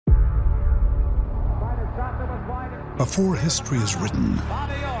Before history is written,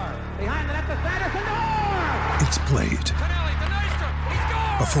 it's played.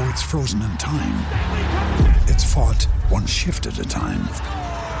 Before it's frozen in time, it's fought one shift at a time.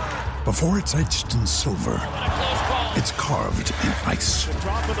 Before it's etched in silver, it's carved in ice.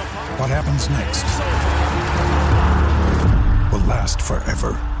 What happens next will last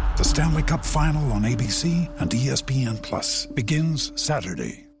forever. The Stanley Cup Final on ABC and ESPN Plus begins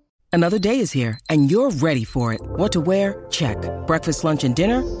Saturday. Another day is here, and you're ready for it. What to wear? Check. Breakfast, lunch, and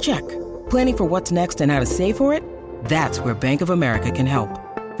dinner? Check. Planning for what's next and how to save for it? That's where Bank of America can help.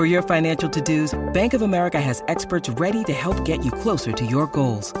 For your financial to-dos, Bank of America has experts ready to help get you closer to your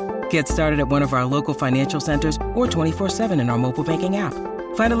goals. Get started at one of our local financial centers or 24/7 in our mobile banking app.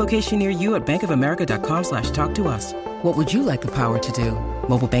 Find a location near you at bankofamerica.com/talktous. What would you like the power to do?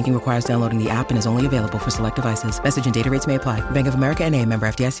 Mobile banking requires downloading the app and is only available for select devices. Message and data rates may apply. Bank of America N.A., member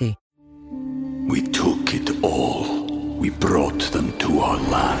FDIC. We took it all. We brought them to our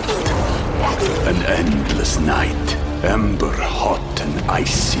land. An endless night, ember hot and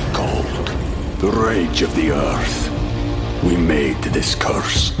icy cold. The rage of the earth. We made this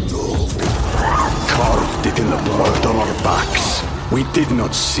curse. Carved it in the blood on our backs. We did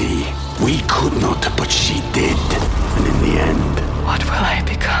not see. We could not, but she did. And in the end... What will I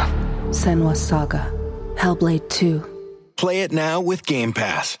become? Senua's Saga. Hellblade 2. Play it now with Game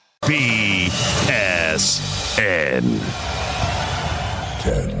Pass. TBSN.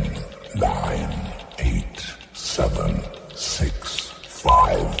 10, 9, 8, 7, 6,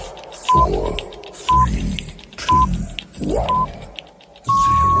 5, 4, 3, 2, 1,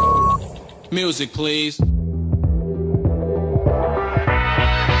 0. Music, please.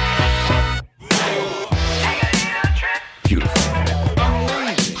 Beautiful.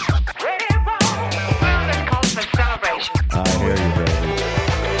 I hear you, baby.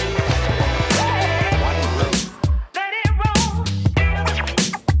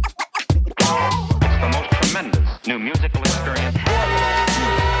 The most tremendous new musical experience.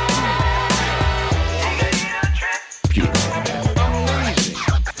 Beautiful.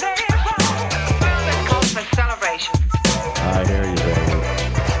 I hear you, baby.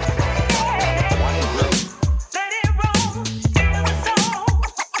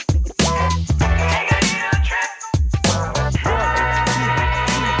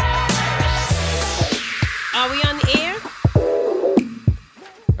 Are we on the air?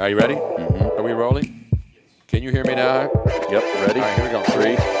 Are you ready? Mm-hmm. Are we rolling? Can you hear me now? Yep, ready? All right, here we go.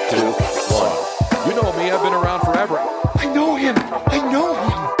 3, 2, 1. You know me. I've been around forever. I know him.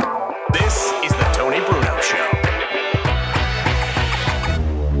 This is the Tony Bruno Show.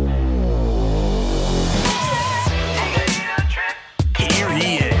 Here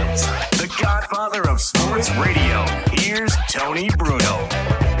he is, the godfather of sports radio. Here's Tony Bruno.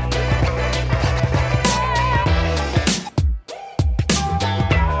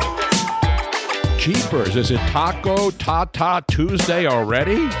 Jeepers, is it Taco Tata Tuesday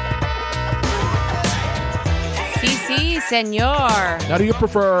already? Si, senor. Now, do you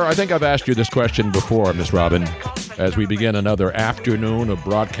prefer, I think I've asked you this question before, Miss Robin, as we begin another afternoon of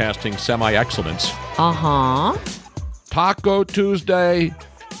broadcasting semi-excellence. Uh-huh. Taco Tuesday,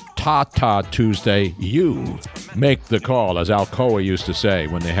 Tata Tuesday, you make the call, as Alcoa used to say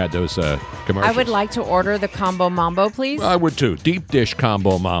when they had those commercials. I would like to order the combo mambo, please. I would too. Deep dish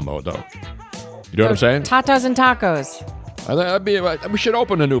combo mambo, though. You know what I'm saying? Tatas and tacos. We should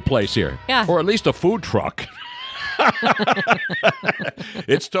open a new place here. Yeah. Or at least a food truck.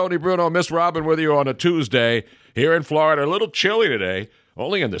 It's Tony Bruno, Miss Robin with you on a Tuesday here in Florida. A little chilly today,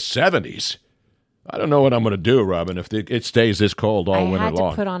 only in the 70s. I don't know what I'm going to do, Robin, if it stays this cold all winter long. I had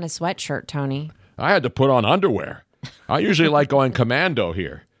to put on a sweatshirt, Tony. I had to put on underwear. I usually like going commando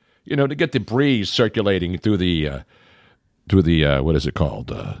here, to get the breeze circulating through the what is it called?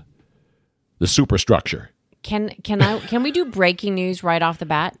 The superstructure. Can we do breaking news right off the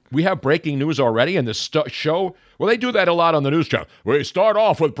bat? We have breaking news already in the show. Well, they do that a lot on the news channel. We start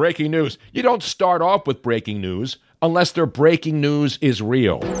off with breaking news. You don't start off with breaking news unless their breaking news is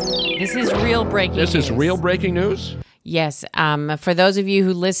real. This is real breaking news. This is real breaking news? Yes. For those of you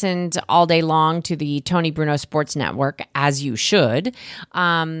who listened all day long to the Tony Bruno Sports Network, as you should,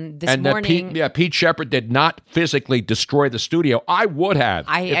 this morning... Pete Shepard did not physically destroy the studio. I would have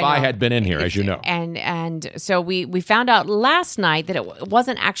if I had been in here, as you know. And so we found out last night that it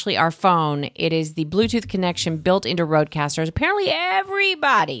wasn't actually our phone. It is the Bluetooth connection built into Roadcasters. Apparently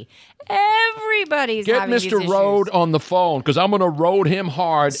everybody's Get having these Mr. issues. Road on the phone, because I'm going to road him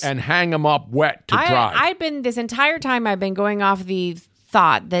hard and hang him up wet to dry. I've been, this entire time, I've been going off the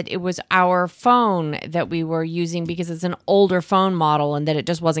thought that it was our phone that we were using because it's an older phone model and that it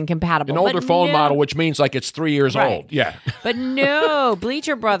just wasn't compatible. An older phone model, which means like it's 3 years old. Yeah. But no,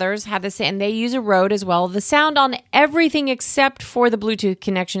 Bleacher Brothers have the same, and they use a Rode as well. The sound on everything except for the Bluetooth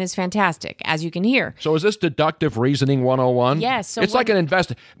connection is fantastic, as you can hear. So is this deductive reasoning 101? Yes. So it's like an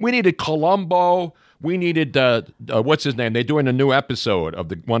We needed Columbo. We needed, what's his name? They're doing a new episode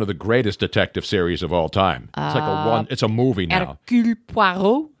of one of the greatest detective series of all time. It's it's a movie now. Hercule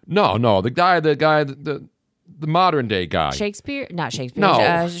Poirot? No, the modern day guy. Shakespeare? Not Shakespeare.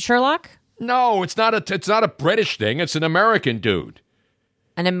 No. Sherlock? No, it's not a British thing. It's an American dude.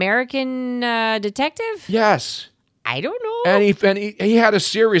 An American detective? Yes. I don't know. And he had a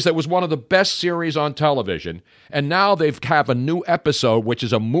series that was one of the best series on television. And now they have a new episode, which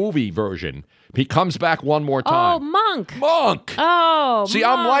is a movie version. He comes back one more time. Oh, Monk. Monk. Oh, See,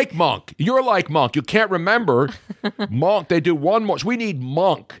 Monk. I'm like Monk. You're like Monk. You can't remember Monk. They do one more. So we need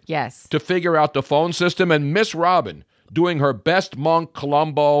Monk. Yes. To figure out the phone system. And Miss Robin doing her best Monk,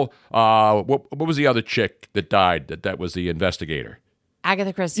 Columbo. What was the other chick that died that was the investigator?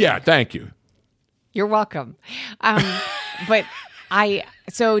 Agatha Christie. Yeah, thank you. You're welcome.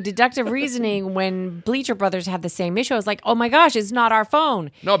 So deductive reasoning, when Bleacher Brothers had the same issue, I was like, oh my gosh, it's not our phone.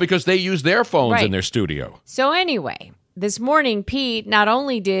 No, because they use their phones Right. in their studio. So anyway, this morning, Pete, not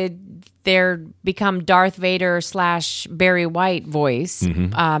only did there become Darth Vader / Barry White voice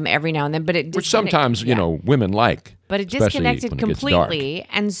every now and then, but it Which sometimes, women like. But it especially disconnected when it gets dark. completely.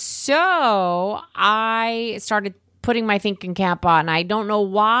 And so I started putting my thinking cap on. I don't know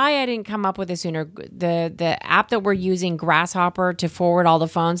why I didn't come up with it sooner. The app that we're using, Grasshopper, to forward all the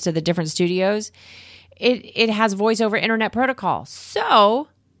phones to the different studios, it has voice over internet protocol. So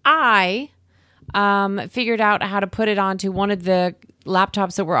I figured out how to put it onto one of the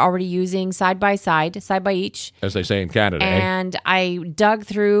laptops that we're already using side by each. As they say in Canada. And I dug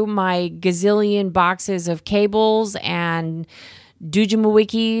through my gazillion boxes of cables and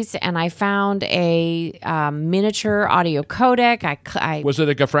Dujimawikis, and I found a miniature audio codec. Was it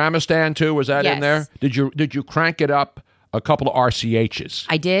a Gaframistan too? Was that in there? Did you crank it up a couple of RCHs?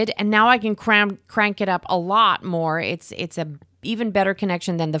 I did, and now I can crank it up a lot more. It's a even better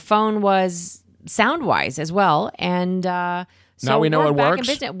connection than the phone was sound wise as well, and so now we know it works.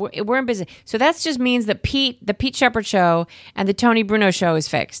 We're in business. So that just means that the Pete Shepard Show and the Tony Bruno Show is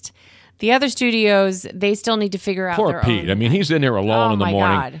fixed. The other studios, they still need to figure out Poor their Pete. own. I mean, he's in there alone in the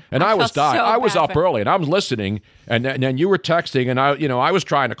morning. God. And I was dying. so I was bad up early and I was listening, and then you were texting, and I was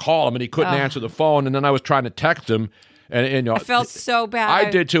trying to call him and he couldn't answer the phone, and then I was trying to text him, and I felt so bad. I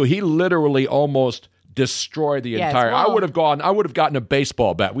did too. He literally almost destroyed the entire. well- I would have gotten a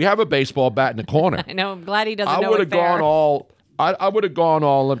baseball bat. We have a baseball bat in the corner. I know. I'm glad he doesn't I know would it's have gone there. all. I would have gone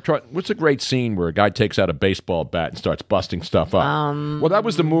all. What's a great scene where a guy takes out a baseball bat and starts busting stuff up? Well, that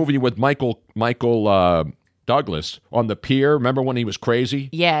was the movie with Michael Douglas on the pier. Remember when he was crazy?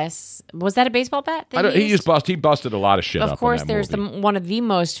 Yes. Was that a baseball bat? He busted a lot of shit up. Of course, in that there's movie. one of the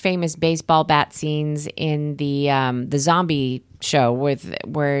most famous baseball bat scenes in the zombie show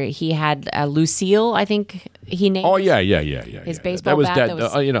where he had Lucille. I think he named. Oh yeah. His baseball that was bat. dead.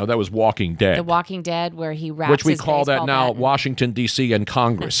 That was That was Walking Dead. The Walking Dead, where he wraps which we his call that baseball now bat in- Washington D.C. and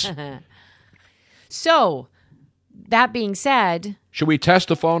Congress. So, that being said, Should we test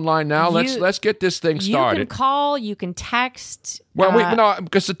the phone line now? Let's get this thing started. You can call, you can text. Well,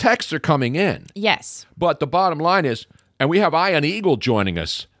 because the texts are coming in. Yes. But the bottom line is, and we have Ian Eagle joining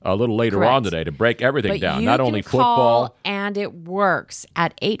us a little later on today to break everything But down. you Not can only call, football. and it works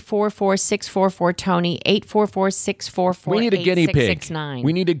at 844-644-TONY, 844-644-8669. We need a guinea pig.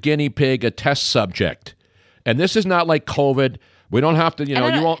 We need a guinea pig, a test subject. And this is not like COVID. We don't have to, you're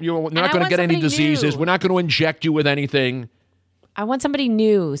not going to get any diseases. We're not going to inject you with anything. I want somebody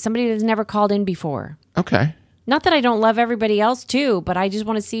new, somebody that's never called in before. Okay. Not that I don't love everybody else too, but I just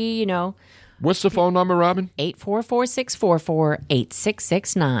want to see, What's the phone number, Robin?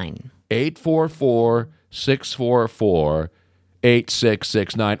 844-644-8669.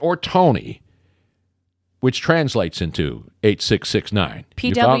 844-644-8669. Or Tony, which translates into 8669.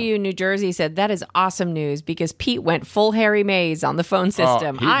 PW New Jersey said, that is awesome news because Pete went full Harry Mays on the phone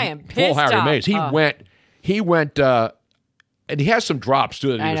system. I am pissed full Harry off. Mays. He went, and he has some drops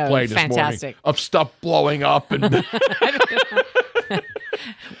too that he was playing this morning of stuff blowing up. And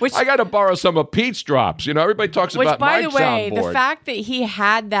I got to borrow some of Pete's drops. Everybody talks about by Mike's the way, soundboard. the fact that he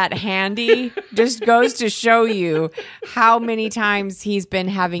had that handy just goes to show you how many times he's been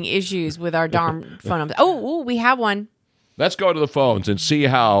having issues with our darn phone numbers. Oh, we have one. Let's go to the phones and see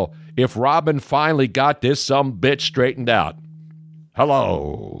if Robin finally got this some bitch straightened out.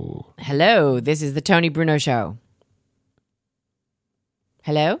 Hello. Hello, this is the Tony Bruno Show.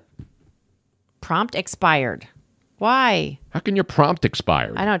 Hello? Prompt expired. Why? How can your prompt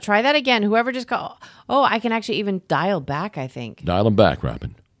expire? I know. Try that again. Whoever just called. Oh, I can actually even dial back, I think. Dial them back,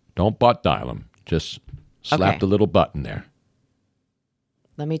 Robin. Don't butt dial them. Just slap the little button there.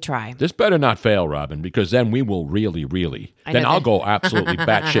 Let me try. This better not fail, Robin, because then we will really, then I'll go absolutely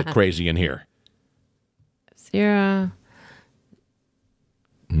batshit crazy in here. 0.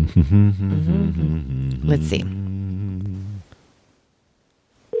 Let's see.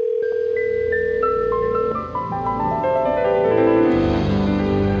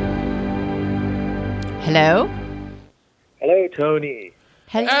 Hello? Hello, Tony.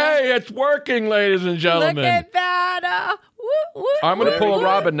 Hello? Hey, it's working, ladies and gentlemen. Look at that. Woo, woo. I'm going to pull a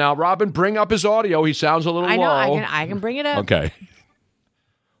Robin now. Robin, bring up his audio. He sounds a little low. I can bring it up. Okay.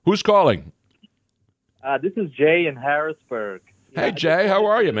 Who's calling? This is Jay in Harrisburg. Hey, Jay, how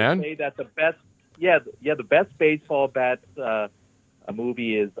are you, man? Say that the best, the best baseball bats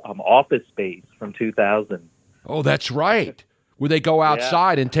movie is Office Space from 2000. Oh, that's right. Where they go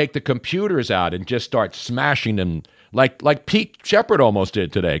outside and take the computers out and just start smashing them like Pete Shepard almost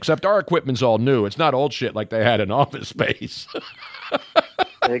did today, except our equipment's all new. It's not old shit like they had in Office Space.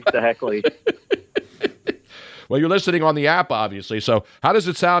 Exactly. Well, you're listening on the app, obviously. So how does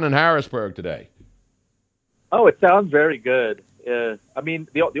it sound in Harrisburg today? Oh, it sounds very good. I mean,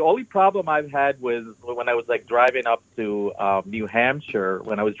 the only problem I've had was when I was driving up to New Hampshire,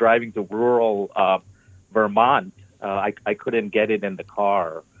 when I was driving to rural Vermont. I couldn't get it in the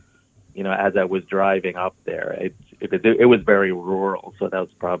car, as I was driving up there. It was very rural, so that was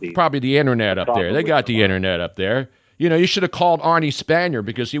probably the internet up there. They got the internet up there. You should have called Arnie Spanier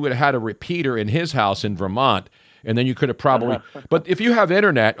because he would have had a repeater in his house in Vermont, and then you could have probably. But if you have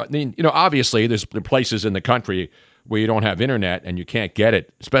internet, I mean, obviously there's places in the country where you don't have internet and you can't get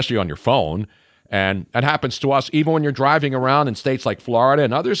it, especially on your phone, and that happens to us even when you're driving around in states like Florida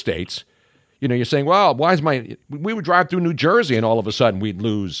and other states. You're saying, well, we would drive through New Jersey and all of a sudden we'd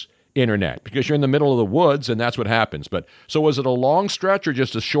lose internet because you're in the middle of the woods and that's what happens. But so was it a long stretch or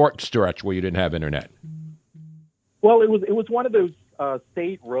just a short stretch where you didn't have internet? Well, it was one of those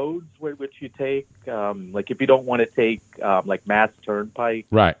state roads which you take, if you don't want to take Mass Turnpike.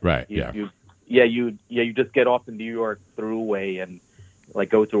 Right. You just get off the New York Thruway and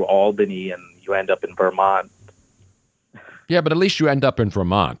go through Albany and you end up in Vermont. Yeah, but at least you end up in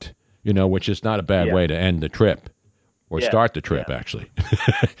Vermont. Which is not a bad way to end the trip or start the trip, actually.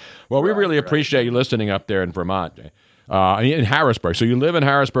 Well, we really appreciate you listening up there in Vermont, in Harrisburg. So you live in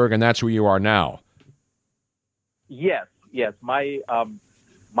Harrisburg, and that's where you are now. Yes. My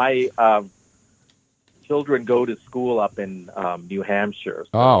children go to school up in New Hampshire.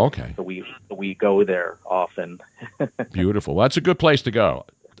 So, okay. So we go there often. Beautiful. That's a good place to go.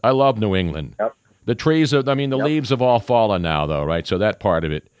 I love New England. Yep. The trees, the leaves have all fallen now, though, right? So that part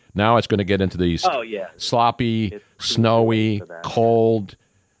of it. Now it's going to get into these sloppy, snowy, cold.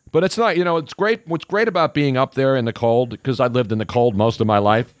 But it's not, it's great. What's great about being up there in the cold, because I lived in the cold most of my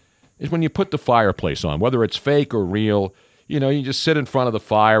life, is when you put the fireplace on, whether it's fake or real. You just sit in front of the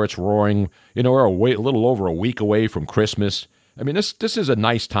fire. It's roaring. We're a little over a week away from Christmas. I mean, this is a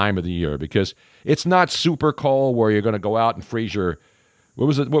nice time of the year because it's not super cold where you're going to go out and freeze your,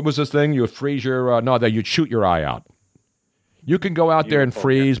 what was this thing? You would freeze your, you'd shoot your eye out. You can go out there and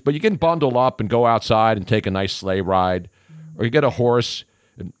freeze, but you can bundle up and go outside and take a nice sleigh ride, or you get a horse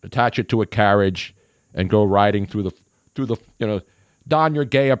and attach it to a carriage and go riding through the don your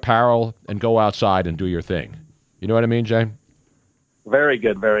gay apparel and go outside and do your thing. You know what I mean, Jay? Very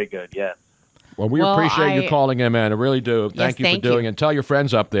good, yes. Well, we appreciate you calling in, man. I really do. Thank you for doing it. And tell your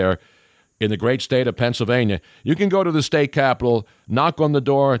friends up there in the great state of Pennsylvania, you can go to the state capitol, knock on the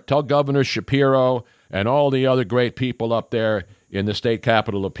door, tell Governor Shapiro and all the other great people up there in the state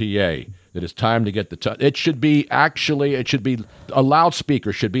capital of PA that it's time to get it should be a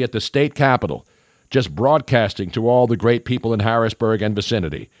loudspeaker should be at the state capitol, just broadcasting to all the great people in Harrisburg and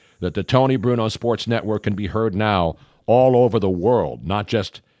vicinity that the Tony Bruno Sports Network can be heard now all over the world, not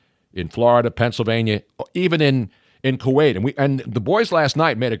just in Florida, Pennsylvania, even in Kuwait. And the boys last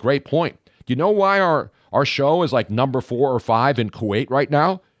night made a great point. Do you know why our show is number 4 or 5 in Kuwait right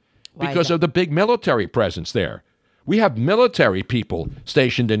now? Because of the big military presence there. We have military people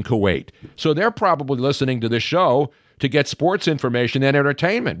stationed in Kuwait. So they're probably listening to this show to get sports information and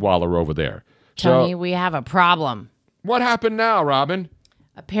entertainment while they're over there. Tony, we have a problem. What happened now, Robin?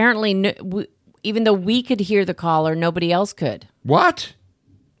 Apparently, even though we could hear the caller, nobody else could. What?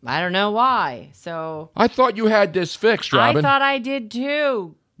 I don't know why. So I thought you had this fixed, Robin. I thought I did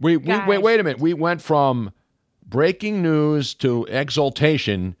too. Wait a minute. We went from breaking news to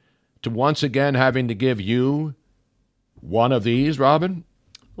exultation to once again having to give you one of these, Robin?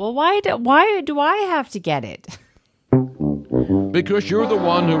 Well, why do I have to get it? Because you're the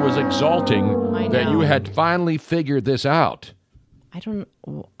one who was exulting that you had finally figured this out. I don't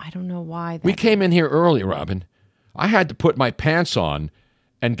know why. We came in here early, Robin. I had to put my pants on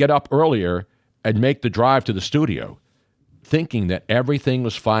and get up earlier and make the drive to the studio, thinking that everything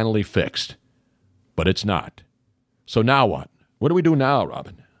was finally fixed. But it's not. So now what? What do we do now,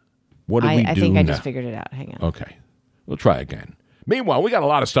 Robin? What do we do now? I think I just figured it out. Hang on. Okay. We'll try again. Meanwhile, we got a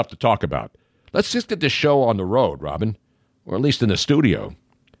lot of stuff to talk about. Let's just get this show on the road, Robin, or at least in the studio.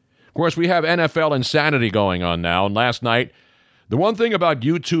 Of course, we have NFL insanity going on now, and last night, the one thing about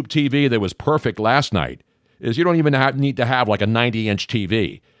YouTube TV that was perfect last night is you don't even need to have like a 90-inch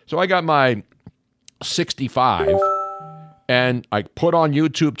TV. So I got my 65, and I put on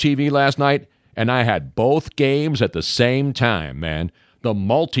YouTube TV last night, and I had both games at the same time, man. The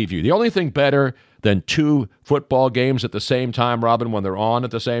multi-view. The only thing better than two football games at the same time, Robin, when they're on at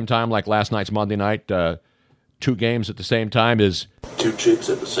the same time, like last night's Monday night, two games at the same time is... Two chicks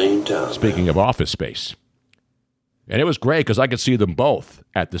at the same time. Speaking of Office Space. And it was great because I could see them both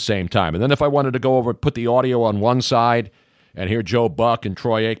at the same time. And then if I wanted to go over and put the audio on one side and hear Joe Buck and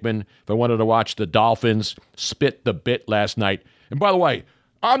Troy Aikman, if I wanted to watch the Dolphins spit the bit last night. And by the way,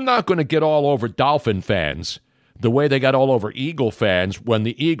 I'm not going to get all over Dolphin fans the way they got all over Eagle fans when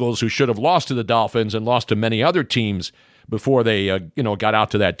the Eagles, who should have lost to the Dolphins and lost to many other teams before they got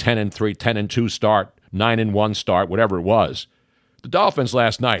out to that 10-3, 10-2 start, 9-1 start, whatever it was. The Dolphins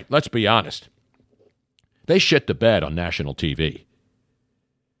last night, let's be honest, they shit the bed on national TV.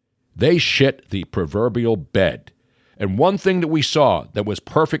 They shit the proverbial bed. And one thing that we saw that was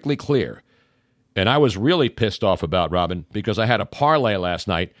perfectly clear, and I was really pissed off about, Robin, because I had a parlay last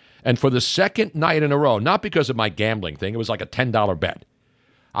night, and for the second night in a row, not because of my gambling thing, it was like a $10 bet.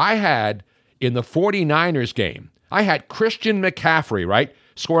 I had, in the 49ers game, I had Christian McCaffrey, right,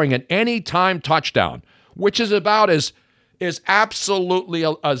 scoring an anytime touchdown, which is about as absolutely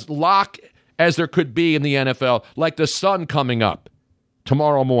as lock as there could be in the NFL, like the sun coming up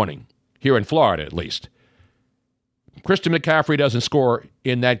tomorrow morning, here in Florida at least. Christian McCaffrey doesn't score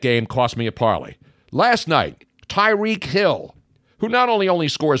in that game, cost me a parlay. Last night, Tyreek Hill, who not only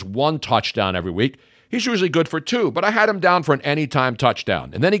scores one touchdown every week, he's usually good for two, but I had him down for an anytime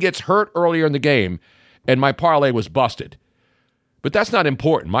touchdown. And then he gets hurt earlier in the game, and my parlay was busted. But that's not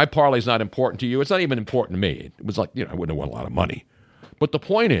important. My parlay's not important to you. It's not even important to me. It was like, I wouldn't have won a lot of money. But the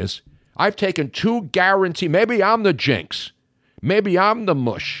point is, I've taken two guaranteed. Maybe I'm the jinx. Maybe I'm the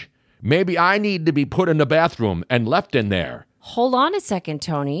mush. Maybe I need to be put in the bathroom and left in there. Hold on a second,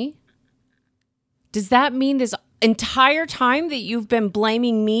 Tony. Does that mean this entire time that you've been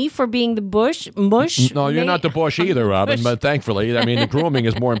blaming me for being the mush? No, you're not the bush either, Robin, but thankfully, the grooming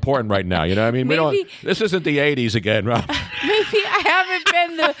is more important right now. You know what I mean? This isn't the 80s again, Robin. Maybe I haven't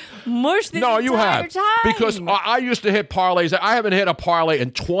been the mush this entire time. No, you have. Because I used to hit parlays. I haven't hit a parlay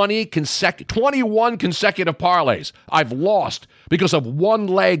in 21 consecutive parlays. I've lost because of one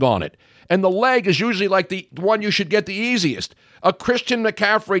leg on it. And the leg is usually like the one you should get the easiest. A Christian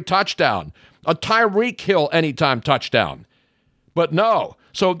McCaffrey touchdown. A Tyreek Hill anytime touchdown. But no.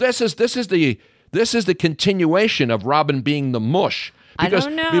 So this is the continuation of Robin being the mush. Because I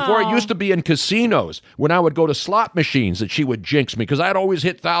don't know. Before it used to be in casinos, when I would go to slot machines, that she would jinx me because I'd always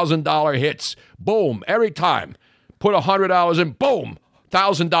hit $1,000 hits. Boom, every time. Put $100 in, boom,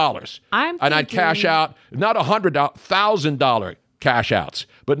 $1,000. And I'd cash out, not $100, $1,000 cash outs.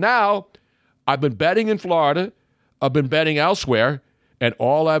 But now, I've been betting in Florida, I've been betting elsewhere, and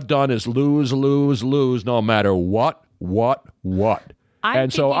all I've done is lose, no matter what.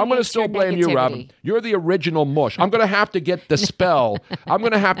 And so I'm going to still blame you, Robin. You're the original mush. I'm going to have to get the spell. I'm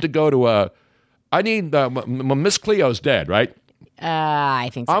going to have to go to Miss Cleo's dead, right? I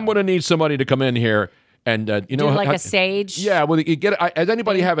think so. I'm going to need somebody to come in here and, do like a sage? Yeah, well, you get. Does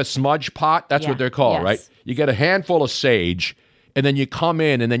anybody have a smudge pot? That's what they're called, right? You get a handful of sage, and then you come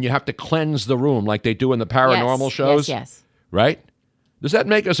in, and then you have to cleanse the room like they do in the paranormal shows. Yes. Right? Does that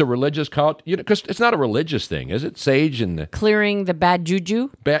make us a religious cult? Because it's not a religious thing, is it? Sage and clearing the bad juju.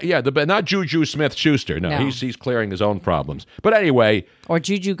 Not Juju Smith-Schuster. No, he's clearing his own problems. But anyway, or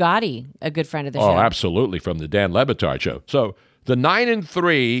Juju Gotti, a good friend of the show. Oh, absolutely, from the Dan Le Batard show. So the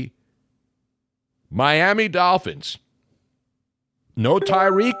 9-3 Miami Dolphins. No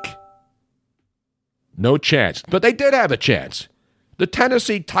Tyreek, no chance. But they did have a chance. The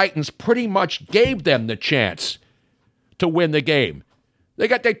Tennessee Titans pretty much gave them the chance to win the game. They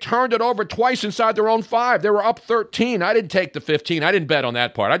turned it over twice inside their own 5. They were up 13. I didn't take the 15. I didn't bet on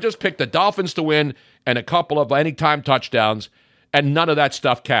that part. I just picked the Dolphins to win and a couple of anytime touchdowns, and none of that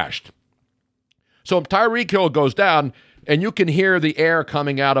stuff cashed. So if Tyreek Hill goes down, and you can hear the air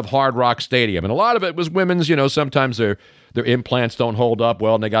coming out of Hard Rock Stadium. And a lot of it was women's, sometimes their implants don't hold up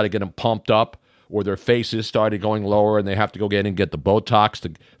well and they got to get them pumped up, or their faces started going lower and they have to go get and get the Botox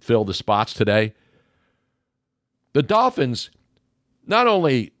to fill the spots today. The Dolphins not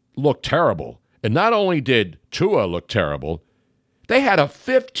only looked terrible, and not only did Tua look terrible, they had a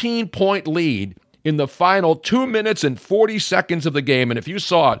 15-point lead in the final 2 minutes and 40 seconds of the game. And if you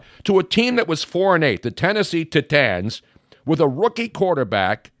saw it, to a team that was 4-8, the Tennessee Titans, with a rookie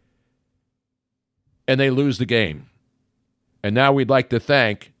quarterback, and they lose the game. And now we'd like to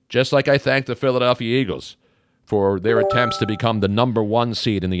thank, just like I thank the Philadelphia Eagles for their attempts to become the number 1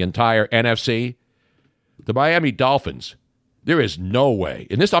 seed in the entire NFC, the Miami Dolphins, there is no way.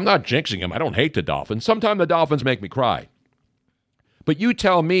 And this, I'm not jinxing them. I don't hate the Dolphins. Sometimes the Dolphins make me cry. But you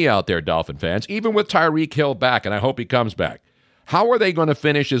tell me out there, Dolphin fans, even with Tyreek Hill back, and I hope he comes back, how are they going to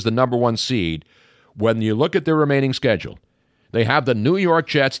finish as the number 1 seed when you look at their remaining schedule? They have the New York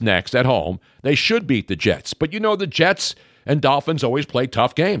Jets next at home. They should beat the Jets. But the Jets and Dolphins always play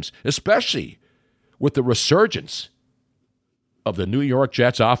tough games, especially with the resurgence of the New York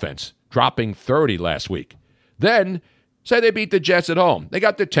Jets offense, dropping 30 last week. Then, say they beat the Jets at home. They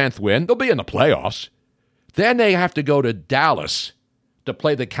got their 10th win. They'll be in the playoffs. Then they have to go to Dallas to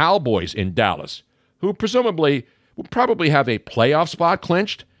play the Cowboys in Dallas, who presumably will probably have a playoff spot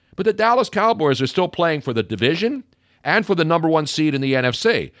clinched. But the Dallas Cowboys are still playing for the division and for the number 1 seed in the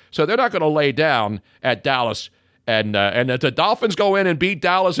NFC. So they're not going to lay down at Dallas. And if the Dolphins go in and beat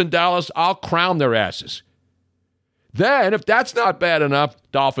Dallas in Dallas, I'll crown their asses. Then, if that's not bad enough,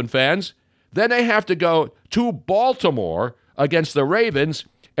 Dolphin fans, then they have to go to Baltimore against the Ravens,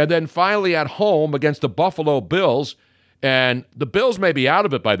 and then finally at home against the Buffalo Bills. And the Bills may be out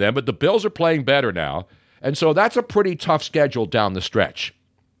of it by then, but the Bills are playing better now. And so that's a pretty tough schedule down the stretch.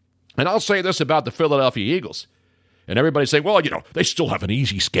 And I'll say this about the Philadelphia Eagles. And everybody say, well, they still have an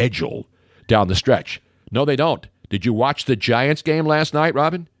easy schedule down the stretch. No, they don't. Did you watch the Giants game last night,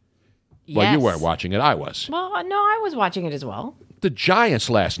 Robin? Yes. Well, you weren't watching it. I was. Well, no, I was watching it as well. The Giants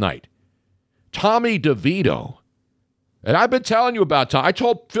last night. Tommy DeVito. And I've been telling you about Tom. I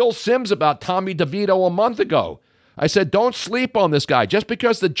told Phil Simms about Tommy DeVito a month ago. I said, don't sleep on this guy. Just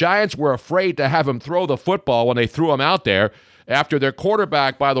because the Giants were afraid to have him throw the football when they threw him out there after their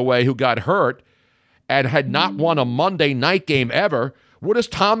quarterback, by the way, who got hurt and had not won a Monday night game ever, what does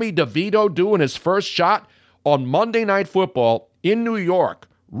Tommy DeVito do in his first shot on Monday Night Football in New York,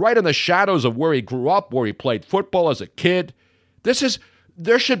 right in the shadows of where he grew up, where he played football as a kid?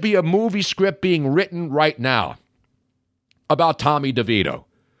 There should be a movie script being written right now about Tommy DeVito.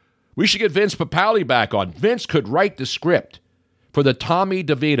 We should get Vince Papale back on. Vince could write the script for the Tommy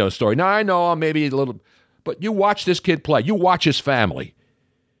DeVito story. Now, I know I'm maybe a little, but you watch this kid play. You watch his family.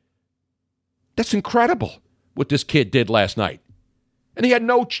 That's incredible what this kid did last night. And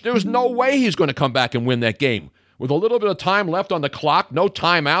there was no way he's going to come back and win that game. With a little bit of time left on the clock, no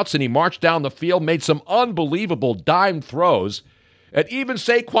timeouts, and he marched down the field, made some unbelievable dime throws. And even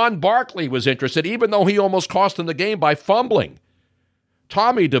Saquon Barkley was interested, even though he almost cost him the game by fumbling.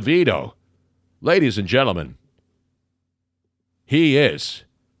 Tommy DeVito, ladies and gentlemen, he is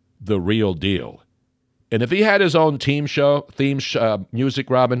the real deal. And if he had his own theme music,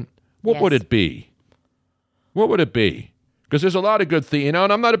 Robin, what would it be? What would it be? Because there's a lot of good and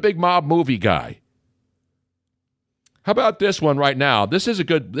I'm not a big mob movie guy. How about this one right now? This is a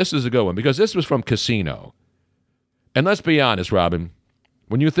good one because this was from Casino. And let's be honest, Robin,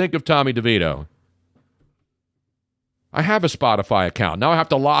 when you think of Tommy DeVito, I have a Spotify account. Now I have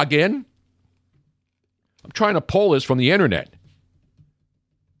to log in. I'm trying to pull this from the internet.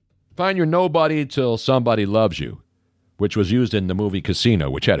 Find your nobody till somebody loves you, which was used in the movie Casino,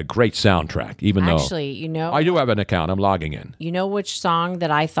 which had a great soundtrack, Actually, I do have an account. I'm logging in. You know which song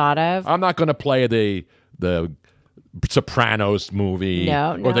that I thought of? I'm not going to play the Sopranos movie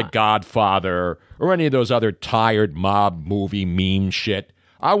or The Godfather or any of those other tired mob movie meme shit.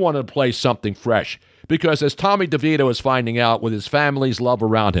 I want to play something fresh because as Tommy DeVito is finding out with his family's love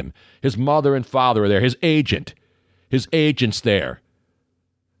around him, his mother and father are there, his agent's there.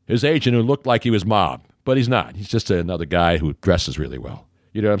 His agent who looked like he was mob, but he's not. He's just another guy who dresses really well.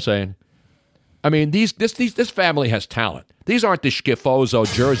 You know what I'm saying? I mean, this family has talent. These aren't the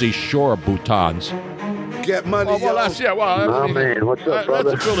Schifoso Jersey Shore boutons. Get money, man, what's up,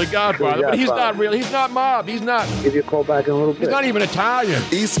 brother? That's a Philly Godfather, but he's not real. He's not mob. He's not. Give you a call back in a little bit. He's not even Italian.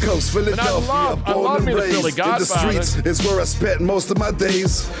 East Coast, Philadelphia, I love me the Philly Godfather. In the streets is where I spent most of my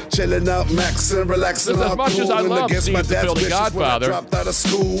days, chilling out, maxing, relaxing. As much as I love seeing the Philly Godfather, dropped out of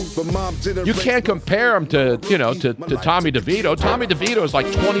school, but mom didn't. You can't compare him to Tommy DeVito. Tommy DeVito is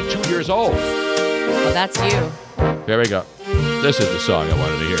like 22 years old. Well, that's you. Here we go. This is the song I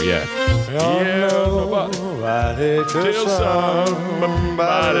wanted to hear, yeah. Nobody till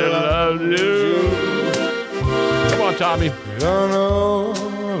somebody loves you. Come on, Tommy.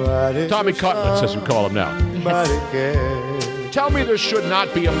 Tommy Cutlets, as we call him now. Yes. Tell me there should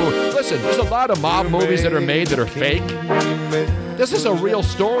not be a movie. Listen, there's a lot of mob movies that are made that are fake. This is a real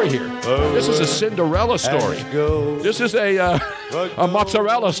story here. This is a Cinderella story. This is a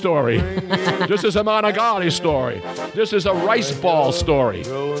mozzarella story. This is a Manigali story. This is a rice ball story.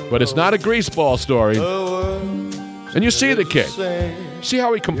 But it's not a grease ball story. And you see the kid. See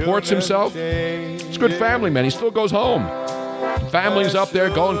how he comports himself? He's a good family man. He still goes home. Family's up there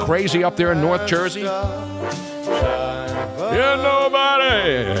going crazy up there in North Jersey. Yeah,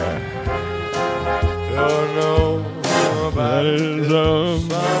 nobody. Somebody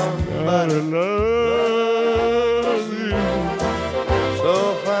loves you. So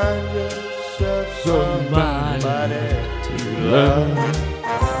find yourself somebody to love.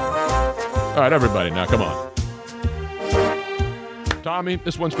 All right, everybody, now come on. Tommy,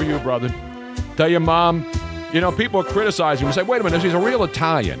 this one's for you, brother. Tell your mom, people are criticizing you. Say, wait a minute, he's a real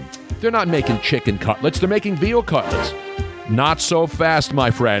Italian. They're not making chicken cutlets, they're making veal cutlets. Not so fast,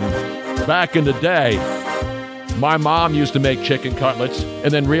 my friend. Back in the day, my mom used to make chicken cutlets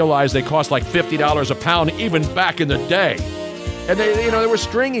and then realized they cost like $50 a pound even back in the day. And they were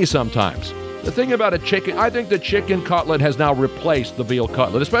stringy sometimes. The thing about I think the chicken cutlet has now replaced the veal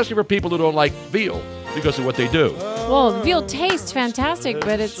cutlet, especially for people who don't like veal because of what they do. Well, veal tastes fantastic,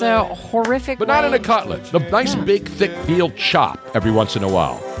 but it's a horrific But not in a cutlet. The nice big thick veal chop every once in a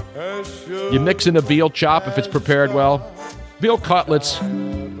while. You mix in a veal chop if it's prepared well. Veal cutlets,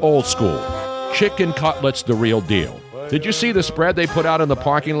 old school. Chicken cutlets, the real deal. Did you see the spread they put out in the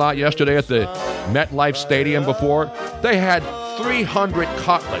parking lot yesterday at the MetLife Stadium before? They had 300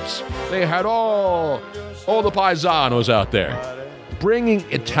 cutlets. They had all the paisanos out there. Bringing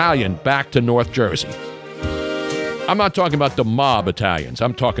Italian back to North Jersey. I'm not talking about the mob Italians.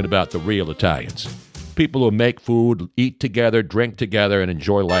 I'm talking about the real Italians. People who make food, eat together, drink together, and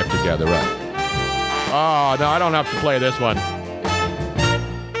enjoy life together. Right? Oh, no, I don't have to play this one.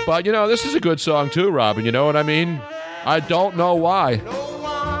 But, this is a good song too, Robin. You know what I mean? I don't know why.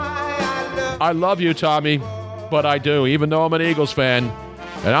 I love you, Tommy, but I do, even though I'm an Eagles fan.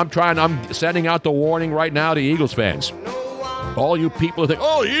 And I'm sending out the warning right now to Eagles fans. All you people who think,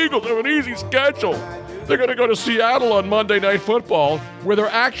 the Eagles have an easy schedule. They're going to go to Seattle on Monday Night Football, where they're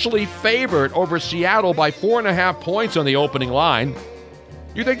actually favored over Seattle by 4.5 points on the opening line.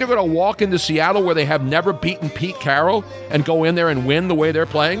 You think they're going to walk into Seattle where they have never beaten Pete Carroll and go in there and win the way they're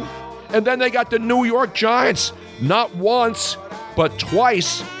playing? And then they got the New York Giants, not once, but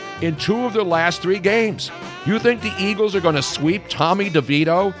twice in 2 of their last 3 games. You think the Eagles are going to sweep Tommy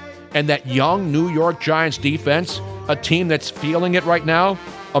DeVito and that young New York Giants defense, a team that's feeling it right now,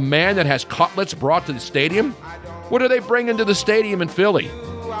 a man that has cutlets brought to the stadium? What do they bring into the stadium in Philly?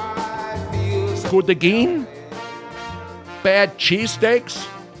 Goudagine? Bad cheesesteaks?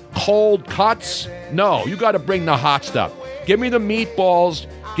 Cold cuts? No, you got to bring the hot stuff. Give me the meatballs.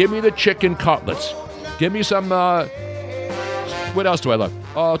 Give me the chicken cutlets. Give me some, what else do I love?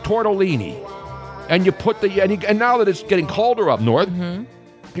 Tortellini. And you put and now that it's getting colder up north,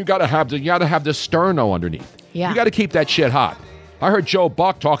 you got to have the sterno underneath. Yeah. You got to keep that shit hot. I heard Joe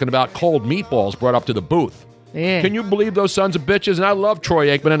Buck talking about cold meatballs brought up to the booth. Yeah. Can you believe those sons of bitches? And I love Troy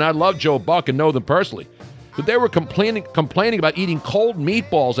Aikman and I love Joe Buck and know them personally. But they were complaining about eating cold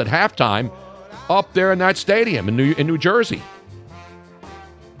meatballs at halftime up there in that stadium in New Jersey.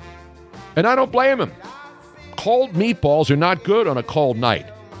 And I don't blame them. Cold meatballs are not good on a cold night.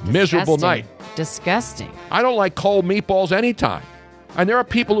 Miserable night. Disgusting. I don't like cold meatballs anytime. And there are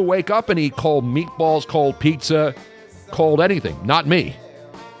people who wake up and eat cold meatballs, cold pizza, cold anything. Not me.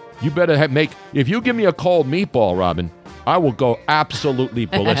 You better if you give me a cold meatball, Robin, I will go absolutely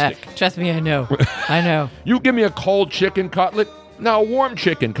ballistic. Trust me, I know. I know. You give me a cold chicken cutlet, now a warm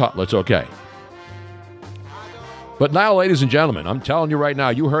chicken cutlet's okay. But now, ladies and gentlemen, I'm telling you right now,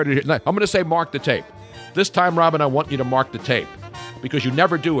 you heard it. I'm going to say mark the tape. This time, Robin, I want you to mark the tape because you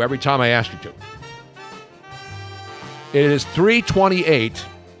never do every time I ask you to. It is 3:28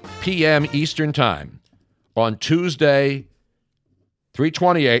 p.m. Eastern Time on Tuesday,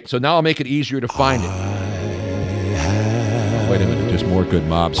 3:28. So now I'll make it easier to find it. Wait a minute, there's more good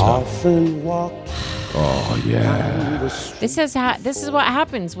mob stuff. Oh yeah. This is what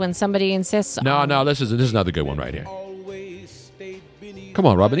happens when somebody insists. No, this is another good one right here. Come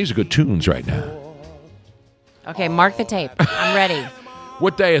on, Robin, these are good tunes right now. Okay, mark the tape. I'm ready.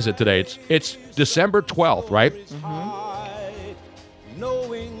 What day is it today? It's December 12th, right?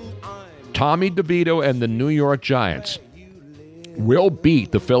 Tommy DeVito and the New York Giants will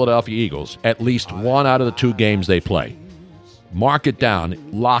beat the Philadelphia Eagles at least one out of the 2 games they play. Mark it down,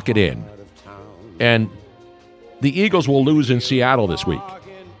 lock it in. And the Eagles will lose in Seattle this week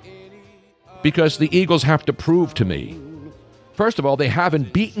because the Eagles have to prove to me, first of all, they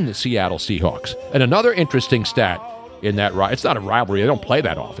haven't beaten the Seattle Seahawks. And another interesting stat in that, it's not a rivalry, they don't play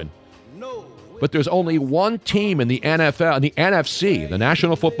that often. But there's only one team in the NFL, in the NFC, the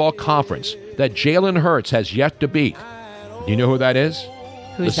National Football Conference, that Jalen Hurts has yet to beat. You know who that is?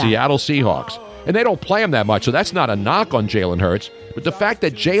 Who's the that? Seattle Seahawks. And they don't play him that much, so that's not a knock on Jalen Hurts. But the fact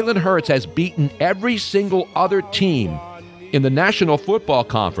that Jalen Hurts has beaten every single other team in the National Football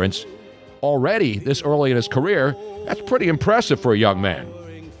Conference already this early in his career, that's pretty impressive for a young man.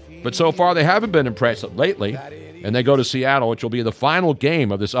 But so far, they haven't been impressive lately. And they go to Seattle, which will be the final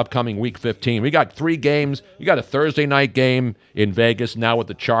game of this upcoming Week 15. We got 3 games. You got a Thursday night game in Vegas, now with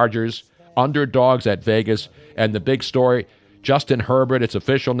the Chargers. Underdogs at Vegas. And the big story, Justin Herbert, it's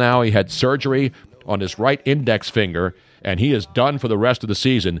official now. He had surgery on his right index finger, and he is done for the rest of the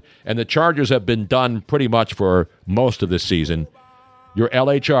season. And the Chargers have been done pretty much for most of this season. Your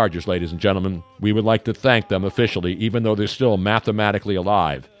LA Chargers, ladies and gentlemen, we would like to thank them officially, even though they're still mathematically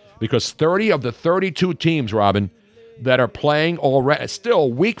alive. Because 30 of the 32 teams, Robin, that are playing already,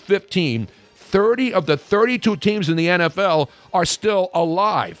 still Week 15, 30 of the 32 teams in the NFL are still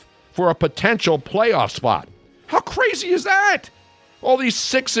alive for a potential playoff spot. How crazy is that? All these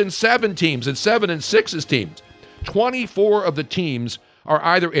 6 and 7 teams and 7 and 6 teams. 24 of the teams are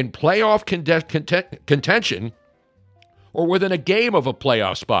either in playoff contention or within a game of a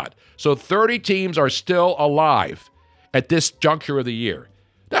playoff spot. So 30 teams are still alive at this juncture of the year.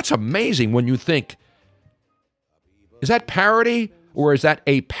 That's amazing when you think, is that parody or is that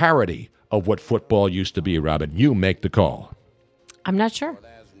a parody of what football used to be, Robin? You make the call. I'm not sure.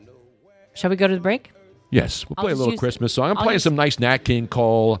 Shall we go to the break? Yes, we'll play a little Christmas song. I'm playing some nice Nat King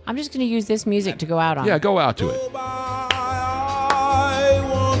Cole. I'm just going to use this music to go out on. Yeah, go out to it. I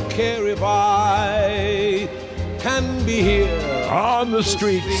won't care if I can be here on the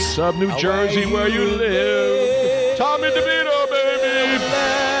streets of New Jersey where you live. Tommy DeVito, baby.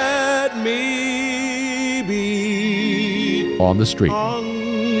 Let me be on the street.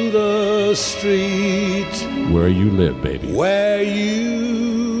 On the street where you live, baby. Where you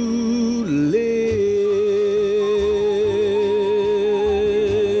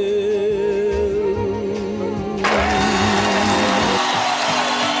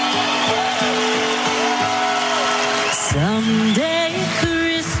Someday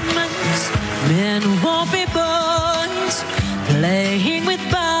Christmas, men won't be boys, playing with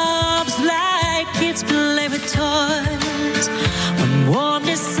bulbs like kids play with toys. One warm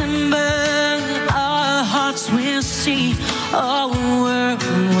December, our hearts will see a world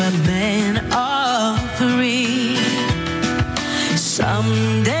where men are free.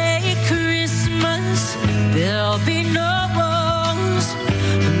 Someday Christmas, there'll be no wars.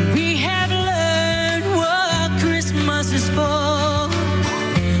 We have learned what Christmas is for.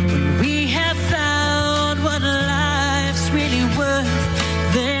 When we have found what life's really worth,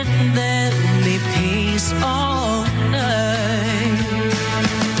 then there'll be peace on earth.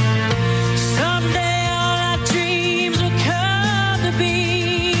 Someday all our dreams will come to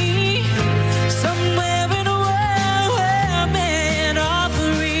be. Somewhere in a world where men are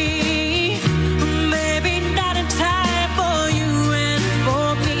free.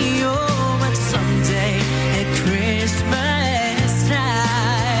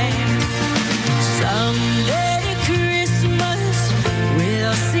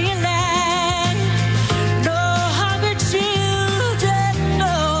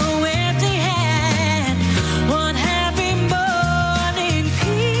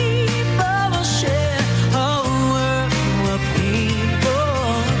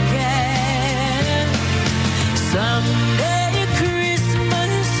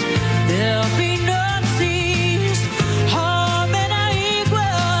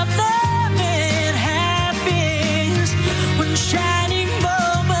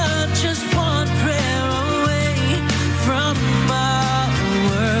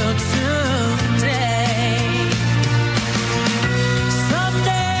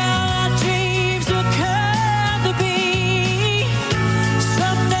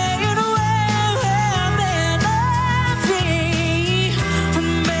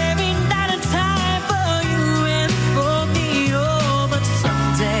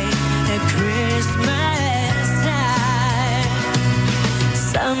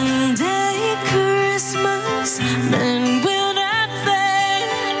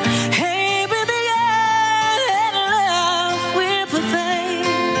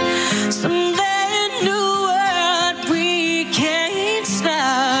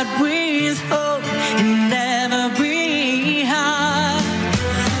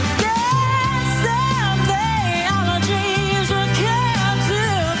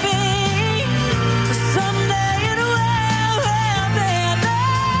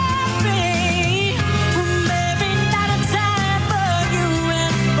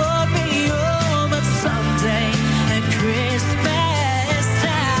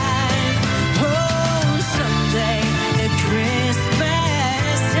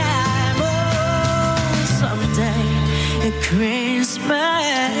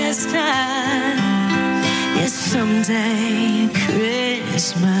 Christmas time. Yes, someday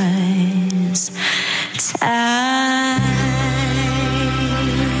Christmas time.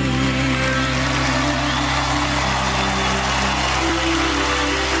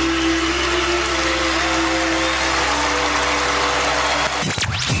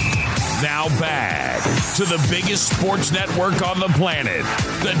 Now back to the biggest sports network on the planet,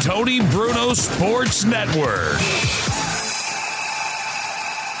 the Tony Bruno Sports Network.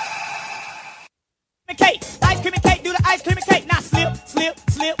 Ice cream and cake, do the ice cream and cake. Now slip, slip,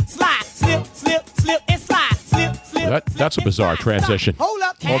 slip, slide, slip, slip, slip, and slide, slip, slip. That's a bizarre transition. Hold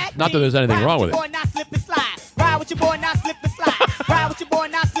up, Well, not that there's anything wrong with it. boy, now slip and slide. Ride with your boy, now slip and slide. Ride with your boy,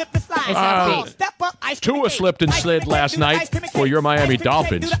 now slip and slide. Step up, ice cream and Tua cake. slipped and slid last night for your Miami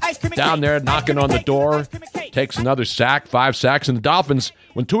Dolphins. Down there knocking on the door, takes another sack, 5 sacks, and the Dolphins,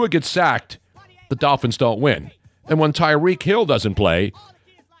 when Tua gets sacked, the Dolphins don't win. And when Tyreek Hill doesn't play,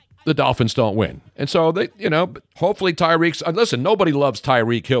 the Dolphins don't win. And so, hopefully Tyreek's... Listen, nobody loves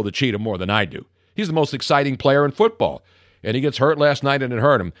Tyreek Hill, the cheetah, more than I do. He's the most exciting player in football. And he gets hurt last night, and it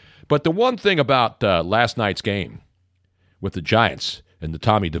hurt him. But the one thing about last night's game with the Giants and the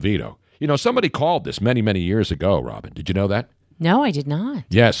Tommy DeVito, somebody called this many, many years ago, Robin. Did you know that? No, I did not.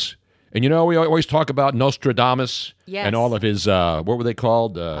 Yes. And we always talk about Nostradamus Yes. and all of his, what were they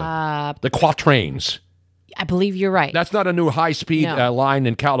called? The quatrains. I believe you're right. That's not a new high-speed line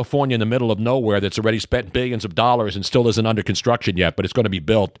in California in the middle of nowhere that's already spent billions of dollars and still isn't under construction yet, but it's going to be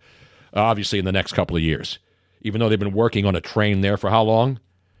built, obviously, in the next couple of years. Even though they've been working on a train there for how long?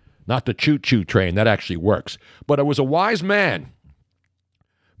 Not the choo-choo train. That actually works. But it was a wise man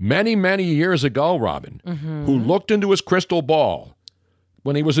many, many years ago, Robin, who looked into his crystal ball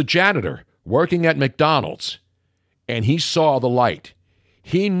when he was a janitor working at McDonald's, and he saw the light.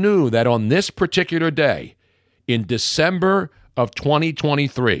 He knew that on this particular day, in December of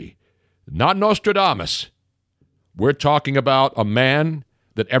 2023, not Nostradamus, we're talking about a man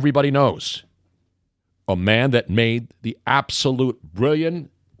that everybody knows, a man that made the absolute brilliant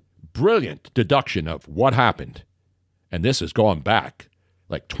deduction of what happened. And this has gone back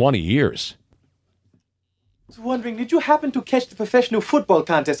like 20 years. I was wondering, did you happen to catch the professional football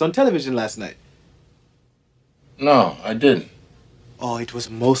contest on television last night? No, I didn't. Oh, it was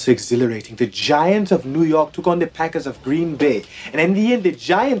most exhilarating. The Giants of New York took on the Packers of Green Bay. And in the end, the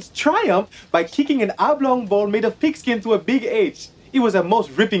Giants triumphed by kicking an oblong ball made of pigskin through a big H. It was a most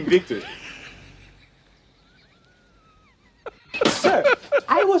ripping victory. Sir,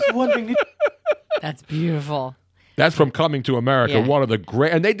 I was wondering... That's beautiful. That's from Coming to America, one of the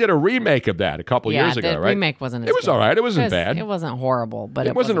great... And they did a remake of that a couple years ago, right? The remake wasn't as It was good. all right. It wasn't bad. It wasn't horrible, but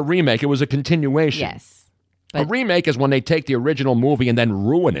it wasn't a remake. It was a continuation. Yes. A remake is when they take the original movie and then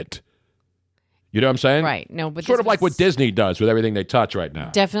ruin it. You know what I'm saying? Right. No, but sort of like what Disney does with everything they touch right now.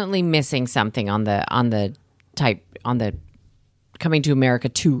 Definitely missing something on the Coming to America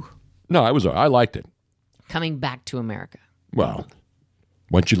 2. No, I liked it. Coming back to America. Well,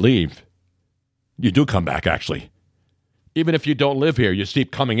 once you leave, you do come back, actually. Even if you don't live here, you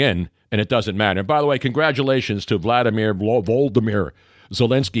keep coming in, and it doesn't matter. And by the way, congratulations to Volodymyr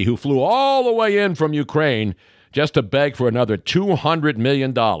Zelensky, who flew all the way in from Ukraine just to beg for another $200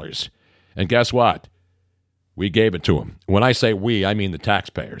 million. And guess what? We gave it to him. When I say we, I mean the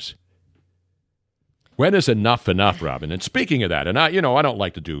taxpayers. When is enough, Robin? And speaking of that, and I don't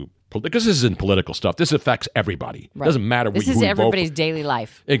like to do, because this isn't political stuff. This affects everybody. Right. It doesn't matter this who is you everybody's vote for. daily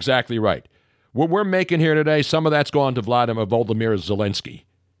life. Exactly right. What we're making here today, some of that's gone to Volodymyr Zelensky.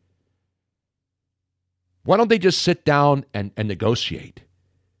 Why don't they just sit down and negotiate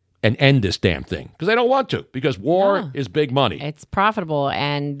and end this damn thing? Because they don't want to, because war is big money. It's profitable,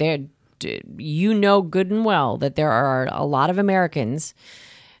 and good and well that there are a lot of Americans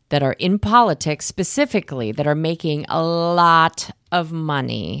that are in politics specifically that are making a lot of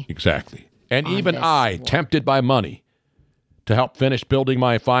money. Exactly. And even I, tempted by money, to help finish building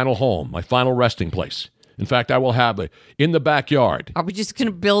my final home, my final resting place. In fact, I will have in the backyard. Are we just going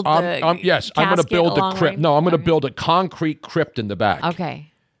to build yes, I'm going to build a crypt. No, I'm going to build a concrete crypt in the back.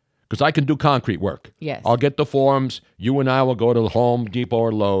 Okay. Because I can do concrete work. Yes. I'll get the forms. You and I will go to Home Depot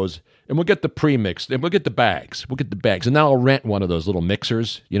or Lowe's, and we'll get the pre-mixed, and we'll get the bags. And then I'll rent one of those little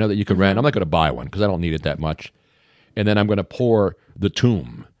mixers, that you can rent. I'm not going to buy one because I don't need it that much. And then I'm going to pour the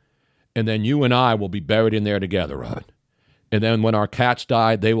tomb. And then you and I will be buried in there together, Rod. And then when our cats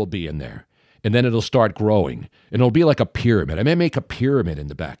die, they will be in there. And then it'll start growing. And it'll be like a pyramid. I may make a pyramid in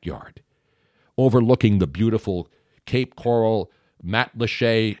the backyard overlooking the beautiful Cape Coral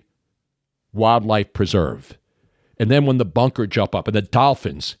Matlacha Wildlife Preserve. And then when the bunker jump up and the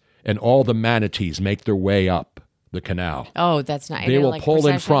dolphins and all the manatees make their way up the canal. Oh, that's nice. They will like pull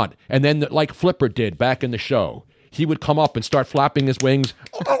procession? in front. And then, like Flipper did back in the show, he would come up and start flapping his wings.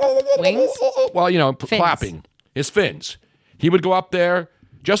 Wings? Well, Fins. clapping his fins. He would go up there,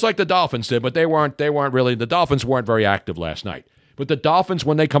 just like the Dolphins did, but they weren't really, the Dolphins weren't very active last night. But the Dolphins,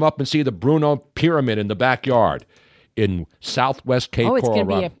 when they come up and see the Bruno Pyramid in the backyard in Southwest Cape Coral. Oh, it's going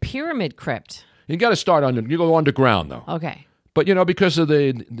to be a pyramid crypt. You got to start you go underground, though. Okay. But, because of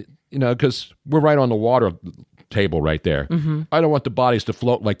because we're right on the water table right there. Mm-hmm. I don't want the bodies to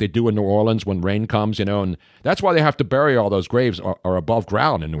float like they do in New Orleans when rain comes, and that's why they have to bury all those graves are above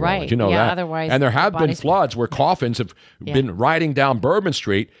ground in New Orleans. You know yeah, that. Otherwise, and there have been floods where coffins have been riding down Bourbon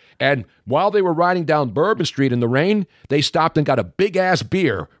Street, and while they were riding down Bourbon Street in the rain, they stopped and got a big-ass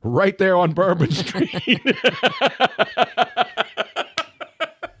beer right there on Bourbon Street.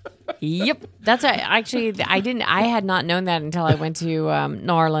 Yep, that's actually I had not known that until I went to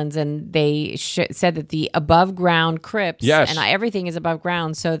New Orleans, and they said that the above ground crypts, and everything is above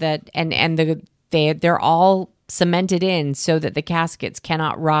ground, so that they're all cemented in so that the caskets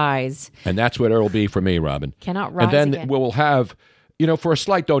cannot rise. And that's what it'll be for me, Robin. Cannot rise. And then again. we'll have, for a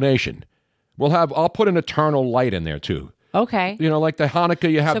slight donation, I'll put an eternal light in there too. Okay. Like the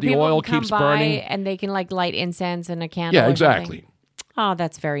Hanukkah, you have the oil keeps burning, and they can light incense and a candle. Yeah, exactly. Something. Oh,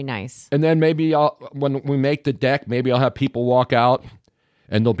 that's very nice. And then maybe when we make the deck, maybe I'll have people walk out,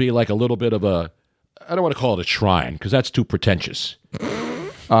 and there'll be like a little bit of I don't want to call it a shrine because that's too pretentious.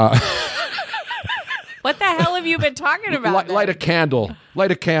 What the hell have you been talking about? Light a candle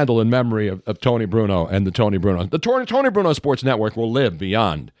in memory of Tony Bruno and the Tony Bruno. The Tony Bruno Sports Network will live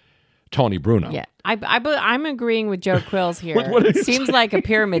beyond Tony Bruno. Yeah, I'm agreeing with Joe Quills here. What it seems like a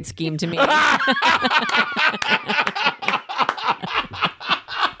pyramid scheme to me.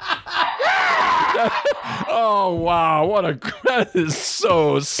 Oh, wow. That is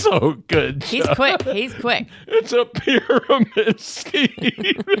so good. He's quick. It's a pyramid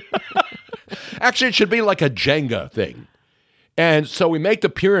scheme. Actually, it should be like a Jenga thing. And so we make the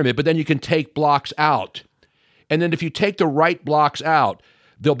pyramid, but then you can take blocks out. And then if you take the right blocks out,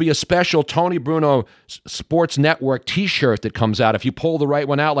 there'll be a special Tony Bruno Sports Network T-shirt that comes out if you pull the right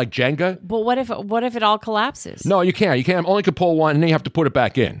one out like Jenga. But what if it all collapses? No, you can't. You can't. Only can pull one, and then you have to put it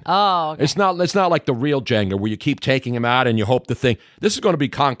back in. Oh, okay. It's not like the real Jenga where you keep taking them out and you hope the thing. This is going to be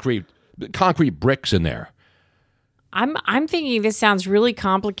concrete bricks in there. I'm thinking this sounds really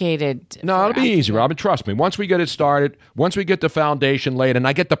complicated. No, it'll be easy, Robin. Trust me. Once we get it started, once we get the foundation laid, and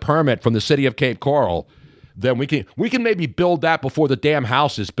I get the permit from the city of Cape Coral, then we can maybe build that before the damn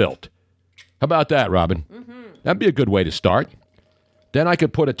house is built. How about that, Robin? Mm-hmm. That'd be a good way to start. Then I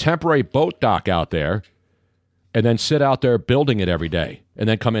could put a temporary boat dock out there and then sit out there building it every day and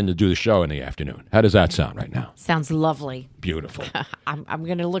then come in to do the show in the afternoon. How does that sound right now? Sounds lovely. Beautiful. I'm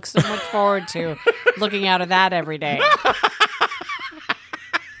going to look so much forward to looking out of that every day.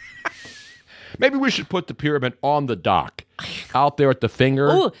 Maybe we should put the pyramid on the dock out there at the finger.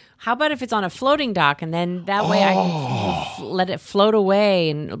 Ooh, how about if it's on a floating dock, and then that way I can let it float away,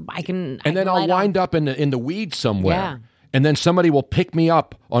 and I can. And then I'll wind up in the weeds somewhere. Yeah. And then somebody will pick me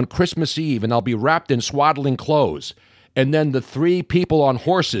up on Christmas Eve, and I'll be wrapped in swaddling clothes. And then the 3 people on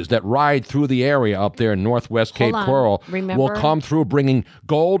horses that ride through the area up there in Northwest Cape Coral will come through bringing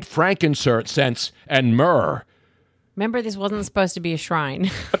gold, frankincense, and myrrh. Remember, this wasn't supposed to be a shrine.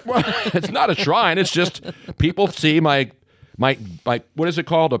 Well, it's not a shrine. It's just people see my what is it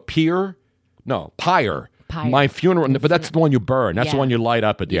called? A pyre? No, pyre. My funeral. But that's the one you burn. That's the one you light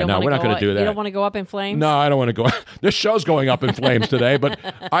up at the end. No, we're not going to do that. You don't want to go up in flames? No, I don't want to go. This show's going up in flames today, but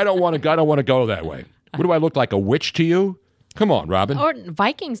I don't want to go that way. What do I look like, a witch to you? Come on, Robin. Or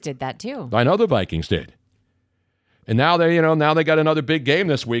Vikings did that too. I know the Vikings did. And now they got another big game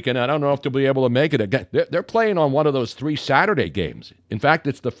this weekend. I don't know if they'll be able to make it again. They're playing on one of those 3 Saturday games. In fact,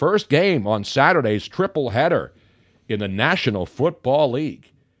 it's the first game on Saturday's triple header in the National Football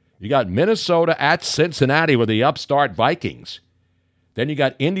League. You got Minnesota at Cincinnati with the upstart Vikings. Then you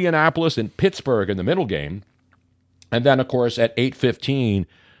got Indianapolis and Pittsburgh in the middle game. And then, of course, at 8:15,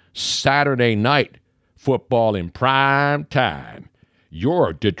 Saturday night football in prime time.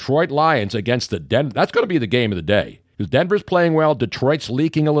 Your Detroit Lions against the Denver. That's going to be the game of the day because Denver's playing well. Detroit's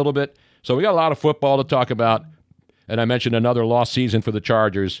leaking a little bit. So we got a lot of football to talk about. And I mentioned another lost season for the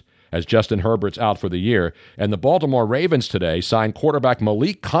Chargers as Justin Herbert's out for the year. And the Baltimore Ravens today signed quarterback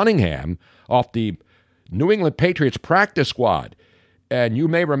Malik Cunningham off the New England Patriots practice squad. And you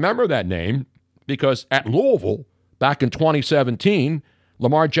may remember that name because at Louisville back in 2017,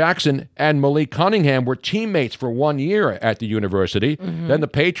 Lamar Jackson and Malik Cunningham were teammates for 1 year at the university. Mm-hmm. Then the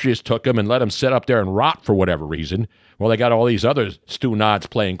Patriots took him and let him sit up there and rot for whatever reason. Well, they got all these other Stu Nods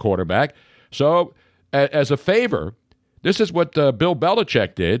playing quarterback. So as a favor, this is what Bill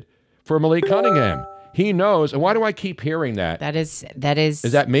Belichick did for Malik Cunningham. He knows, and why do I keep hearing that? That is.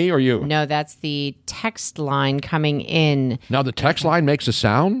 Is that me or you? No, that's the text line coming in. Now the text line makes a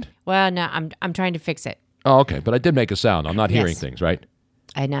sound? Well, no, I'm trying to fix it. Oh, okay, but I did make a sound. I'm not hearing things, right?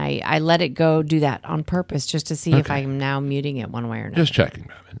 And I let it go do that on purpose just to see if I'm now muting it one way or another. Just checking,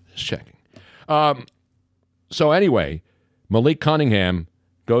 Robin. Just checking. So anyway, Malik Cunningham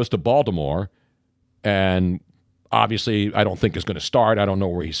goes to Baltimore, and obviously I don't think is going to start. I don't know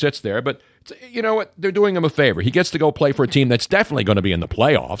where he sits there, but you know what? They're doing him a favor. He gets to go play for a team that's definitely going to be in the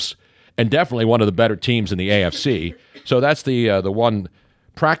playoffs and definitely one of the better teams in the AFC. So that's the one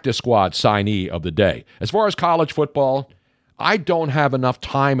practice squad signee of the day. As far as college football, I don't have enough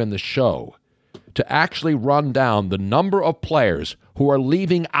time in the show to actually run down the number of players who are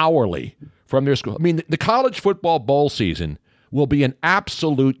leaving hourly from their school. I mean, the college football bowl season will be an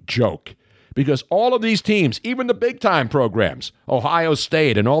absolute joke because all of these teams, even the big-time programs, Ohio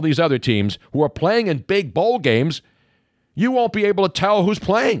State and all these other teams who are playing in big bowl games, you won't be able to tell who's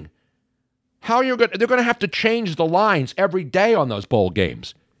playing. They're going to have to change the lines every day on those bowl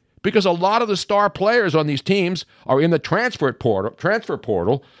games because a lot of the star players on these teams are in the transfer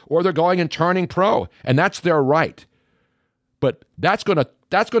portal, or they're going and turning pro, and that's their right. But that's going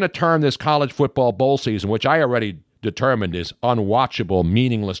to turn this college football bowl season, which I already determined is unwatchable,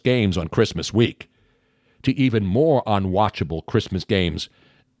 meaningless games on Christmas week, to even more unwatchable Christmas games,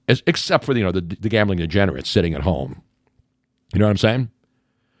 except for the gambling degenerates sitting at home. You know what I'm saying?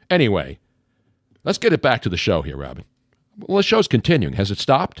 Anyway, let's get it back to the show here, Robin. Well, the show's continuing. Has it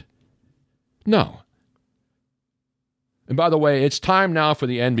stopped? No. And by the way, it's time now for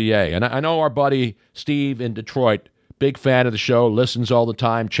the NBA. And I know our buddy Steve in Detroit, big fan of the show, listens all the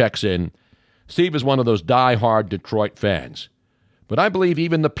time, checks in. Steve is one of those die-hard Detroit fans. But I believe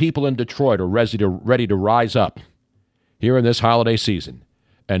even the people in Detroit are ready to rise up here in this holiday season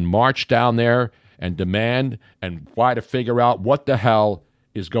and march down there and demand and try to figure out what the hell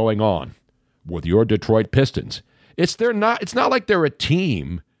is going on with your Detroit Pistons. It's not like they're a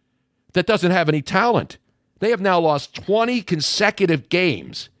team that doesn't have any talent. They have now lost 20 consecutive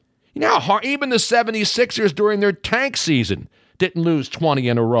games. You know how even the 76ers during their tank season didn't lose 20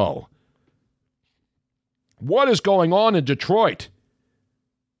 in a row. What is going on in Detroit?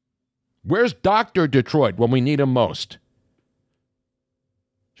 Where's Dr. Detroit when we need him most?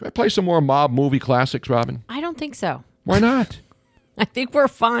 Should I play some more mob movie classics, Robin? I don't think so. Why not? I think we're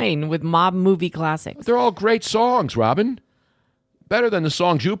fine with mob movie classics. They're all great songs, Robin. Better than the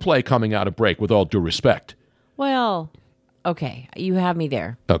songs you play coming out of break, with all due respect. Well, okay. You have me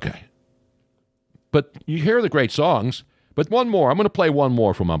there. Okay. But you hear the great songs. But one more. I'm going to play one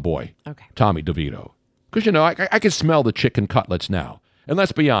more for my boy, Tommy DeVito. Because, I can smell the chicken cutlets now. And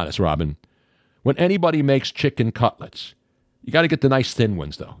let's be honest, Robin. When anybody makes chicken cutlets, you got to get the nice thin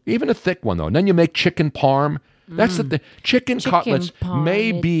ones, though. Even a thick one, though. And then you make chicken parm. That's the thing. Chicken cutlets parm,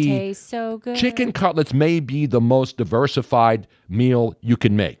 may be tastes so good. Chicken cutlets may be the most diversified meal you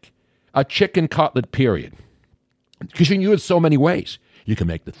can make. A chicken cutlet, period. Because you can use it so many ways. You can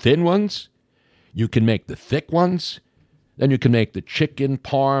make the thin ones. You can make the thick ones. Then you can make the chicken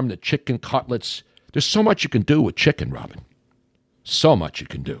parm, the chicken cutlets. There's so much you can do with chicken, Robin. So much you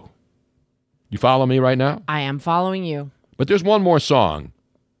can do. You follow me right now? I am following you. But there's one more song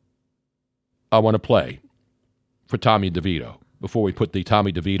I want to play for Tommy DeVito before we put the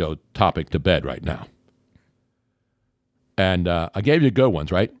Tommy DeVito topic to bed right now. And I gave you good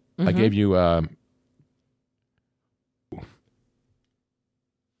ones, right? Mm-hmm. I gave you...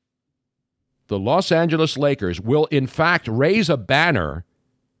 the Los Angeles Lakers will, in fact, raise a banner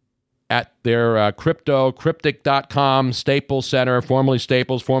at their cryptic.com Staples Center, formerly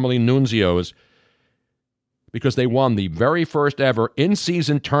Staples, formerly Nunzio's, because they won the very first ever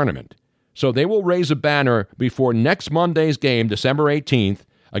in-season tournament. So they will raise a banner before next Monday's game, December 18th,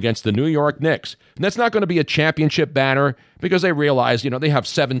 against the New York Knicks. And that's not going to be a championship banner because they realize, they have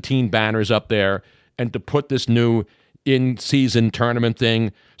 17 banners up there, and to put this new in-season tournament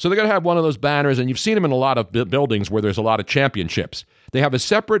thing. So they're going to have one of those banners, and you've seen them in a lot of buildings where there's a lot of championships. They have a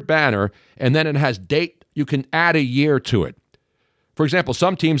separate banner, and then it has date. You can add a year to it. For example,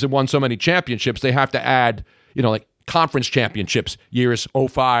 some teams have won so many championships, they have to add, like conference championships, years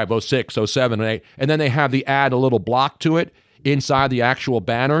 05, 06, 07, and 08, and then they have the add a little block to it inside the actual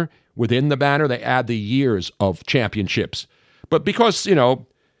banner. Within the banner, they add the years of championships. But because,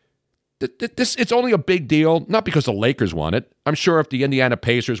 it's only a big deal, not because the Lakers want it. I'm sure if the Indiana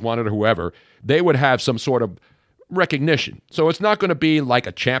Pacers wanted or whoever, they would have some sort of recognition. So it's not going to be like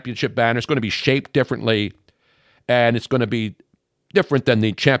a championship banner. It's going to be shaped differently, and it's going to be different than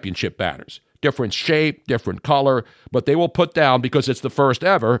the championship banners. different shape, different color, but they will put down, because it's the first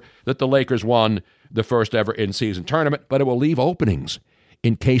ever, that the Lakers won the first ever in-season tournament, but it will leave openings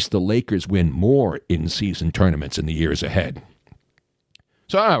in case the Lakers win more in-season tournaments in the years ahead.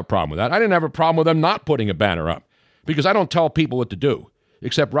 So I don't have a problem with that. I didn't have a problem with them not putting a banner up, because I don't tell people what to do,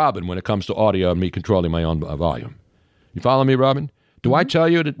 except Robin when it comes to audio and me controlling my own volume. You follow me, Robin? Do I tell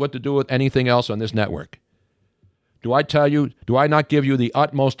you what to do with anything else on this network? Do I tell you, do I not give you the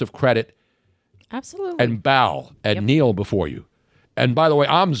utmost of credit? Absolutely. And bow and kneel before you? And by the way,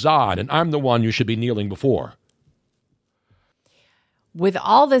 I'm Zod, and I'm the one you should be kneeling before. With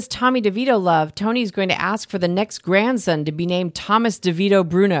all this Tommy DeVito love, Tony's going to ask for the next grandson to be named Thomas DeVito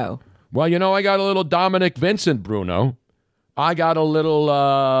Bruno. Well, you know, I got a little Dominic Vincent Bruno. I got a little...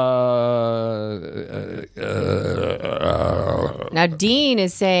 Now, Dean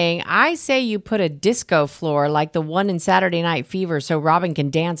is saying, I say you put a disco floor like the one in Saturday Night Fever so Robin can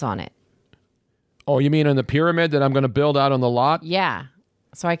dance on it. Oh, you mean in the pyramid that I'm going to build out on the lot? Yeah.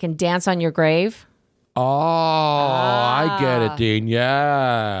 So I can dance on your grave? Oh, I get it, Dean.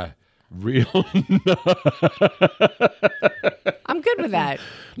 Yeah. Real. I'm good with that.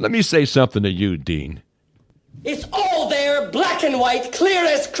 Let me say something to you, Dean. It's all there, black and white, clear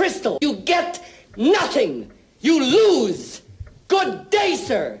as crystal. You get nothing. You lose. Good day,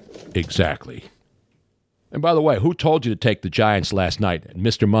 sir. Exactly. And by the way, who told you to take the Giants last night and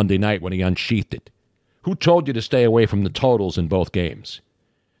Mr. Monday Night when he unsheathed it? Who told you to stay away from the totals in both games?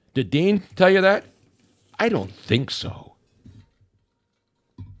 Did Dean tell you that? I don't think so.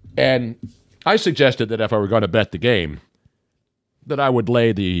 And I suggested that if I were going to bet the game, that I would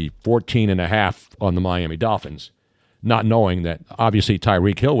lay the 14.5 on the Miami Dolphins, not knowing that obviously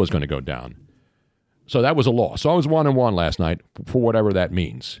Tyreek Hill was going to go down. So that was a loss. So I was 1-1 last night for whatever that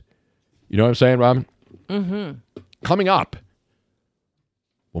means. You know what I'm saying, Robin? Mm-hmm. Coming up,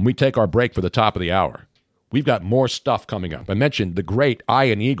 when we take our break for the top of the hour, we've got more stuff coming up. I mentioned the great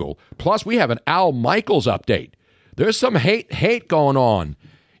Iron Eagle. Plus, we have an Al Michaels update. There's some hate going on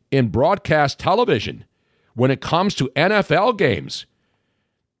in broadcast television when it comes to NFL games.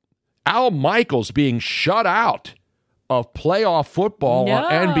 Al Michaels being shut out of playoff football on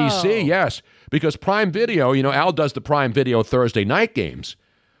NBC. Yes, because Prime Video, you know, Al does the Prime Video Thursday night games.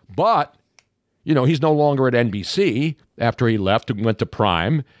 But, you know, he's no longer at NBC after he left and went to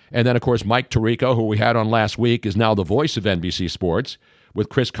Prime. And then, of course, Mike Tirico, who we had on last week, is now the voice of NBC Sports with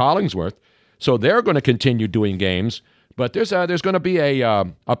Chris Collingsworth. So they're going to continue doing games. But there's going to be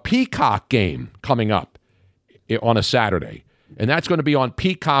a Peacock game coming up on a Saturday. And that's going to be on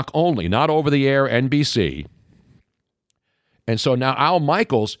Peacock only, not over-the-air NBC. And so now Al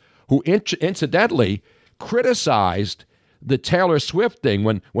Michaels, who incidentally criticized the Taylor Swift thing,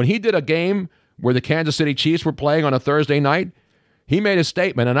 when he did a game where the Kansas City Chiefs were playing on a Thursday night, he made a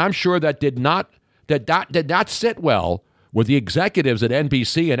statement, and I'm sure that did not sit well with the executives at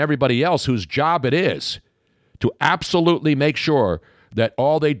NBC and everybody else whose job it is to absolutely make sure that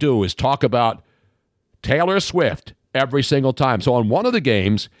all they do is talk about Taylor Swift every single time. So on one of the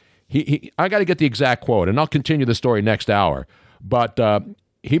games, I got to get the exact quote, and I'll continue the story next hour. But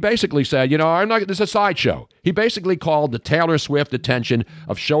he basically said, you know, this is a sideshow. He basically called the Taylor Swift attention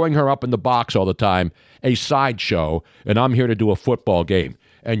of showing her up in the box all the time a sideshow, and I'm here to do a football game.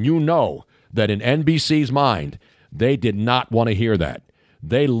 And you know that in NBC's mind, they did not want to hear that.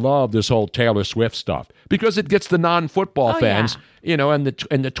 They love this whole Taylor Swift stuff because it gets the non-football fans, you know, and the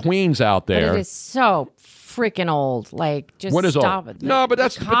tweens out there. But it is so freaking old. Like, just what is stop old? it. No, but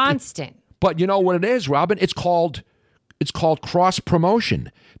that's constant. But you know what it is, Robin? It's called cross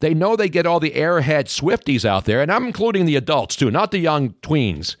promotion. They know they get all the airhead Swifties out there, and I'm including the adults too, not the young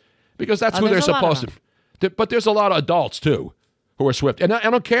tweens, because that's who they're supposed to. But there's a lot of adults too who are Swift, and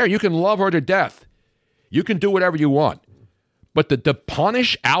I don't care. You can love her to death. You can do whatever you want. But to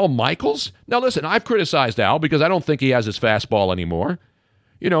punish Al Michaels? Now listen, I've criticized Al because I don't think he has his fastball anymore.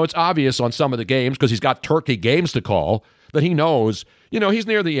 You know, it's obvious on some of the games because he's got turkey games to call that he knows, you know, he's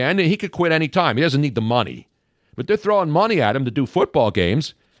near the end and he could quit any time. He doesn't need the money. But they're throwing money at him to do football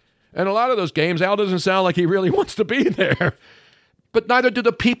games. And a lot of those games, Al doesn't sound like he really wants to be there. But neither do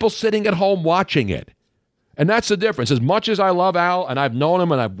the people sitting at home watching it. And that's the difference. As much as I love Al, and I've known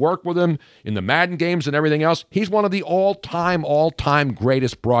him and I've worked with him in the Madden games and everything else, he's one of the all-time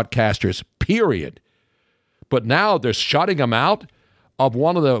greatest broadcasters, period. But now they're shutting him out of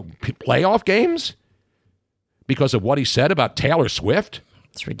one of the playoff games because of what he said about Taylor Swift?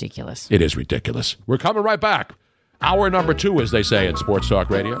 It's ridiculous. It is ridiculous. We're coming right back. Hour number 2, as they say in Sports Talk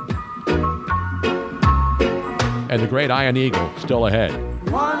Radio. And the great Iron Eagle still ahead.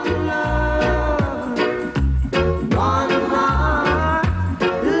 One love, one heart,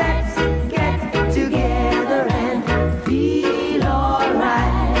 let's get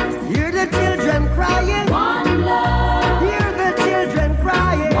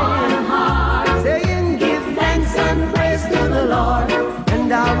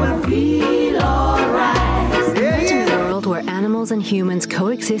humans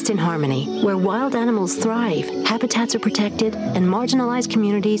coexist in harmony, where wild animals thrive, habitats are protected, and marginalized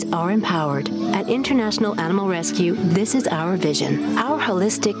communities are empowered. At International Animal Rescue, this is our vision. Our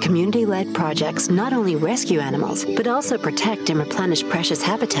holistic, community-led projects not only rescue animals, but also protect and replenish precious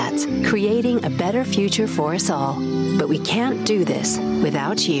habitats, creating a better future for us all. But we can't do this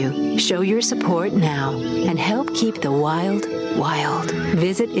without you. Show your support now and help keep the wild, wild.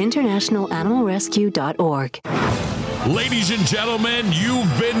 Visit internationalanimalrescue.org. Ladies and gentlemen,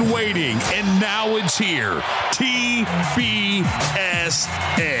 you've been waiting, and now it's here. TBSN,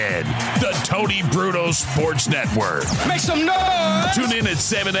 the Tony Bruno Sports Network. Make some noise! Tune in at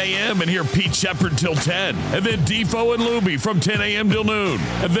 7 a.m. and hear Pete Shepard till 10. And then Defo and Luby from 10 a.m. till noon.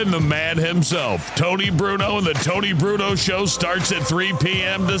 And then the man himself, Tony Bruno, and the Tony Bruno Show starts at 3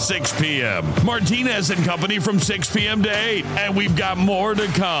 p.m. to 6 p.m. Martinez and Company from 6 p.m. to 8. And we've got more to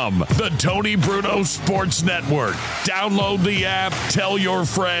come. The Tony Bruno Sports Network. Download the app. Tell your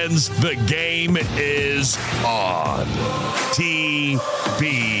friends the game is on. TBSN.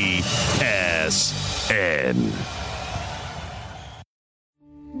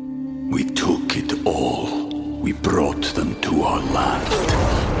 We took it all. We brought them to our land.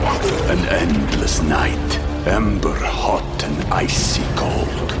 An endless night, ember hot and icy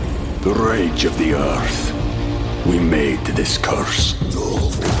cold. The rage of the earth. We made this curse.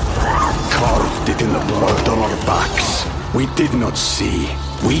 Carved it in the blood on our backs. We did not see.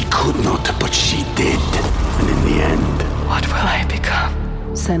 We could not, but she did. And in the end, What will I become?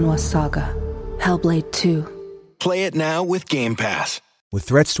 Senua's Saga. Hellblade 2. Play it now with Game Pass. With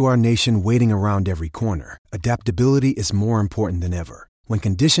threats to our nation waiting around every corner, adaptability is more important than ever. When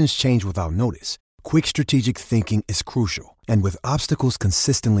conditions change without notice, quick strategic thinking is crucial. And with obstacles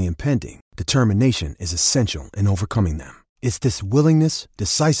consistently impending, determination is essential in overcoming them. It's this willingness,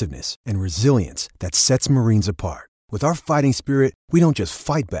 decisiveness, and resilience that sets Marines apart. With our fighting spirit, we don't just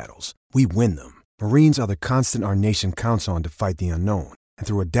fight battles, we win them. Marines are the constant our nation counts on to fight the unknown. And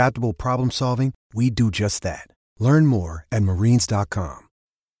through adaptable problem solving, we do just that. Learn more at marines.com.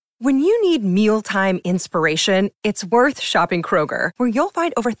 When you need mealtime inspiration, it's worth shopping Kroger, where you'll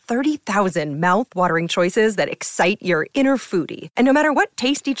find over 30,000 mouth-watering choices that excite your inner foodie. And no matter what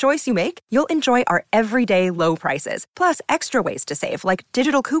tasty choice you make, you'll enjoy our everyday low prices, plus extra ways to save, like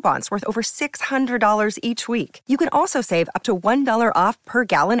digital coupons worth over $600 each week. You can also save up to $1 off per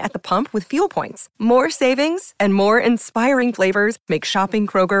gallon at the pump with fuel points. More savings and more inspiring flavors make shopping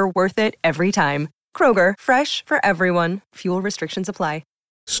Kroger worth it every time. Kroger, fresh for everyone. Fuel restrictions apply.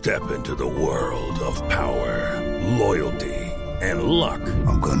 Step into the world of power, loyalty, and luck.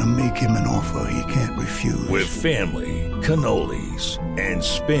 I'm gonna make him an offer he can't refuse. With family, cannolis, and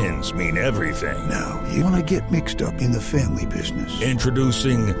spins mean everything. Now, you wanna get mixed up in the family business.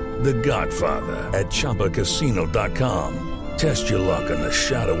 Introducing The Godfather at ChumbaCasino.com. Test your luck in the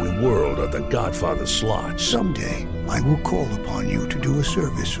shadowy world of The Godfather slot. Someday, I will call upon you to do a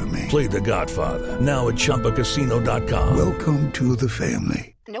service for me. Play The Godfather, now at ChumbaCasino.com. Welcome to the family.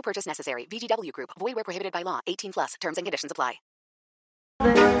 No purchase necessary. VGW Group. Void where prohibited by law. 18 plus. Terms and conditions apply.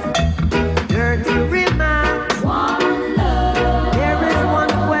 Dirty remarks. One love. There is one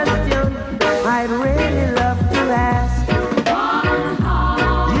question I'd really love to ask. One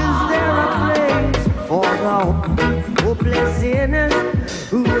heart. Is there a place for the hopeless sinners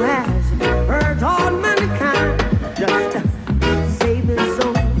who has hurt all mankind? Just to save his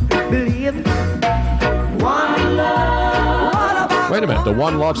soul, believe. One love. Wait a minute, the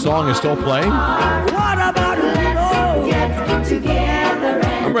One Love song is still playing? What about let's get together?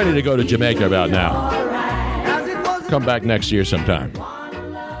 I'm ready to go to Jamaica about now. Come back next year sometime. No,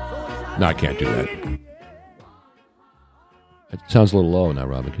 I can't do that. It sounds a little low now,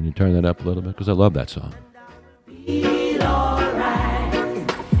 Robin. Can you turn that up a little bit? Because I love that song.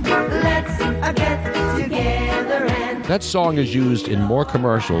 That song is used in more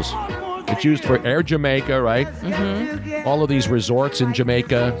commercials. It's used for Air Jamaica, right? Mm-hmm. All of these resorts in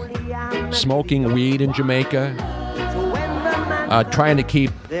Jamaica, smoking weed in Jamaica, trying to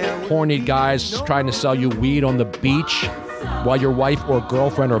keep horny guys trying to sell you weed on the beach while your wife or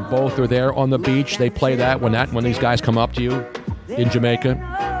girlfriend or both are there on the beach. They play that when these guys come up to you in Jamaica.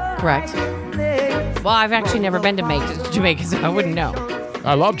 Correct. Well, I've actually never been to Jamaica, so I wouldn't know.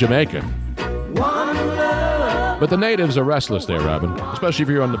 I love Jamaica. But the natives are restless there, Robin. Especially if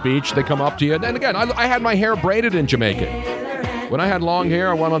you're on the beach, they come up to you. And again, I had my hair braided in Jamaica. When I had long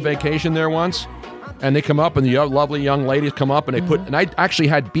hair, I went on vacation there once. And they come up, and the lovely young ladies come up, and they and I actually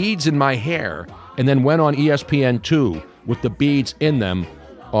had beads in my hair, and then went on ESPN2 with the beads in them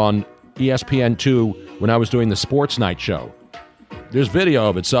on ESPN2 when I was doing the Sports Night show. There's video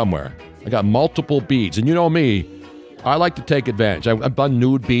of it somewhere. I got multiple beads. And you know me, I like to take advantage. I've done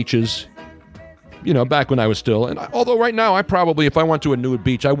nude beaches, back when I was still. And although right now, I probably, if I went to a nude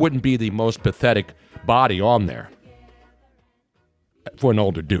beach, I wouldn't be the most pathetic body on there for an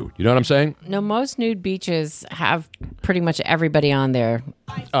older dude. You know what I'm saying? No, most nude beaches have pretty much everybody on there.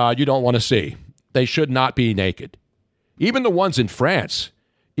 You don't want to see. They should not be naked. Even the ones in France,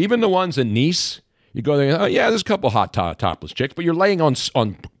 even the ones in Nice, you go there, yeah, there's a couple hot topless chicks, but you're laying on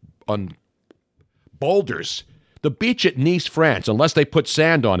boulders. The beach at Nice, France, unless they put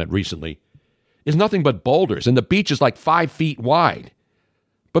sand on it recently, is nothing but boulders, and the beach is like 5 feet wide.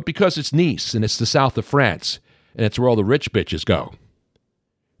 But because it's Nice, and it's the south of France, and it's where all the rich bitches go.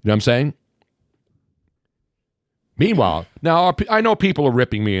 You know what I'm saying? Meanwhile, now I know people are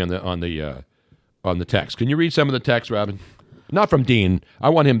ripping me on the text. Can you read some of the text, Robin? Not from Dean. I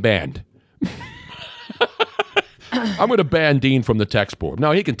want him banned. I'm going to ban Dean from the text board.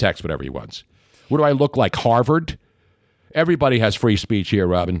 No, he can text whatever he wants. What do I look like, Harvard? Everybody has free speech here,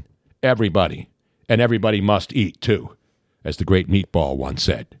 Robin. Everybody. And everybody must eat, too, as the great Meatball once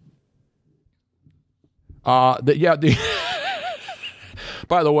said. By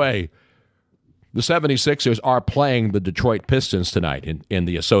the way, the 76ers are playing the Detroit Pistons tonight in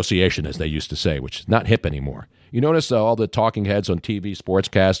the association, as they used to say, which is not hip anymore. You notice all the talking heads on TV,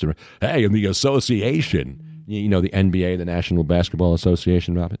 sportscast, and, hey, in the association. The NBA, the National Basketball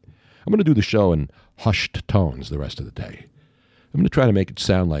Association, Robin. I'm going to do the show in hushed tones the rest of the day. I'm going to try to make it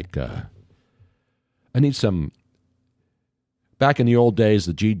sound like I need some. Back in the old days,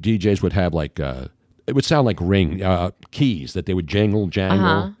 the DJs would have it would sound like ring keys that they would jangle,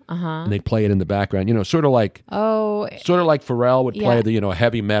 and they'd play it in the background. Sort of like Pharrell would play the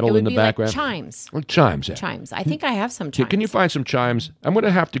heavy metal in the background. Like chimes. Well, chimes, yeah. Chimes. I think I have some chimes. Can you find some chimes? I'm going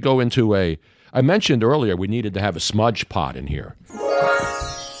to have to go into I mentioned earlier we needed to have a smudge pot in here.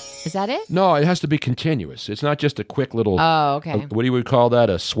 Is that it? No, it has to be continuous. It's not just a quick little. Oh, okay. What do you call that?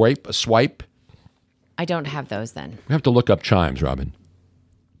 A swipe? A swipe? I don't have those then. We have to look up chimes, Robin.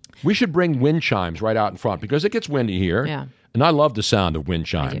 We should bring wind chimes right out in front because it gets windy here. Yeah. And I love the sound of wind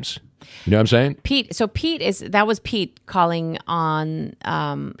chimes. You know what I'm saying? Pete was Pete calling on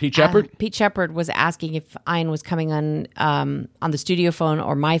Pete Shepard? Pete Shepard was asking if Ian was coming on the studio phone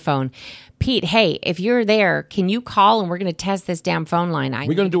or my phone. Pete, hey, if you're there, can you call and we're going to test this damn phone line?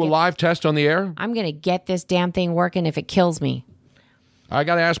 We're going to do a live test on the air? I'm going to get this damn thing working if it kills me. I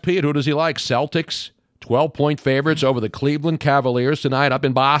got to ask Pete, who does he like? Celtics, 12-point favorites over the Cleveland Cavaliers tonight up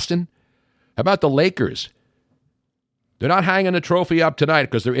in Boston? How about the Lakers? They're not hanging the trophy up tonight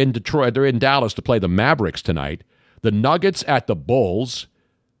because they're in Detroit. They're in Dallas to play the Mavericks tonight. The Nuggets at the Bulls.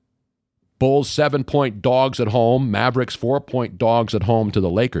 Bulls 7-point dogs at home. Mavericks 4-point dogs at home to the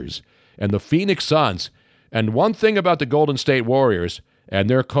Lakers. And the Phoenix Suns. And one thing about the Golden State Warriors and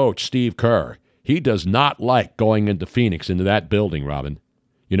their coach, Steve Kerr, he does not like going into Phoenix, into that building, Robin.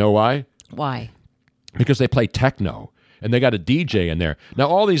 You know why? Why? Because they play techno. And they got a DJ in there. Now,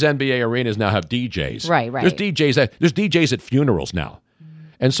 all these NBA arenas now have DJs. Right. There's DJs at funerals now.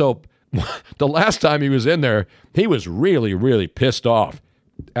 And so the last time he was in there, he was really, really pissed off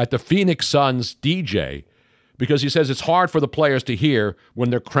at the Phoenix Suns DJ because he says it's hard for the players to hear when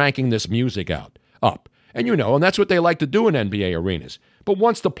they're cranking this music up. And and that's what they like to do in NBA arenas. But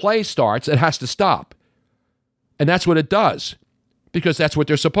once the play starts, it has to stop. And that's what it does because that's what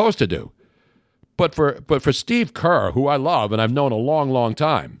they're supposed to do. But for Steve Kerr, who I love and I've known a long, long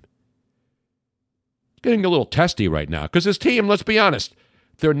time, getting a little testy right now because his team, let's be honest,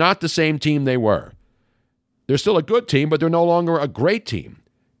 they're not the same team they were. They're still a good team, but they're no longer a great team.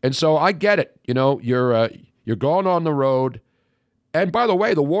 And so I get it. You're going on the road. And by the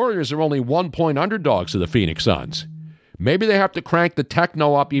way, the Warriors are only 1-point underdogs to the Phoenix Suns. Maybe they have to crank the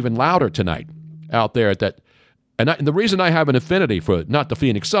techno up even louder tonight out there at that. And the reason I have an affinity for not the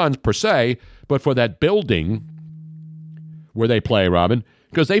Phoenix Suns per se, but for that building where they play, Robin,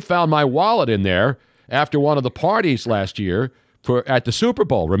 because they found my wallet in there after one of the parties last year at the Super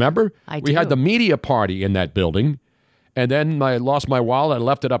Bowl. Remember? We had the media party in that building, and then I lost my wallet and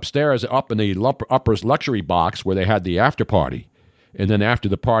left it upstairs up in the upper luxury box where they had the after party. And then after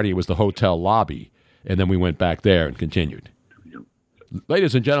the party, it was the hotel lobby, and then we went back there and continued.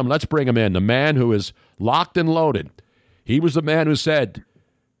 Ladies and gentlemen, let's bring him in. The man who is locked and loaded. He was the man who said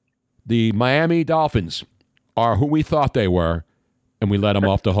the Miami Dolphins are who we thought they were, and we let them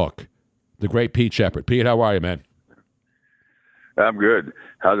off the hook. The great Pete Shepard. Pete, how are you, man? I'm good.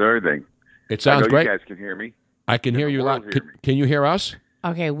 How's everything? It sounds great. You guys can hear me. I can hear you loud. Can you hear us?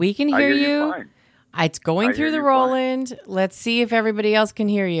 Okay, we can hear you. Fine. It's going through the Roland. Let's see if everybody else can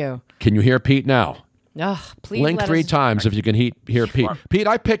hear you. Can you hear Pete now? Ugh, please Blink let 3 us- times if you can hear Pete. Pete,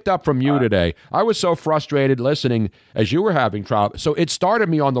 I picked up from you today. I was so frustrated listening as you were having trouble. So it started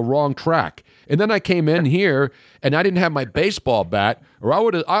me on the wrong track. And then I came in here and I didn't have my baseball bat, or I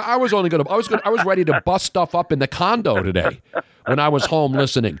was ready to bust stuff up in the condo today when I was home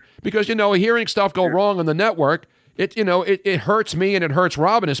listening. Because, hearing stuff go wrong on the network, it hurts me and it hurts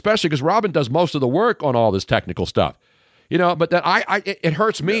Robin, especially because Robin does most of the work on all this technical stuff. But then it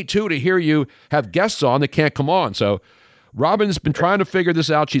hurts me too to hear you have guests on that can't come on. So Robin's been trying to figure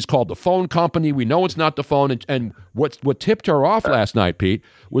this out. She's called the phone company. We know it's not the phone. And what tipped her off last night, Pete,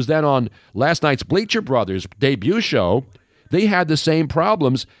 was that on last night's Bleacher Brothers debut show, they had the same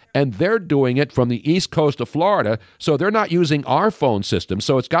problems, and they're doing it from the East Coast of Florida, so they're not using our phone system.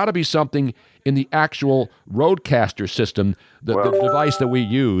 So it's got to be something in the actual Roadcaster system, the device that we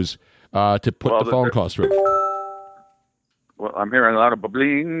use to put the phone calls through. Well, I'm hearing a lot of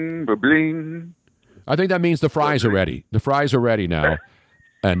bubbling, bubbling. I think that means the fries are ready. The fries are ready now.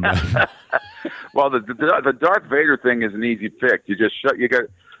 And well, the Darth Vader thing is an easy fix. You just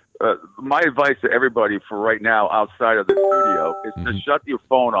my advice to everybody for right now outside of the studio is to shut your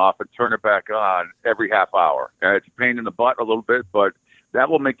phone off and turn it back on every half hour. It's a pain in the butt a little bit, but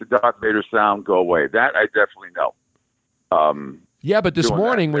that will make the Darth Vader sound go away. That I definitely know. Yeah, but this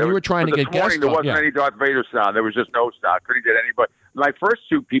morning when you were trying to get guests there wasn't any Darth Vader sound. There was just no sound. Couldn't get anybody. My first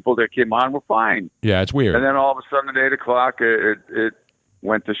 2 people that came on were fine. Yeah, it's weird. And then all of a sudden at 8 o'clock, it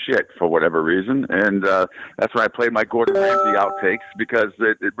went to shit for whatever reason. And that's when I played my Gordon Ramsay outtakes because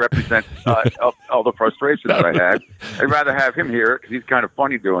it represents all the frustration that I had. I'd rather have him hear it because he's kind of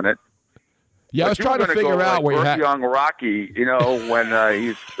funny doing it. Yeah, I was trying to figure out where you had young Rocky, when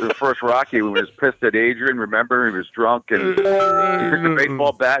he's the first Rocky, he was pissed at Adrian. Remember, he was drunk and he took the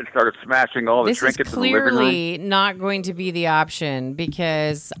baseball bat and started smashing all the trinkets in the living room. This is clearly not going to be the option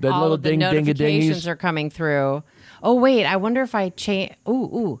because the all of the notifications ding-a-dingies are coming through. Oh wait, I wonder if I change.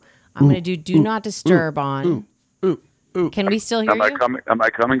 I'm going to do not disturb on. Can we still hear you? Am I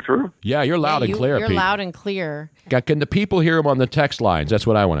coming through? Yeah, you're loud and clear. You're Pete. loud and clear. Can the people hear him on the text lines? That's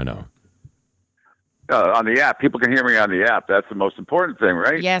what I want to know. On the app, people can hear me on the app. That's the most important thing,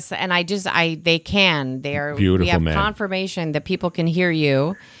 right? Yes, and they can. Beautiful, we have man. confirmation that people can hear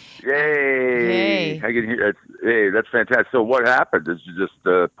you. Yay! I can hear. Hey, that's fantastic. So what happened? Is you just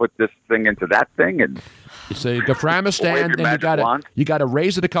put this thing into that thing and it's a Gaframistan, then you got to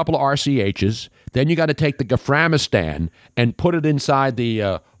raise it a couple of RCHs. Then you got to take the Gaframistan and put it inside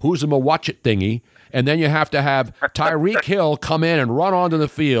the Who's a Watch It thingy, and then you have to have Tyreek Hill come in and run onto the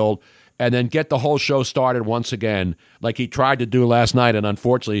field. And then get the whole show started once again, like he tried to do last night. And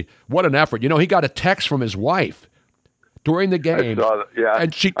unfortunately, what an effort. He got a text from his wife during the game.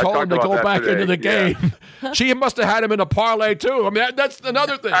 And she told him to go back into the game. She must have had him in a parlay, too. I mean, that's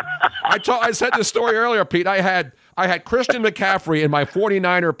another thing. I said this story earlier, Pete. I had Christian McCaffrey in my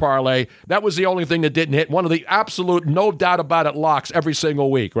 49er parlay. That was the only thing that didn't hit. One of the absolute, no doubt about it, locks every single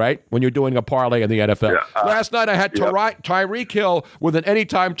week, right? When you're doing a parlay in the NFL. Last night I had Tyreek Hill with an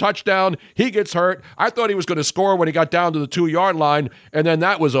anytime touchdown. He gets hurt. I thought he was going to score when he got down to the 2-yard line, and then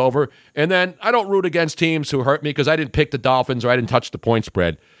that was over. And then I don't root against teams who hurt me because I didn't pick the Dolphins or I didn't touch the point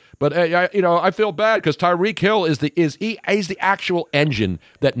spread. But I feel bad because Tyreek Hill is the actual engine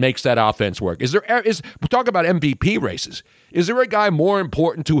that makes that offense work. We talk about MVP races. Is there a guy more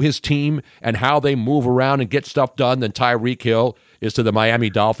important to his team and how they move around and get stuff done than Tyreek Hill is to the Miami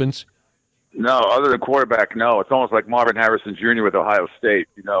Dolphins? No, other than quarterback, no. It's almost like Marvin Harrison Jr. with Ohio State.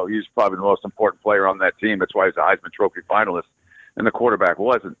 He's probably the most important player on that team. That's why he's a Heisman Trophy finalist, and the quarterback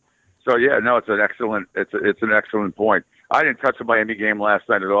wasn't. So yeah, no, it's an excellent point. I didn't touch the Miami game last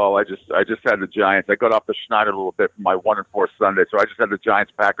night at all. I just had the Giants. I got off the Schneider a little bit from my 1-4 Sunday, so I just had the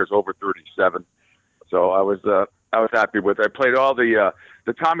Giants Packers over 37. So I was happy with it. I played all the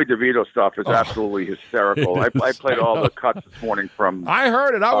Tommy DeVito stuff is absolutely hysterical. I played all the cuts this morning from. I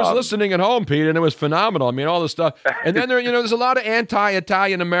heard it. I was listening at home, Pete, and it was phenomenal. I mean, all the stuff. And then there's a lot of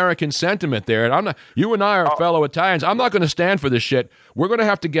anti-Italian American sentiment there. And you and I are fellow Italians. I'm not going to stand for this shit. We're going to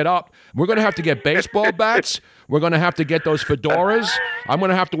have to get up. We're going to have to get baseball bats. We're going to have to get those fedoras. I'm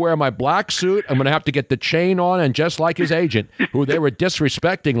going to have to wear my black suit. I'm going to have to get the chain on, and just like his agent, who they were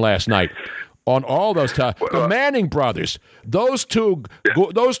disrespecting last night. On all those times, the Manning brothers, those two.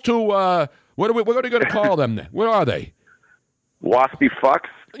 What are we going to call them? What are they? Waspy fucks.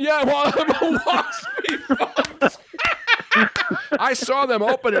 Yeah, waspy fucks. I saw them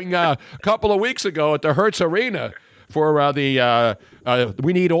opening a couple of weeks ago at the Hertz Arena for the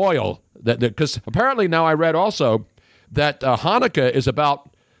We Need Oil. Because apparently now I read also that Hanukkah is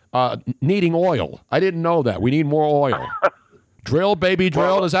about needing oil. I didn't know that. We need more oil. Drill, baby,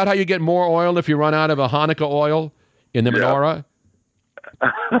 drill. Well, is that how you get more oil if you run out of a Hanukkah oil in the menorah?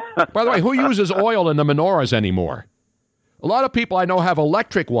 By the way, who uses oil in the menorahs anymore? A lot of people I know have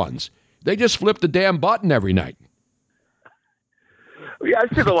electric ones. They just flip the damn button every night. Yeah,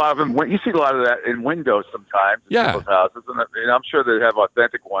 I see a lot of them. You see a lot of that in windows sometimes in people's houses, and I'm sure they have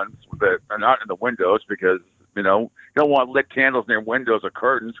authentic ones that are not in the windows because you don't want lit candles near windows or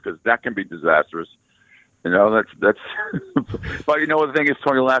curtains because that can be disastrous. That's. But the thing is,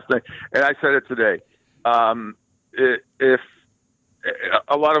 Tony, last night, and I said it today. If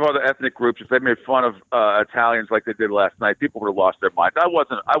a lot of other ethnic groups, if they made fun of Italians like they did last night, people would have lost their minds. I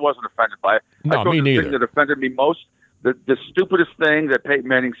wasn't offended by it. No, I thought me neither. The thing that offended me most, the stupidest thing that Peyton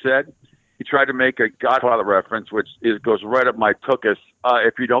Manning said, he tried to make a Godfather reference, which goes right up my tuchus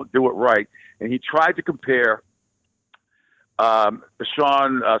if you don't do it right. And he tried to compare Sean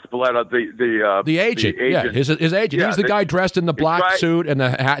Spalletta, the agent. Yeah, his agent. Yeah, he's the guy dressed in the black suit and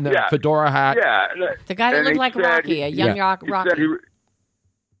the hat and the fedora hat. Yeah, the guy that looked like Rocky, a young Rocky.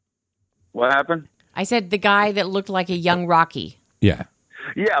 What happened? I said the guy that looked like a young Rocky. Yeah.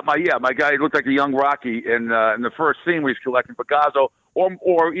 My guy looked like a young Rocky in the first scene where he's collecting Picasso,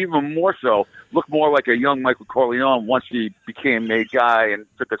 or even more so, looked more like a young Michael Corleone once he became a guy and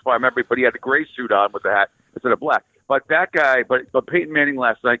took his part. Remember, but he had the gray suit on with the hat instead of black. But that guy, but Peyton Manning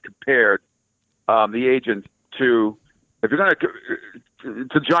last night compared the agent to, if you're going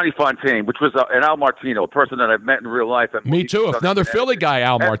to Johnny Fontaine, which was an Al Martino, a person that I've met in real life. Me too. Another Philly guy,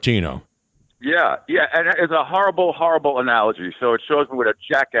 Al Martino. Yeah, and it's a horrible, horrible analogy. So it shows me what a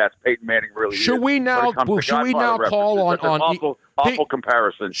jackass Peyton Manning really is. Should we now call on awful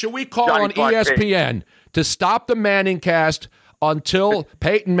comparison? Should we call Johnny on Fontaine. ESPN to stop the Manning cast until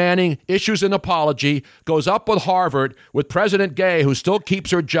Peyton Manning issues an apology, goes up with Harvard with President Gay, who still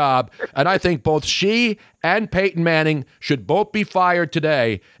keeps her job, and I think both she and Peyton Manning should both be fired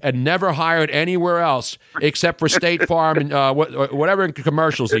today and never hired anywhere else except for State Farm and whatever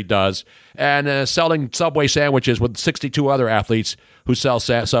commercials he does, and selling Subway sandwiches with 62 other athletes who sell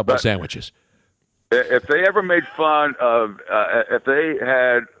Subway sandwiches. If they ever made fun of, if they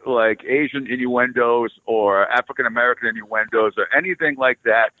had like Asian innuendos or African American innuendos or anything like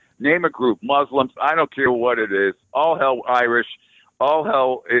that, name a group, Muslims, I don't care what it is, all hell Irish, all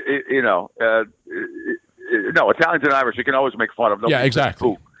hell, no, Italians and Irish, you can always make fun of them. Yeah,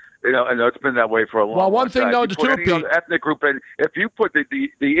 exactly. And it's been that way for a long time. Well, one thing, though, the any other ethnic group, and if you put the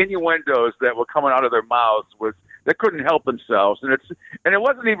innuendos that were coming out of their mouths they couldn't help themselves, and it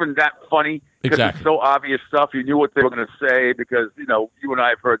wasn't even that funny because it's so obvious stuff. You knew what they were going to say because you and I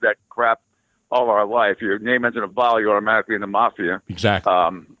have heard that crap all our life. Your name ends in a vowel, you're automatically in the mafia. Exactly.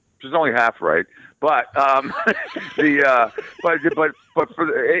 Which is only half right, but but for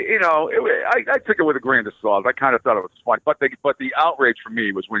I took it with a grain of salt. I kind of thought it was funny, but the outrage for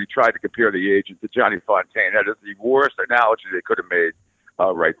me was when he tried to compare the agent to Johnny Fontaine. That is the worst analogy they could have made.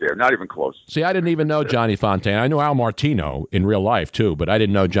 Right there. Not even close. See, I didn't even know Johnny Fontaine. I knew Al Martino in real life, too, but I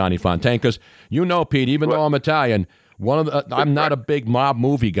didn't know Johnny Fontaine because, Pete, even though I'm Italian, I'm not a big mob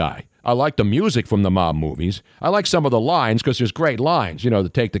movie guy. I like the music from the mob movies. I like some of the lines because there's great lines, to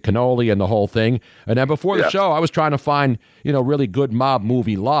take the cannoli and the whole thing. And then before the show, I was trying to find, really good mob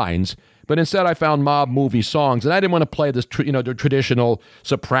movie lines. But instead, I found mob movie songs, and I didn't want to play this, the traditional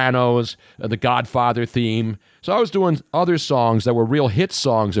Sopranos, the Godfather theme. So I was doing other songs that were real hit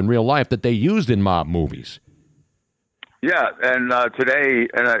songs in real life that they used in mob movies. Yeah, and today,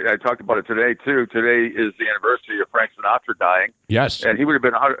 and I talked about it today too. Today is the anniversary of Frank Sinatra dying. Yes, and he would have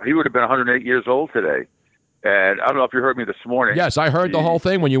been 108 years old today. And I don't know if you heard me this morning. Yes, I heard the whole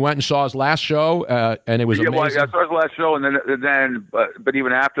thing when you went and saw his last show, and it was amazing. Well, I saw his last show, and then, but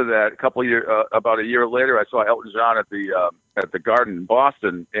even after that, about a year later, I saw Elton John at the Garden in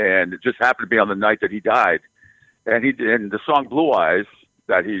Boston, and it just happened to be on the night that he died. And the song "Blue Eyes"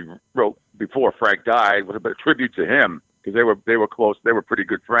 that he wrote before Frank died was a bit of tribute to him because they were close, they were pretty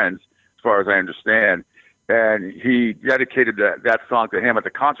good friends, as far as I understand. And he dedicated that song to him at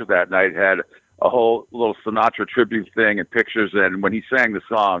the concert that night. Had a whole little Sinatra tribute thing and pictures. And when he sang the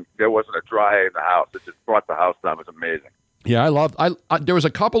song, there wasn't a dry eye in the house. It just brought the house down. It was amazing. Yeah, there was a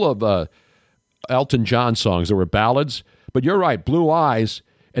couple of Elton John songs that were ballads, but you're right, Blue Eyes.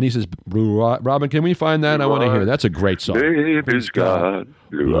 And he says, Robin, can we find that? I want to hear. That's a great song. Baby's got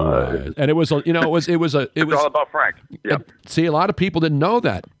blue eyes. And it was, it's all about Frank. Yep. See, a lot of people didn't know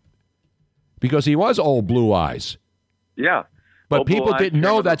that because he was old Blue Eyes. Yeah. But people didn't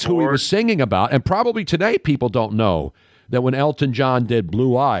know that's who he was singing about. And probably today people don't know that when Elton John did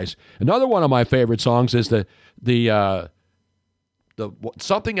Blue Eyes. Another one of my favorite songs is the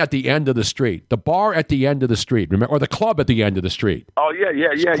something at the end of the street, the bar at the end of the street, remember, or the club at the end of the street. Oh yeah.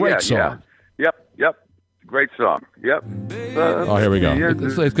 Great song. Yep. Great song. Yep. Oh, here we go.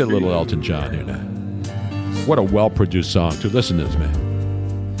 Let's get a little Elton John here now. What a well-produced song, too. Listen to this,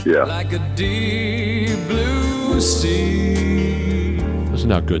 man. Yeah. Like a deep blue sea.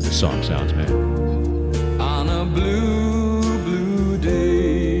 Listen how good this song sounds, man. On a blue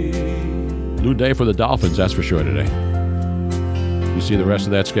day. Blue day for the Dolphins, that's for sure today. You see the rest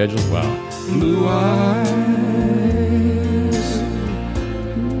of that schedule? Wow. Blue eyes.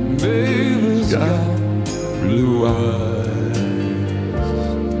 Baby's got blue eyes.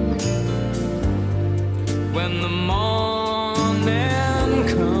 When the morning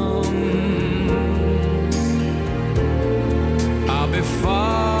comes, I'll be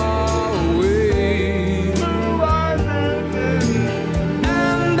far away.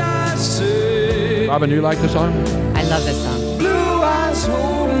 And I say, Robin, do you like this song? I love this song. blue eyes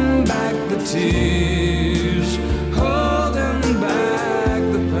holding back the tears, holding back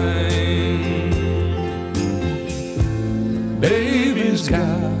the pain. Baby's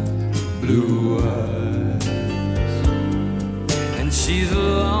got blue eyes, and she's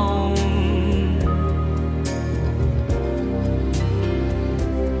alone.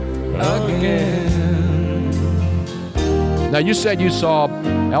 Again. Now, you said you saw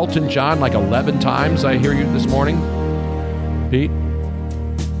Elton John like 11 times, I hear you this morning. Pete?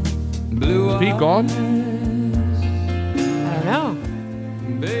 Pete gone? I don't know.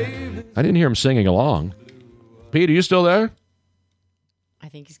 I didn't hear him singing along. Pete, are you still there? I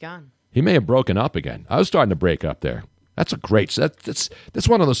think he's gone. He may have broken up again. I was starting to break up there. That's a great... That's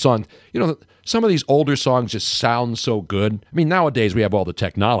one of the songs... You know, some of these older songs just sound so good. I mean, nowadays we have all the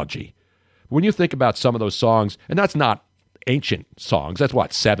technology. When you think about some of those songs, and that's not ancient songs. That's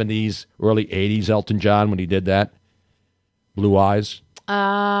what, 70s, early 80s Elton John when he did that? Blue Eyes?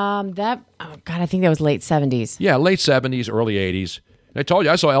 I think that was late 70s. Yeah, late 70s, early 80s. I told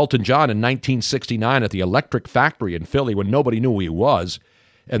you, I saw Elton John in 1969 at the Electric Factory in Philly when nobody knew who he was.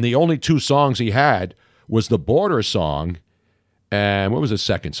 And the only two songs he had was the Border song and what was his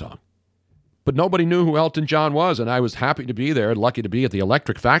second song? But nobody knew who Elton John was, and I was happy to be there, lucky to be at the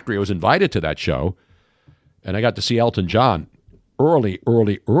Electric Factory. I was invited to that show, and I got to see Elton John early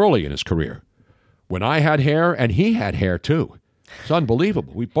in his career. When I had hair, and he had hair too. It's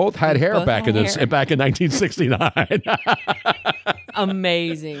unbelievable. We both had hair back in 1969.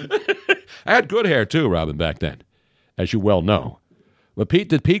 Amazing. I had good hair too, Robin, back then, as you well know. But Pete,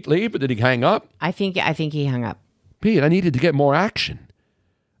 did Pete leave or did he hang up? I think he hung up. Pete, I needed to get more action.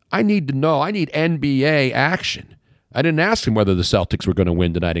 I need to know. I need NBA action. I didn't ask him whether the Celtics were going to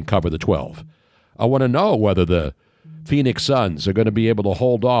win tonight and cover the 12. I want to know whether the Phoenix Suns are going to be able to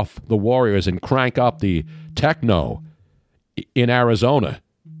hold off the Warriors and crank up the techno in Arizona.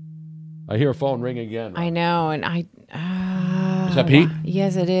 I hear a phone ring again. I know, and I... Is that Pete?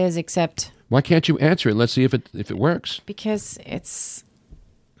 Yes, it is, except... Why can't you answer it? Let's see if it works. Because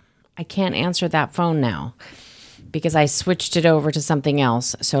I can't answer that phone now because I switched it over to something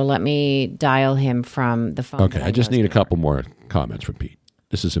else. So let me dial him from the phone. Okay, I just need a couple more comments from Pete.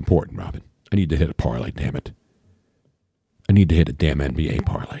 This is important, Robin. I need to hit a parlay, damn it. I need to hit a damn NBA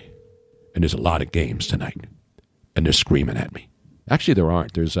parlay. And there's a lot of games tonight. And they're screaming at me. Actually, there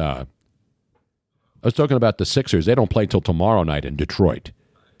aren't. There's I was talking about the Sixers. They don't play till tomorrow night in Detroit.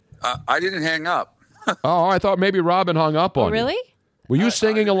 I didn't hang up. Oh, I thought maybe Robin hung up on you. Really? Were you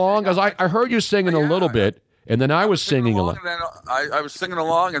singing along? Because I heard you singing a little bit, and then I was singing along. And then I was singing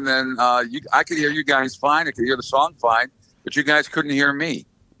along, and then I could hear you guys fine. I could hear the song fine, but you guys couldn't hear me.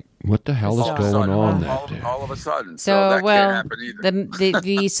 What the hell is going on all of a sudden? So that well, can't happen either.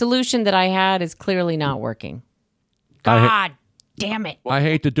 the solution that I had is clearly not working. God damn it. I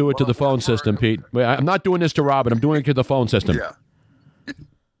hate to do it to the phone system, Pete. I'm not doing this to Robin. I'm doing it to the phone system. Yeah.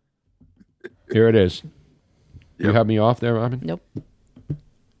 Here it is. Yep. You have me off there, Robin? Nope.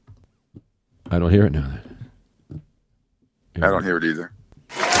 I don't hear it now. I don't hear it either.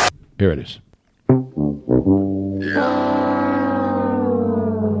 Here it is.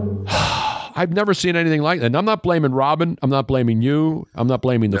 I've never seen anything like that. And I'm not blaming Robin. I'm not blaming you. I'm not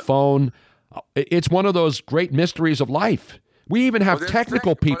blaming the phone. It's one of those great mysteries of life. We even have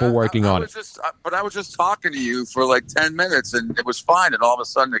technical people working on it. But I was just talking to you for like 10 minutes, and it was fine. And all of a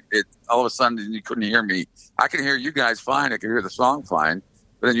sudden, you couldn't hear me. I can hear you guys fine. I can hear the song fine,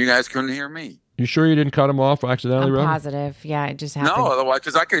 but then you guys couldn't hear me. You sure you didn't cut him off accidentally, I'm Robin? positive. Yeah, it just happened. No, otherwise,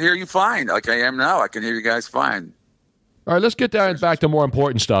 because I could hear you fine, like I am now. I can hear you guys fine. All right, let's get back to more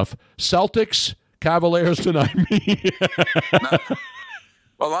important stuff. Celtics, Cavaliers tonight.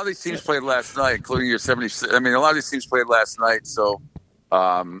 Well, a lot of these teams played last night, including your 76. I mean, a lot of these teams played last night, so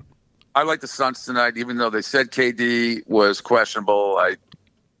I like the Suns tonight, even though they said KD was questionable.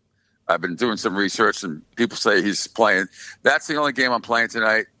 I've been doing some research, and people say he's playing. That's the only game I'm playing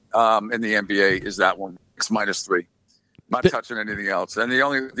tonight in the NBA is that one. It's -3. Not touching anything else. And the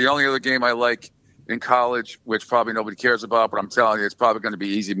only other game I like in college, which probably nobody cares about, but I'm telling you, it's probably going to be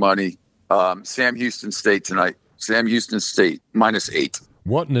easy money. Sam Houston State tonight. Sam Houston State -8.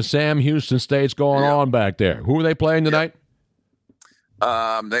 What in the Sam Houston State's going on back there? Who are they playing tonight?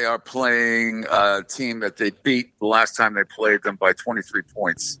 They are playing a team that they beat the last time they played them by 23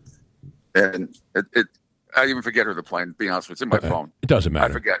 points. And I even forget who they're playing, to be honest with you. It's in my phone. It doesn't matter.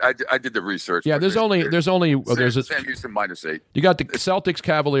 I forget. I did the research. Yeah, there's only Sam Houston -8. You got the Celtics,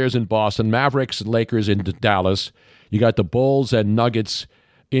 Cavaliers in Boston, Mavericks, Lakers in Dallas. You got the Bulls and Nuggets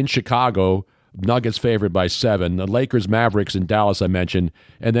in Chicago. Nuggets favored by 7. The Lakers, Mavericks in Dallas, I mentioned.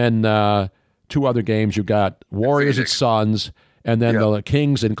 And then 2 other games. You've got Warriors and Suns, and then the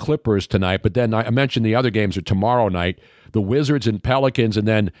Kings and Clippers tonight. But then I mentioned the other games are tomorrow night. The Wizards and Pelicans, and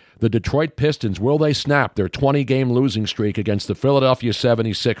then the Detroit Pistons. Will they snap their 20-game losing streak against the Philadelphia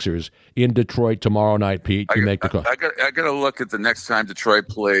 76ers in Detroit tomorrow night, Pete? You make the call. I got to look at the next time Detroit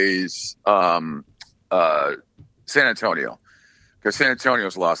plays San Antonio. Because San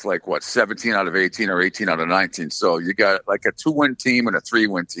Antonio's lost 17 out of 18 or 18 out of 19. So you got like a 2-win team and a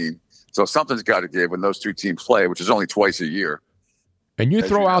 3-win team. So something's got to give when those two teams play, which is only twice a year. And you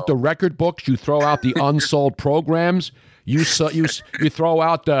throw out the record books, you throw out the unsold programs, you throw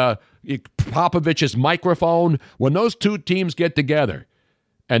out Popovich's microphone. When those two teams get together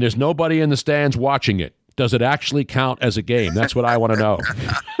and there's nobody in the stands watching it, does it actually count as a game? That's what I want to know.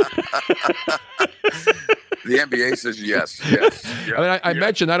 The NBA says yes. Yes. Yeah, I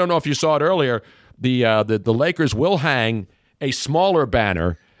mentioned, I don't know if you saw it earlier, the Lakers will hang a smaller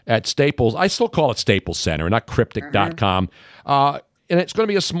banner at Staples. I still call it Staples Center, not cryptic.com. And it's going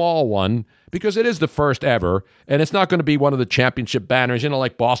to be a small one because it is the first ever, and it's not going to be one of the championship banners,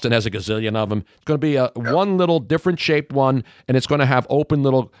 like Boston has a gazillion of them. It's going to be one little different shaped one, and it's going to have open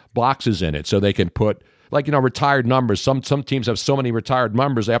little boxes in it so they can put, retired numbers. Some teams have so many retired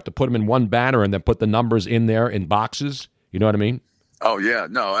numbers, they have to put them in one banner and then put the numbers in there in boxes. You know what I mean? Oh, yeah.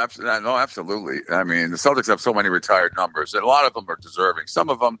 No, absolutely. I mean, the Celtics have so many retired numbers, and a lot of them are deserving. Some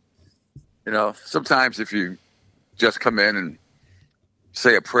of them, sometimes if you just come in and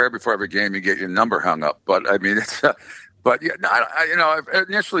say a prayer before every game, you get your number hung up. But I mean, it's. But yeah, I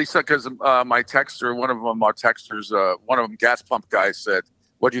initially said because my texter, one of them, gas pump guy said,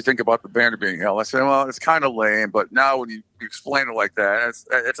 "What do you think about the banner being held?" I said, "Well, it's kind of lame, but now when you explain it like that,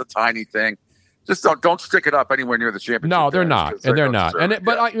 it's a tiny thing. Just don't stick it up anywhere near the championship." No, they're not, and they're not.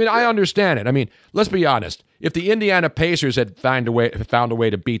 I understand it. I mean, let's be honest. If the Indiana Pacers had found a way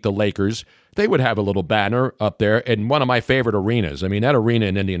to beat the Lakers, they would have a little banner up there in one of my favorite arenas. I mean, that arena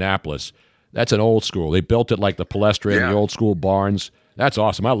in Indianapolis, that's an old school. They built it like the Palestra and the old school barns. That's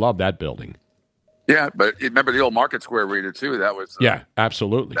awesome. I love that building. Yeah, but remember the old Market Square arena too? That was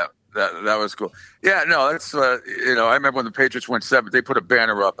absolutely. That was cool. Yeah, no, that's I remember when the Patriots went 7. They put a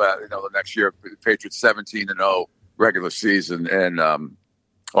banner up at the next year. The Patriots 17-0 regular season and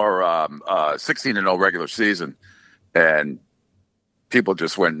 16-0 regular season, and people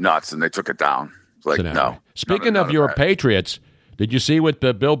just went nuts and they took it down. It's like no. Speaking of your Patriots, did you see what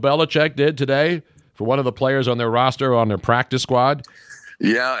Bill Belichick did today for one of the players on their roster on their practice squad?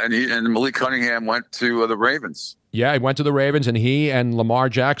 Yeah, and Malik Cunningham went to the Ravens. Yeah, he went to the Ravens, and he and Lamar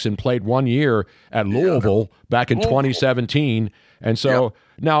Jackson played 1 year at Louisville back in 2017. And so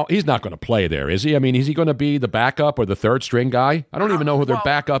now he's not going to play there, is he? I mean, is he going to be the backup or the third string guy? I don't even know who their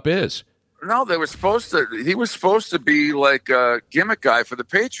backup is. No, he was supposed to be like a gimmick guy for the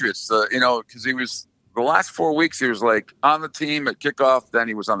Patriots, because he was the last 4 weeks he was like on the team at kickoff, then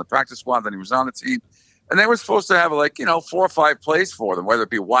he was on the practice squad, then he was on the team. And they were supposed to have 4 or 5 plays for them, whether it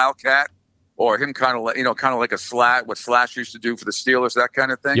be Wildcat or him kind of like a Slash, what Slash used to do for the Steelers, that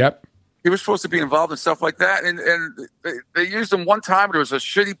kind of thing. Yep. He was supposed to be involved in stuff like that. And they used him one time, but it was a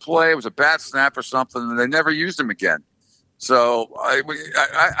shitty play. It was a bad snap or something, and they never used him again. So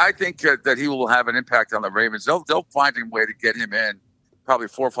I think that he will have an impact on the Ravens. They'll find a way to get him in probably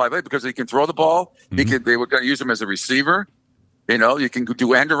 4 or 5 days because he can throw the ball. Mm-hmm. They were going to use him as a receiver. You can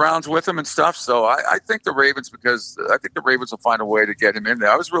do end arounds with him and stuff. So I think the Ravens will find a way to get him in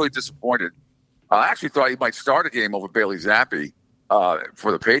there. I was really disappointed. I actually thought he might start a game over Bailey Zappi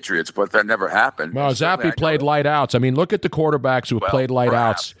for the Patriots, but that never happened. Well, Zappi played light outs. I mean, look at the quarterbacks who played light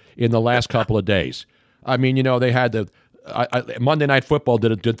outs in the last couple of days. I mean, they had Monday Night Football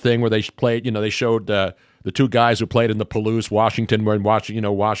did a good thing where they played, they showed the 2 guys who played in the Palouse, Washington, were in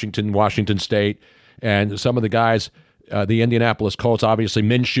Washington State, and some of the guys the Indianapolis Colts. Obviously,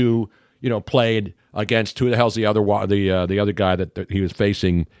 Minshew, played against who the hell's the other guy that he was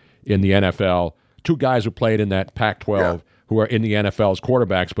facing in the NFL. Two guys who played in that Pac-12 who are in the NFL as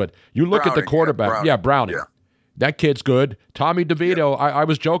quarterbacks. But you look at the quarterback. Browning. Yeah. That kid's good. Tommy DeVito, I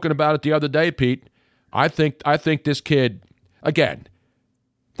was joking about it the other day, Pete. I think this kid, again,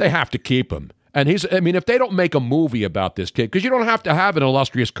 they have to keep him. And if they don't make a movie about this kid, because you don't have to have an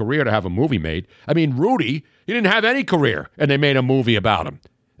illustrious career to have a movie made. I mean, Rudy, he didn't have any career, and they made a movie about him.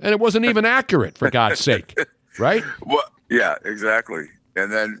 And it wasn't even accurate, for God's sake. Right? Well, yeah, exactly.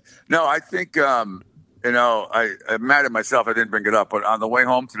 And then, no, I think, I'm mad at myself. I didn't bring it up. But on the way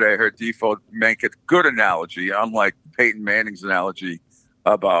home today, I heard Defoe make a good analogy, unlike Peyton Manning's analogy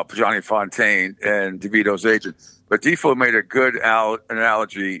about Johnny Fontaine and DeVito's agent. But Defoe made a good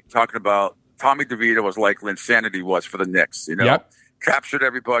analogy talking about Tommy DeVito was like Linsanity was for the Knicks. Captured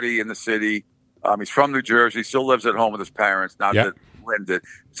everybody in the city. He's from New Jersey, still lives at home with his parents, not that Lynn did.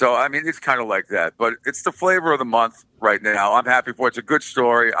 So, it's kind of like that. But it's the flavor of the month right now. I'm happy for it. It's a good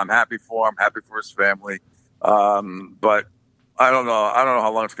story. I'm happy for him, happy for his family. But I don't know. I don't know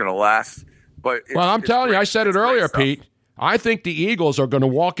how long it's going to last. But I'm telling you, I said it earlier, Pete. I think the Eagles are going to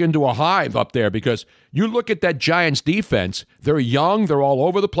walk into a hive up there because you look at that Giants defense. They're young. They're all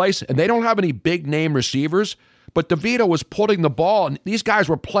over the place, and they don't have any big-name receivers. But DeVito was putting the ball, and these guys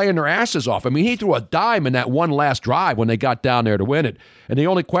were playing their asses off. I mean, he threw a dime in that one last drive when they got down there to win it. And the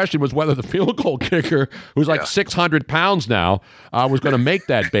only question was whether the field goal kicker, who's like 600 pounds now, was going to make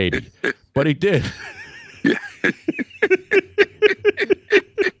that baby. But he did.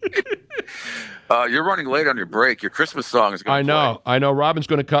 You're running late on your break. Your Christmas song is going to play. I know. Robin's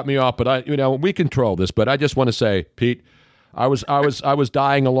going to cut me off, but we control this. But I just want to say, Pete, I was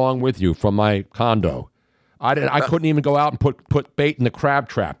dying along with you from my condo. I couldn't even go out and put bait in the crab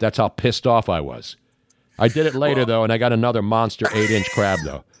trap. That's how pissed off I was. I did it later, though, and I got another monster 8-inch crab,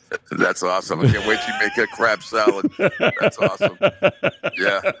 though. That's awesome. I can't wait till you make a crab salad. That's awesome.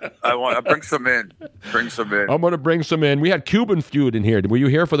 Yeah. I bring some in. I'm going to bring some in. We had Cuban food in here. Were you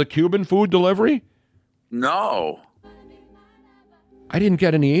here for the Cuban food delivery? No. I didn't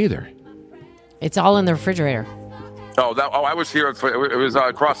get any either. It's all in the refrigerator. I was here. It was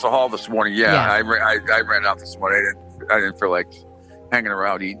across the hall this morning. Yeah. I ran out this morning. I didn't feel like hanging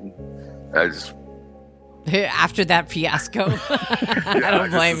around eating. After that fiasco. I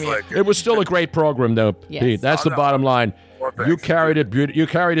don't blame you. It was still a great program, though, yes. Pete. That's the bottom line. Well, you carried it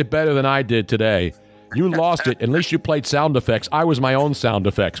better than I did today. You lost it. At least you played sound effects. I was my own sound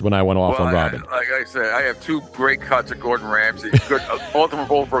effects when I went off on Robin. Like I said, I have two great cuts of Gordon Ramsay. Good, both of them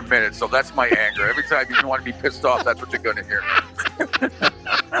over a minute, so that's my anger. Every time you want to be pissed off, that's what you're going to hear.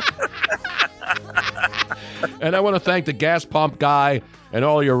 And I want to thank the gas pump guy and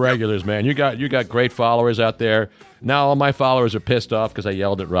all your regulars, man. You got great followers out there. Now all my followers are pissed off because I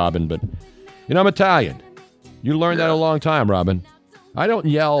yelled at Robin, but I'm Italian. You learned that a long time, Robin. I don't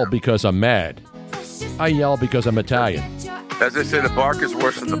yell because I'm mad. I yell because I'm Italian. As they say, the bark is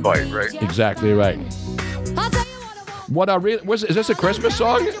worse than the bite, right? Exactly right. Is this a Christmas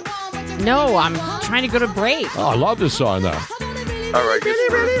song? No, I'm trying to go to break. Oh, I love this song, though. All right,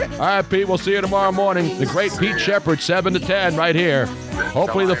 all right, Pete, we'll see you tomorrow morning. The great Pete Shepard, 7 to 10, right here.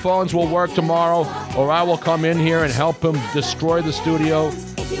 Hopefully the phones will work tomorrow, or I will come in here and help him destroy the studio.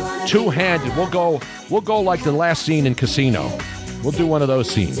 Two-handed. We'll go like the last scene in Casino. We'll do one of those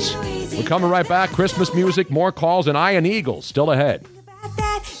scenes. We're coming right back. Christmas music, more calls, and Iron Eagles still ahead.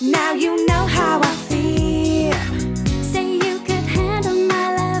 Now you know how I feel. Say you could handle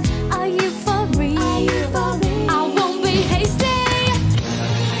my love. Are you for real? I won't be hasty.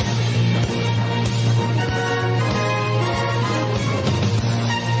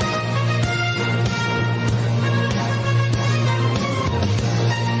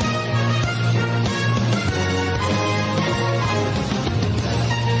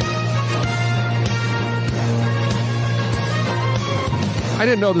 I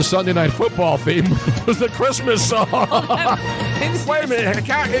didn't know the Sunday Night Football theme was the Christmas song. Wait a minute.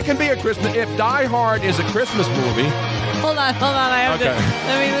 It can be a Christmas. If Die Hard is a Christmas movie. Hold on. I have to.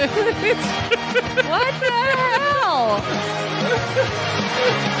 What the hell?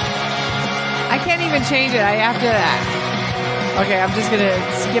 I can't even change it. I have to. Okay, I'm just going to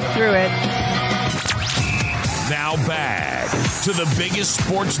skip through it. Now back to the biggest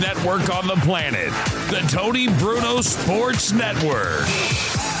sports network on the planet, the Tony Bruno Sports Network.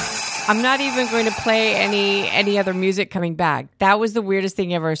 I'm not even going to play any other music coming back. That was the weirdest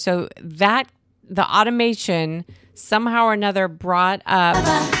thing ever. So the automation somehow or another brought up.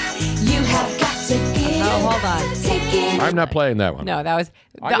 You have got to give. Oh, hold on. I'm not playing that one. No, that was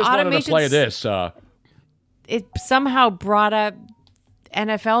I just wanted to play this. it somehow brought up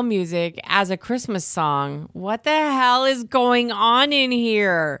NFL music as a Christmas song. What the hell is going on in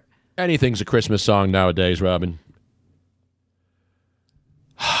here? Anything's a Christmas song nowadays, Robin.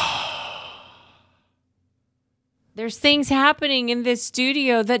 There's things happening in this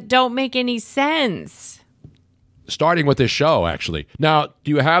studio that don't make any sense. Starting with this show, actually. Now,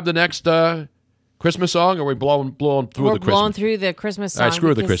 do you have the next Christmas song, or are we blowing through the Christmas? We're blowing through the Christmas song. All right,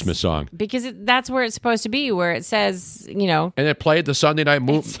 screw the Christmas song. Because that's where it's supposed to be, where it says, And it played the Sunday night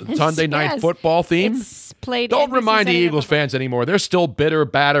yes, football theme? It's played. Don't remind the Eagles fans anymore. They're still bitter,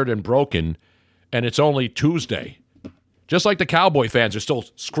 battered, and broken, and it's only Tuesday. Just like the Cowboy fans are still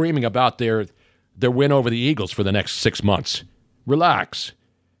screaming about their win over the Eagles for the next 6 months. Relax.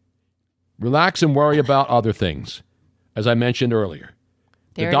 Relax and worry about other things, as I mentioned earlier.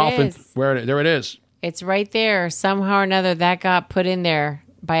 There the Dolphins, it is. There it is. It's right there. Somehow or another, that got put in there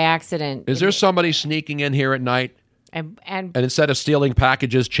by accident. Is there somebody sneaking in here at night and instead of stealing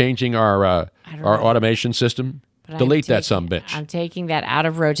packages, changing our automation system? Delete that sumbitch. I'm taking that out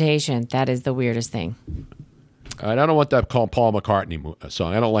of rotation. That is the weirdest thing. I don't want that called Paul McCartney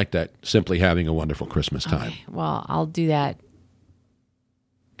song. I don't like that. Simply Having a Wonderful Christmas Time. Okay, well, I'll do that.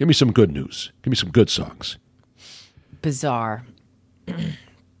 Give me some good news. Give me some good songs. Bizarre.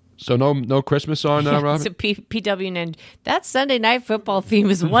 So no Christmas song now, Robin? So PWN, that Sunday night football theme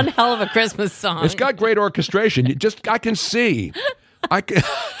is one hell of a Christmas song. It's got great orchestration. I can see. What the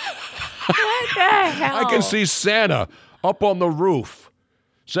hell? I can see Santa up on the roof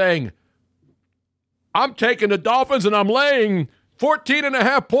saying, I'm taking the Dolphins and I'm laying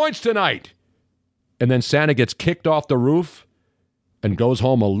 14.5 points tonight. And then Santa gets kicked off the roof and goes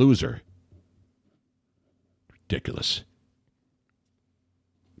home a loser. Ridiculous.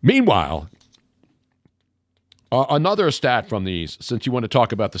 Meanwhile, another stat from these, since you want to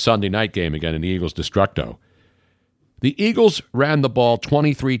talk about the Sunday night game again in the Eagles' Destructo. The Eagles ran the ball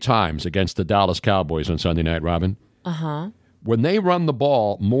 23 times against the Dallas Cowboys on Sunday night, Robin. Uh-huh. When they run the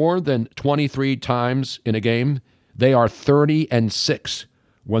ball more than 23 times in a game, they are 30-6.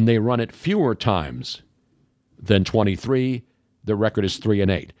 When they run it fewer times than 23, the record is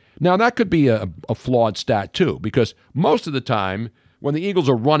 3-8. Now, that could be a flawed stat, too, because most of the time, when the Eagles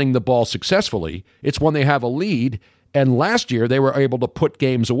are running the ball successfully, it's when they have a lead, and last year they were able to put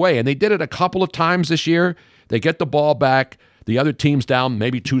games away, and they did it a couple of times this year. They get the ball back, the other team's down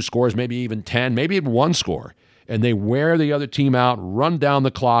maybe 2 scores, maybe even 10, maybe even 1 score, and they wear the other team out, run down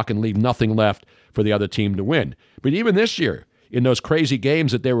the clock, and leave nothing left for the other team to win. But even this year, in those crazy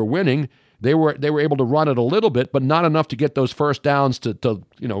games that they were winning, they were able to run it a little bit, but not enough to get those first downs to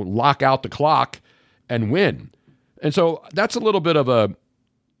lock out the clock and win. And so that's a little bit of a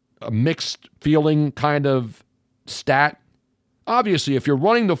mixed feeling kind of stat. Obviously, if you're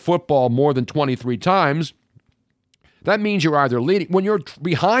running the football more than 23 times, that means you're either leading. When you're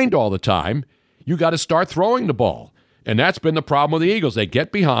behind all the time, you got to start throwing the ball. And that's been the problem with the Eagles. They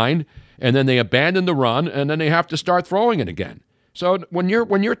get behind, and then they abandon the run, and then they have to start throwing it again. So when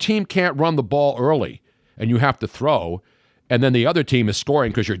your team can't run the ball early and you have to throw, and then the other team is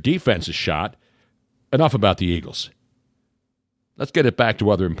scoring because your defense is shot, enough about the Eagles. Let's get it back to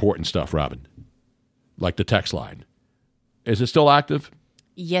other important stuff, Robin, like the text line. Is it still active?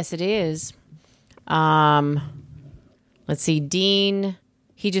 Yes, it is. Let's see. Dean,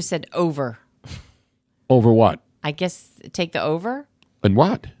 he just said over. Over what? I guess take the over. And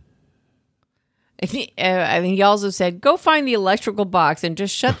what? I think he also said, go find the electrical box and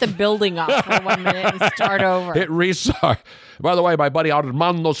just shut the building off for 1 minute and start over. Hit restart. By the way, my buddy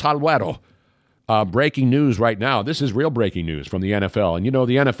Armando Salguero. Breaking news right now. This is real breaking news from the NFL. And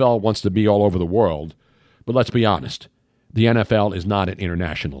the NFL wants to be all over the world. But let's be honest. The NFL is not an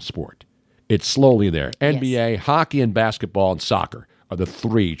international sport. It's slowly there. NBA, hockey, and basketball and soccer are the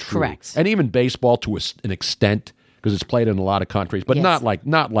 3 true. Correct. And even baseball to an extent, because it's played in a lot of countries, but not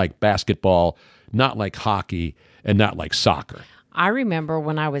like basketball, not like hockey, and not like soccer. I remember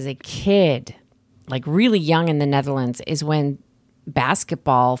when I was a kid, like really young in the Netherlands, is when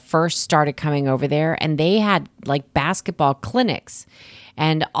basketball first started coming over there, and they had like basketball clinics,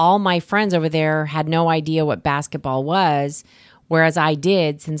 and all my friends over there had no idea what basketball was, whereas I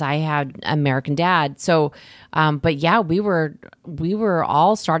did since I had an American dad. So, but yeah, we were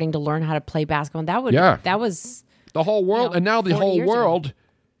all starting to learn how to play basketball. And that was the whole world, and now the whole world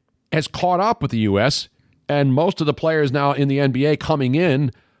has caught up with the U.S. and most of the players now in the NBA coming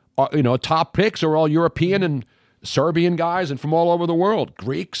in, top picks are all European and Serbian guys and from all over the world,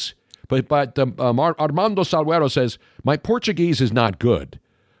 Greeks. But Armando Salguero says, my Portuguese is not good.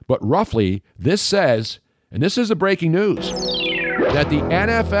 But roughly, this says, and this is the breaking news, that the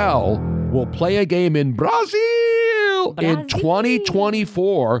NFL will play a game in Brazil in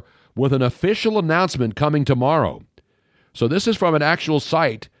 2024 with an official announcement coming tomorrow. So this is from an actual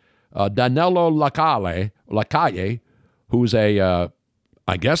site. Danilo Lacalle, who's I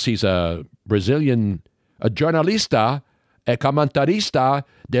guess he's a Brazilian giornalista e commentarista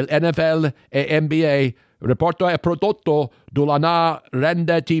del NFL e NBA, reporter e prodotto della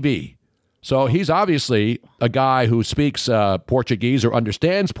Rende TV. So he's obviously a guy who speaks Portuguese or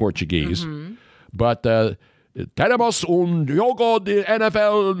understands Portuguese, but tenemos un jogo de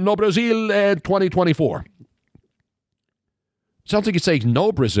NFL no Brasil en 2024. Sounds like you say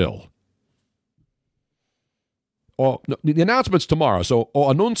no Brazil. Oh, no, the announcement's tomorrow. So,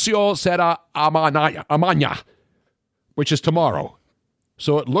 o anuncio será amanhã, which is tomorrow.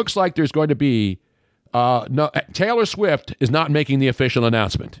 So it looks like there's going to be no. Taylor Swift is not making the official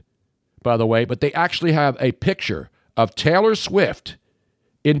announcement, by the way, but they actually have a picture of Taylor Swift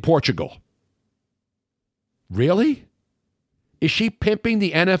in Portugal. Really? Is she pimping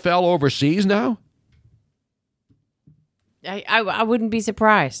the NFL overseas now? I wouldn't be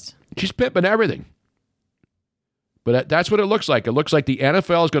surprised. She's pimping everything. But that's what it looks like. It looks like the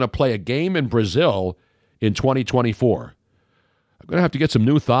NFL is going to play a game in Brazil in 2024. I'm going to have to get some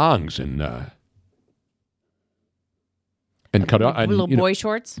new thongs and cut out little boy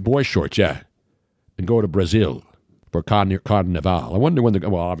shorts. Boy shorts, yeah, and go to Brazil for Carnival. I wonder when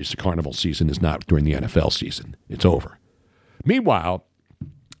obviously carnival season is not during the NFL season. It's over. Meanwhile,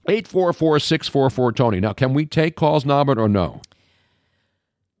 844-644-TONY. Now, can we take calls, Norbert, or no?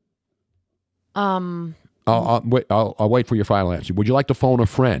 I'll wait for your final answer. Would you like to phone a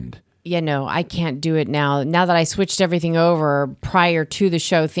friend? Yeah, no, I can't do it now. Now that I switched everything over prior to the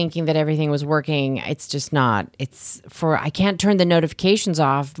show thinking that everything was working, it's just not. I can't turn the notifications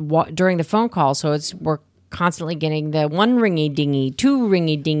off during the phone call, so we're constantly getting the 1 ringy-dingy, 2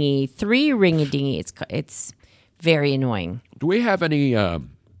 ringy-dingy, 3 ringy-dingy. It's very annoying. Do we have any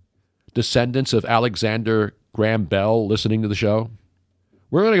descendants of Alexander Graham Bell listening to the show?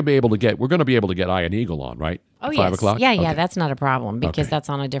 We're going to be able to get Ian Eagle on, right? Oh, At yes. 5 o'clock? Yeah, Okay. that's not a problem because that's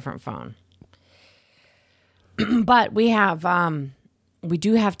on a different phone. But we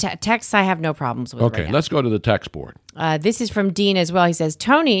do have texts I have no problems with. Okay, right now. let's go to the text board. This is from Dean as well. He says,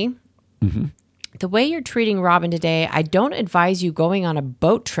 Tony, the way you're treating Robin today, I don't advise you going on a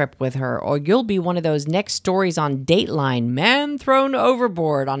boat trip with her, or you'll be one of those next stories on Dateline, man thrown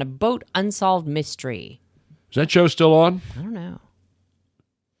overboard on a boat, unsolved mystery. Is that show still on? I don't know.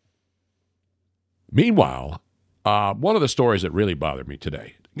 Meanwhile, one of the stories that really bothered me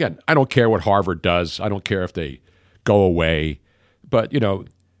today, again, I don't care what Harvard does. I don't care if they go away. But, Dave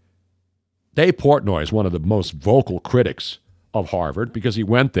Portnoy is one of the most vocal critics of Harvard because he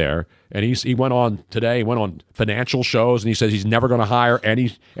went there and he went on today, he went on financial shows and he says he's never going to hire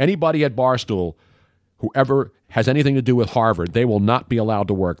anybody at Barstool, whoever has anything to do with Harvard, they will not be allowed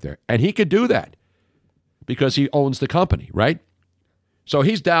to work there. And he could do that because he owns the company, right? So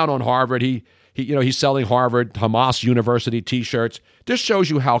he's down on Harvard. He's selling Harvard, Hamas University T-shirts. This shows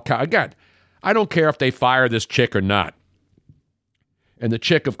you how, again, I don't care if they fire this chick or not. And the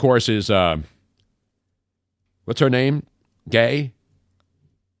chick, of course, is, what's her name? Gay?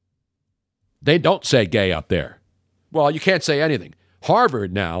 They don't say gay up there. Well, you can't say anything.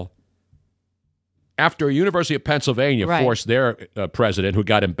 Harvard now, after University of Pennsylvania forced their president, who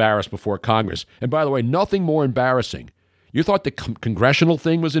got embarrassed before Congress. And by the way, nothing more embarrassing. You thought the congressional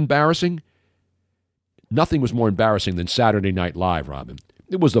thing was embarrassing? Nothing was more embarrassing than Saturday Night Live, Robin.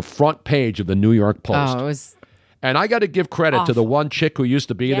 It was the front page of the New York Post. Oh, it was. And I got to give credit to the one chick who used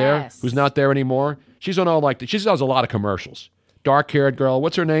to be there, who's not there anymore. She's on she does a lot of commercials. Dark-haired girl.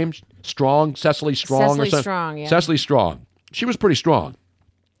 What's her name? Cecily Strong or something? Strong, yeah. Cecily Strong. She was pretty strong.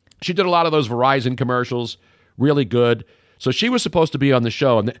 She did a lot of those Verizon commercials, really good. So she was supposed to be on the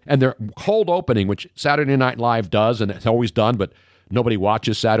show, and their cold opening, which Saturday Night Live does, and it's always done, but nobody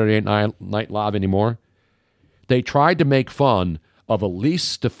watches Saturday Night Live anymore. They tried to make fun of Elise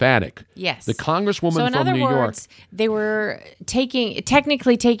Stefanik, the congresswoman from New York. They were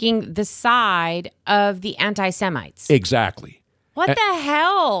technically taking the side of the anti-Semites. Exactly. What the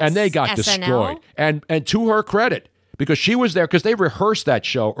hell? And they got SNL? destroyed. And to her credit, because she was there, because they rehearsed that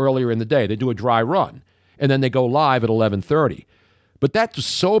show earlier in the day. They do a dry run, and then they go live at 11:30. But that was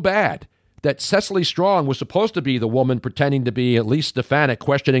so bad that Cecily Strong was supposed to be the woman pretending to be Elise Stefanik,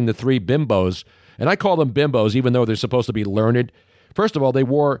 questioning the 3 bimbos. And I call them bimbos, even though they're supposed to be learned. First of all, they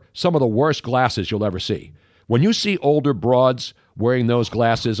wore some of the worst glasses you'll ever see. When you see older broads wearing those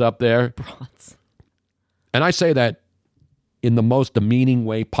glasses up there, and I say that in the most demeaning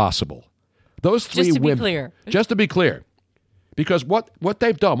way possible. Those 3 women, just to be clear, Because what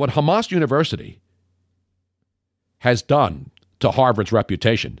they've done, what Hamas University has done to Harvard's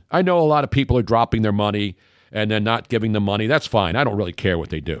reputation. I know a lot of people are dropping their money and then not giving them money. That's fine. I don't really care what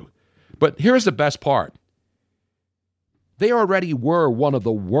they do. But here's the best part. They already were one of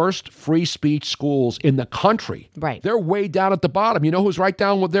the worst free speech schools in the country. Right. They're way down at the bottom. You know who's right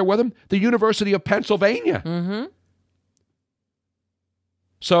down there with them? The University of Pennsylvania. Mm-hmm.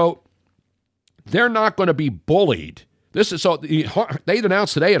 So they're not going to be bullied. They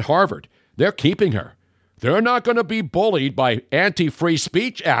announced today at Harvard, they're keeping her. They're not going to be bullied by anti-free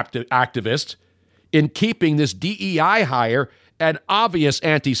speech activists in keeping this DEI hire and obvious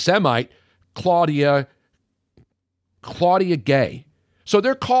anti-Semite, Claudia Gay. So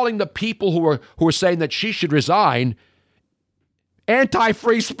they're calling the people who are saying that she should resign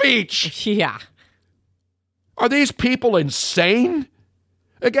anti-free speech. Yeah. Are these people insane?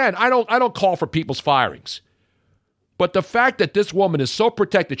 Again, I don't call for people's firings. But the fact that this woman is so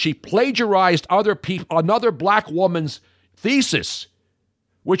protected, she plagiarized another black woman's thesis,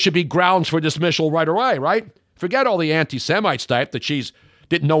 which should be grounds for dismissal right away, right? Forget all the anti-Semite stuff that she's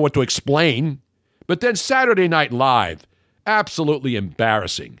didn't know what to explain. But then Saturday Night Live, absolutely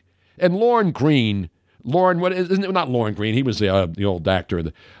embarrassing. And Lorne Green, not Lorne Green, he was the old actor,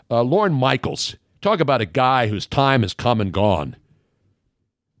 Lorne Michaels. Talk about a guy whose time has come and gone.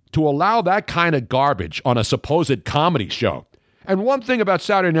 To allow that kind of garbage on a supposed comedy show. And one thing about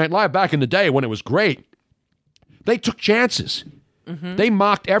Saturday Night Live back in the day when it was great, they took chances. Mm-hmm. They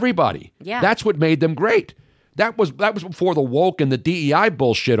mocked everybody. Yeah. That's what made them great. That was before the woke and the DEI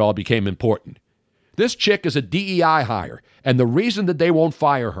bullshit all became important. This chick is a DEI hire, and the reason that they won't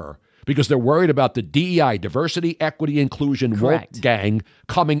fire her because they're worried about the DEI, diversity, equity, inclusion, woke gang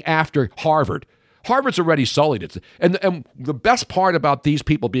coming after Harvard. Harvard's already sullied. And the best part about these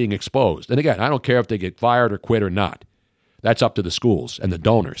people being exposed, and again, I don't care if they get fired or quit or not. That's up to the schools and the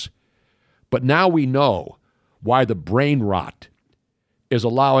donors. But now we know why the brain rot is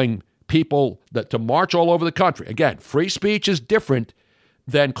allowing people to march all over the country. Again, free speech is different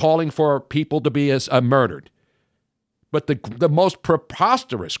than calling for people to be murdered. But the most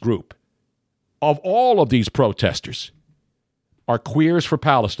preposterous group of all of these protesters are Queers for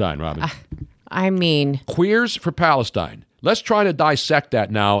Palestine, Robin. I mean, Queers for Palestine. Let's try to dissect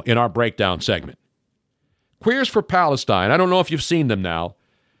that now in our breakdown segment. Queers for Palestine. I don't know if you've seen them now.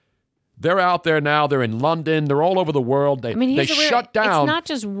 They're out there now. They're in London. They're all over the world. They shut down. It's not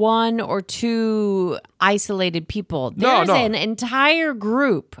just one or two isolated people. There's an entire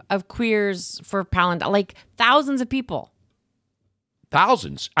group of Queers for Palestine, like thousands of people.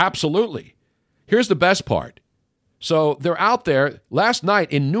 Thousands, absolutely. Here's the best part. So they're out there last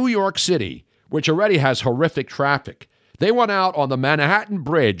night in New York City, which already has horrific traffic. They went out on the Manhattan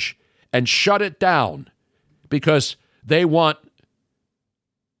Bridge and shut it down because they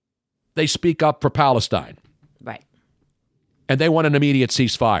speak up for Palestine. Right. And they want an immediate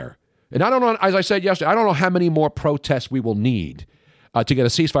ceasefire. And I don't know, as I said yesterday, I don't know how many more protests we will need to get a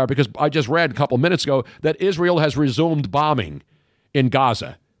ceasefire because I just read a couple minutes ago that Israel has resumed bombing in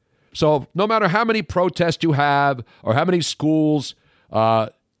Gaza. So no matter how many protests you have or how many schools allow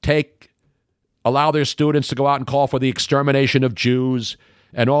their students to go out and call for the extermination of Jews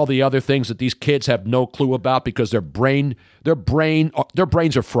and all the other things that these kids have no clue about because their brains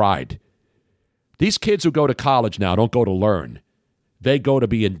are fried. These kids who go to college now don't go to learn. They go to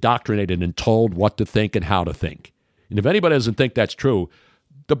be indoctrinated and told what to think and how to think. And if anybody doesn't think that's true,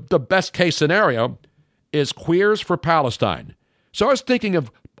 the best case scenario is Queers for Palestine. So I was thinking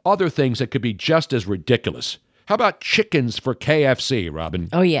of other things that could be just as ridiculous. How about chickens for KFC, Robin?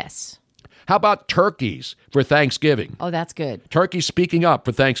 Oh, yes. How about turkeys for Thanksgiving? Oh, that's good. Turkeys speaking up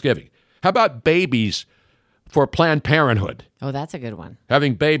for Thanksgiving. How about babies for Planned Parenthood? Oh, that's a good one.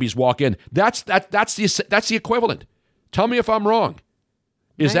 Having babies walk in. That's the equivalent. Tell me if I'm wrong.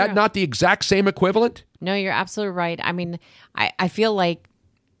 Is that not the exact same equivalent? No, you're absolutely right. I mean, I feel like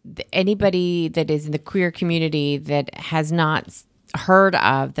anybody that is in the queer community that has not heard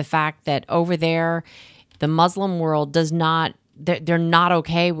of the fact that over there, the Muslim world does not, they're not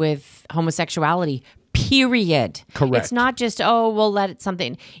okay with homosexuality, period. Correct. It's not just, we'll let it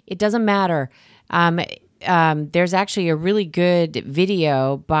something. It doesn't matter. There's actually a really good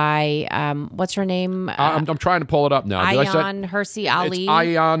video by, what's her name? I'm trying to pull it up now. Ayaan Hirsi Ali. It's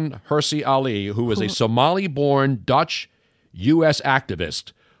Ayaan Hirsi Ali, who is a Somali-born Dutch U.S.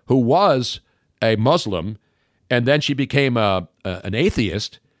 activist who was a Muslim, and then she became an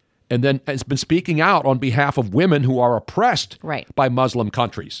atheist, and then has been speaking out on behalf of women who are oppressed by Muslim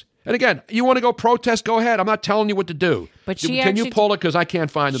countries. And again, you want to go protest, go ahead. I'm not telling you what to do. But can you pull it? Because I can't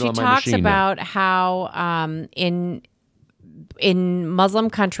find it on my machine. She talks about how in in Muslim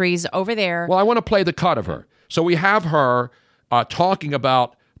countries over there. Well, I want to play the cut of her. So we have her talking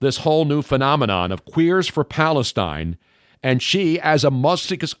about this whole new phenomenon of Queers for Palestine, and she, as a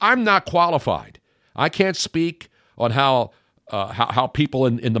Muslim, because I'm not qualified. I can't speak on how people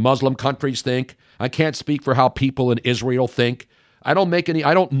in the Muslim countries think. I can't speak for how people in Israel think. I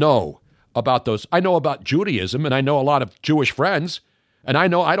don't know about those. I know about Judaism, and I know a lot of Jewish friends, and I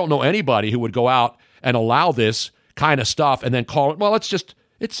don't know anybody who would go out and allow this kind of stuff and then call it, well, it's just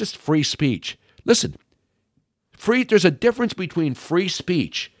free speech. Listen, there's a difference between free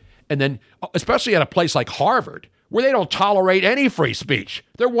speech and then, especially at a place like Harvard, where they don't tolerate any free speech.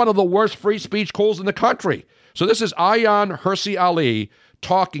 They're one of the worst free speech schools in the country. So this is Ayaan Hirsi Ali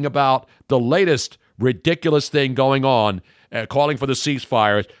talking about the latest ridiculous thing going on, calling for the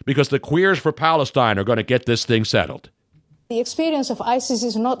ceasefire because the Queers for Palestine are going to get this thing settled. The experience of ISIS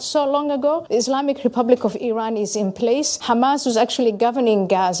is not so long ago. The Islamic Republic of Iran is in place. Hamas was actually governing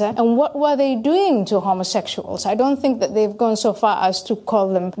Gaza. And what were they doing to homosexuals? I don't think that they've gone so far as to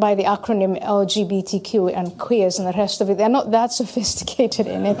call them by the acronym LGBTQ and queers and the rest of it. They're not that sophisticated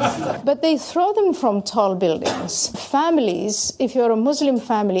in it. But they throw them from tall buildings. Families, if you're a Muslim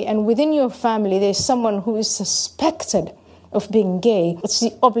family and within your family there's someone who is suspected of being gay, it's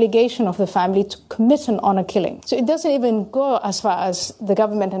the obligation of the family to commit an honor killing. So it doesn't even go as far as the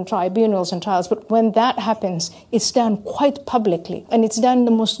government and tribunals and trials, but when that happens, it's done quite publicly, and it's done in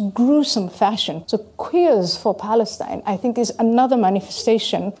the most gruesome fashion. So Queers for Palestine, I think, is another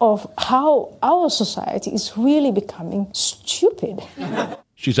manifestation of how our society is really becoming stupid.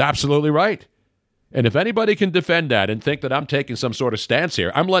 She's absolutely right. And if anybody can defend that and think that I'm taking some sort of stance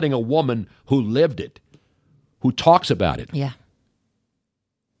here, I'm letting a woman who lived it, who talks about it,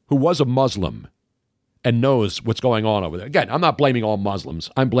 who was a Muslim and knows what's going on over there. Again, I'm not blaming all Muslims.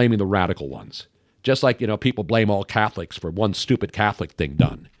 I'm blaming the radical ones. Just like, people blame all Catholics for one stupid Catholic thing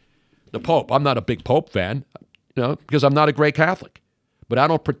done. The Pope, I'm not a big Pope fan, because I'm not a great Catholic. But I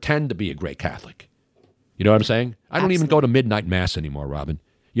don't pretend to be a great Catholic. You know what I'm saying? I don't even go to midnight mass anymore, Robin.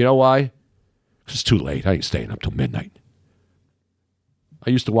 You know why? Because it's too late. I ain't staying up till midnight. I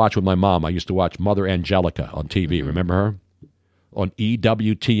used to watch with my mom. I used to watch Mother Angelica on TV. Remember her? On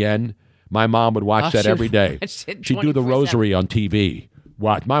EWTN. My mom would watch that every day. She'd do the rosary on TV.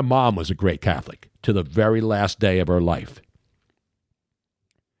 Watch. My mom was a great Catholic to the very last day of her life.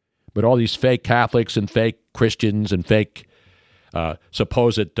 But all these fake Catholics and fake Christians and fake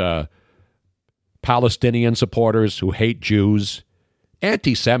supposed Palestinian supporters who hate Jews,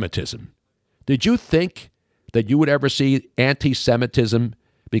 anti-Semitism. Did you think that you would ever see anti-Semitism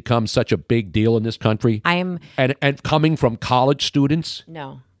become such a big deal in this country? And coming from college students?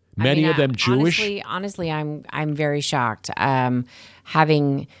 No. Many of them Jewish? Honestly, I'm very shocked.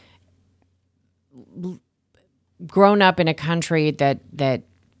 Having grown up in a country that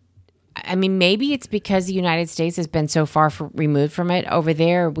maybe it's because the United States has been so far removed from it. Over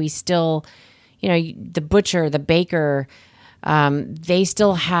there, we still, the butcher, the baker, they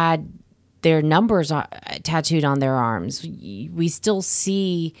still had their numbers tattooed on their arms. We still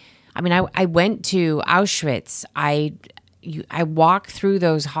see, I went to Auschwitz. I walk through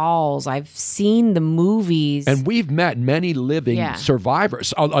those halls. I've seen the movies. And we've met many living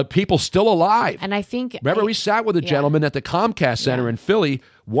survivors, people still alive. And I think... Remember, we sat with a gentleman at the Comcast Center in Philly,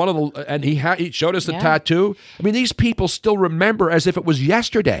 and he showed us the tattoo. These people still remember as if it was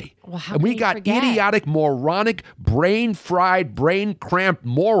yesterday. Well, how and we can you got forget? idiotic, moronic, brain-fried, brain-cramped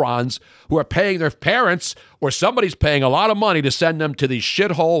morons who are paying their parents, or somebody's paying a lot of money to send them to these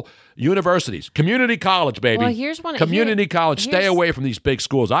shithole universities. Community college, baby. Well, here's one. Community college. Stay away from these big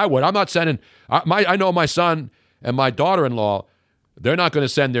schools. I would. I'm not sending... I know my son and my daughter-in-law, they're not going to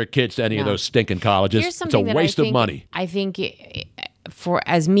send their kids to any of those stinking colleges. It's a waste of money. I think...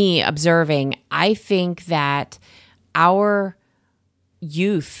 as me observing, I think that our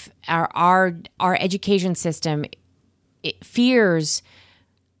youth, our education system, it fears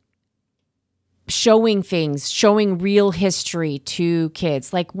showing real history to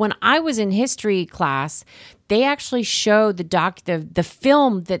kids. Like when I was in history class, they actually showed the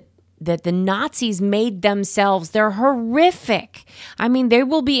film that the Nazis made themselves. They're horrific. They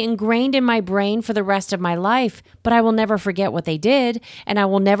will be ingrained in my brain for the rest of my life, but I will never forget what they did, and I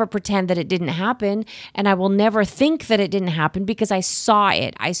will never pretend that it didn't happen, and I will never think that it didn't happen because I saw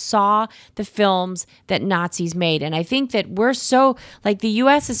it. I saw the films that Nazis made, and I think that we're so, like the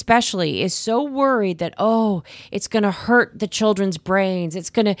U.S. especially, is so worried that, it's going to hurt the children's brains.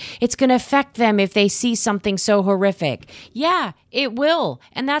 It's going to affect them if they see something so horrific. Yeah, it will,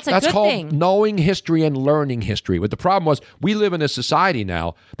 and that's a good good called thing. knowing history and learning history. But the problem was we live in a society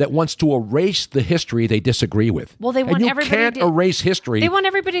now that wants to erase the history they disagree with. Well, they want and you everybody can't to erase history. They want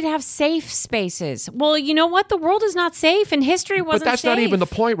everybody to have safe spaces. Well, you know what? The world is not safe, and history wasn't But that's safe. not even the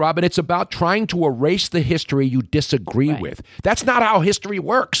point, Robin. It's about trying to erase the history you disagree with. That's not how history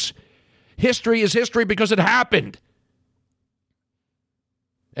works. History is history because it happened.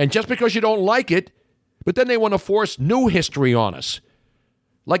 And just because you don't like it, but then they want to force new history on us.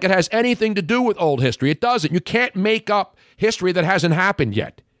 Like it has anything to do with old history. It doesn't. You can't make up history that hasn't happened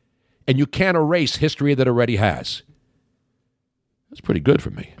yet. And you can't erase history that already has. That's pretty good for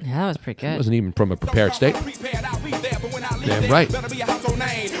me. Yeah, that was pretty good. It wasn't even from a prepared state. Damn right.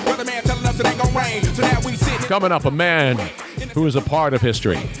 Coming up, a man who is a part of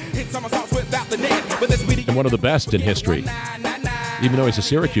history. And one of the best in history. Even though he's a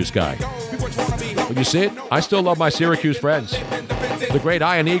Syracuse guy. But you see it? I still love my Syracuse friends. The great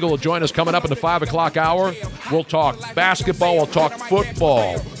Iron Eagle will join us coming up in the 5 o'clock hour. We'll talk basketball. We'll talk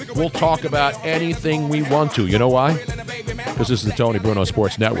football. We'll talk about anything we want to. You know why? Because this is the Tony Bruno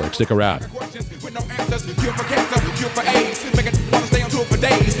Sports Network. Stick around.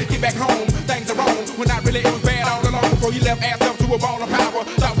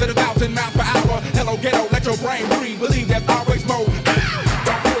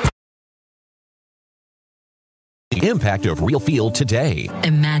 The impact of Real Feel today.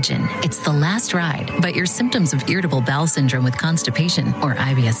 Imagine it's the last ride, but your symptoms of irritable bowel syndrome with constipation, or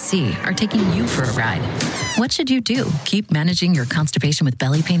IBS-C, are taking you for a ride. What should you do? Keep managing your constipation with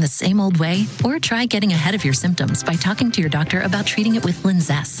belly pain the same old way? Or try getting ahead of your symptoms by talking to your doctor about treating it with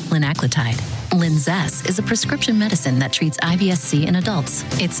Linzess, linaclotide. Linzess is a prescription medicine that treats IBS-C in adults.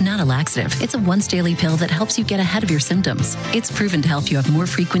 It's not a laxative. It's a once-daily pill that helps you get ahead of your symptoms. It's proven to help you have more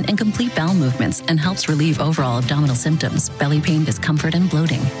frequent and complete bowel movements and helps relieve overall abdominal symptoms, belly pain, discomfort, and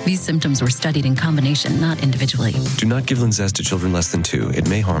bloating. These symptoms were studied in combination, not individually. Do not give Linzess to children less than 2. It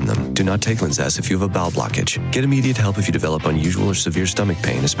may harm them. Do not take Linzess if you have a bowel blockage. Get immediate help if you develop unusual or severe stomach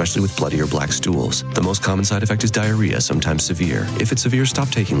pain, especially with bloody or black stools. The most common side effect is diarrhea, sometimes severe. If it's severe, stop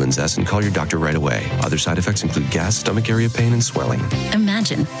taking Linzess and call your doctor right away. Other side effects include gas, stomach area pain, and swelling.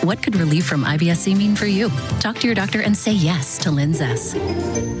 Imagine, what could relief from IBS-C mean for you? Talk to your doctor and say yes to Linzess.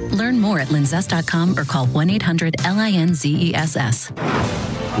 Learn more at linzess.com or call 1-800-LINZESS.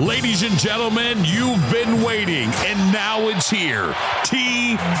 Ladies and gentlemen, you've been waiting, and now it's here.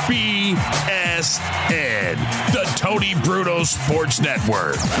 TBSN, the Tony Bruno Sports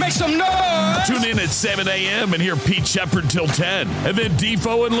Network. Make some noise! Tune in at 7 a.m. and hear Pete Shepard till 10. And then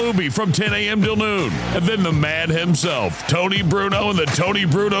Defo and Luby from 10 a.m. till noon. And then the man himself, Tony Bruno, and the Tony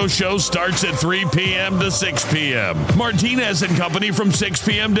Bruno Show starts at 3 p.m. to 6 p.m. Martinez and Company from 6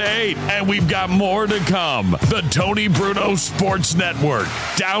 p.m. to 8. And we've got more to come. The Tony Bruno Sports Network.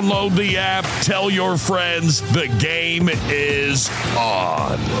 Download the app. Tell your friends the game is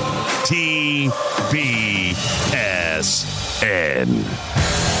on. TBSN.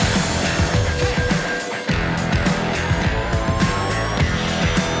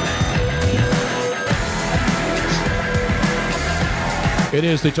 It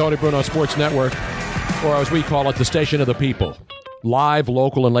is the Tony Bruno Sports Network, or as we call it, the station of the people. Live,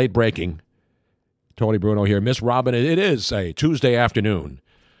 local, and late breaking. Tony Bruno here. Miss Robin, it is a Tuesday afternoon.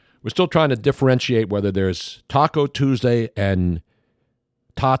 We're still trying to differentiate whether there's Taco Tuesday and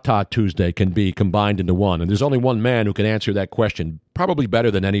Tata Tuesday can be combined into one. And there's only one man who can answer that question, probably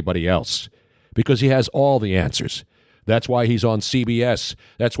better than anybody else, because he has all the answers. That's why he's on CBS.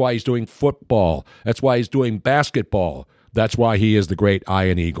 That's why he's doing football. That's why he's doing basketball. That's why he is the great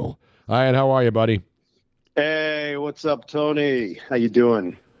Iron Eagle. Iron, how are you, buddy? Hey, what's up, Tony? How you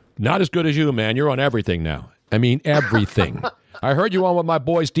doing? Not as good as you, man. You're on everything now. I mean, everything. I heard you on with my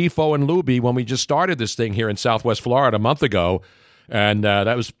boys Defo and Luby when we just started this thing here in Southwest Florida a month ago, and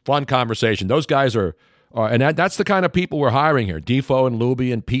that was fun conversation. Those guys are and that's the kind of people we're hiring here. Defo and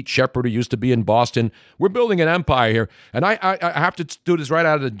Luby and Pete Shepard, who used to be in Boston. We're building an empire here, and I have to do this right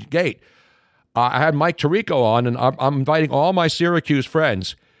out of the gate. I had Mike Tirico on, and I'm inviting all my Syracuse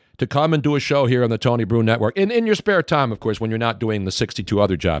friends to come and do a show here on the Tony Bruno Network. In your spare time, of course, when you're not doing the 62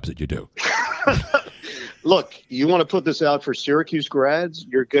 other jobs that you do. Look, you want to put this out for Syracuse grads,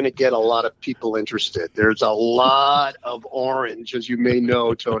 you're going to get a lot of people interested. There's a lot of orange, as you may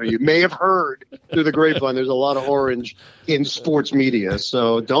know, Tony. You may have heard through the grapevine, there's a lot of orange in sports media.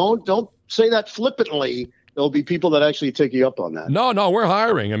 So don't say that flippantly. there'll be people that actually take you up on that. No, we're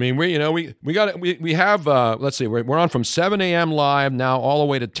hiring. I mean, we have let's see, we're on from 7 a.m. live now all the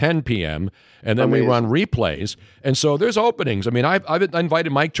way to 10 p.m. and then we run replays. And so there's openings. I mean, I've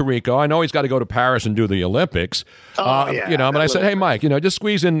invited Mike Tirico. I know he's got to go to Paris and do the Olympics. But I said, hey, Mike, just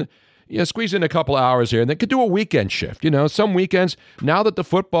squeeze in a couple hours here, and they could do a weekend shift. Some weekends, now that the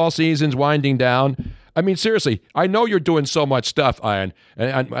football season's winding down. I mean, seriously, I know you're doing so much stuff, Ian,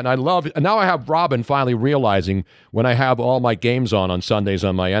 and I love it. And now I have Robin finally realizing when I have all my games on Sundays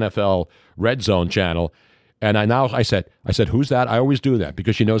on my NFL Red Zone channel, and I said, who's that? I always do that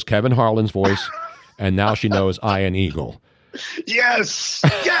because she knows Kevin Harlan's voice, and now she knows Ian Eagle. Yes,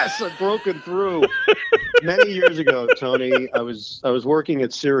 I've broken through. Many years ago, Tony, I was working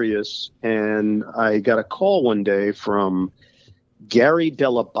at Sirius, and I got a call one day from Gary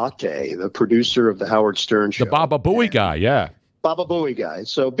Delabate, the producer of the Howard Stern Show. The Baba Booey guy, yeah. Baba Booey guy.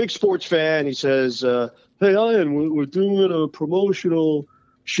 So big sports fan. He says, hey, Ian, we're doing a promotional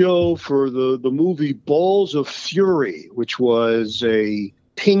show for the movie Balls of Fury, which was a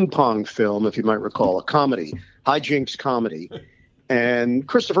ping pong film, if you might recall, a comedy, hijinks comedy. And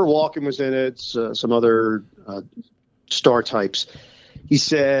Christopher Walken was in it, some other star types. He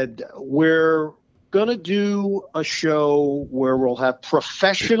said, we're going to do a show where we'll have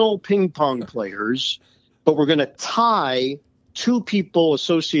professional ping pong players, but we're going to tie two people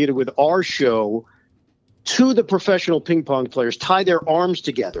associated with our show to the professional ping pong players, tie their arms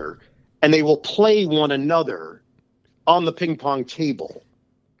together, and they will play one another on the ping pong table.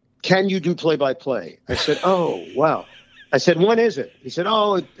 Can you do play-by-play? I said, oh, wow. I said, when is it? He said,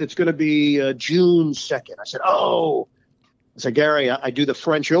 it's going to be June 2nd. I said, I said, Gary, I do the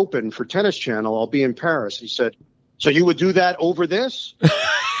French Open for Tennis Channel. I'll be in Paris. He said, so you would do that over this? I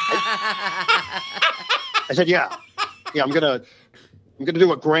said, yeah, I'm gonna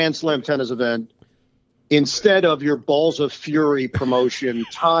do a Grand Slam tennis event instead of your Balls of Fury promotion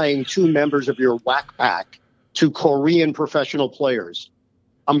tying two members of your whack pack to Korean professional players.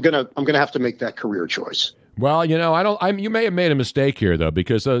 I'm gonna have to make that career choice. Well, you may have made a mistake here though,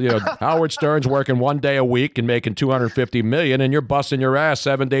 because Howard Stern's working 1 day a week and making $250 million, and you're busting your ass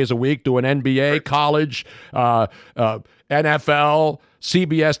 7 days a week doing NBA, college, NFL, CBS,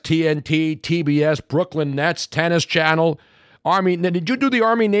 TNT, TBS, Brooklyn Nets, Tennis Channel, Army. Did you do the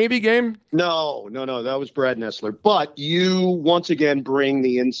Army Navy game? No. That was Brad Nessler. But you once again bring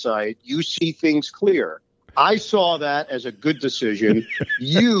the insight. You see things clear. I saw that as a good decision.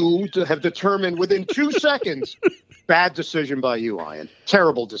 You have determined within 2 seconds, bad decision by you, Ian.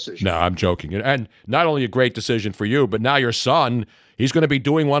 Terrible decision. No, I'm joking. And not only a great decision for you, but now your son, he's going to be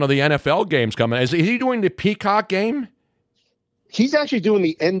doing one of the NFL games coming. Is he doing the Peacock game? He's actually doing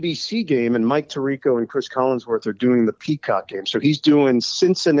the NBC game, and Mike Tirico and Chris Collinsworth are doing the Peacock game. So he's doing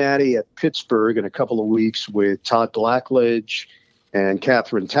Cincinnati at Pittsburgh in a couple of weeks with Todd Blackledge and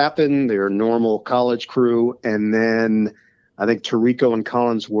Catherine Tappan, their normal college crew. And then I think Tirico and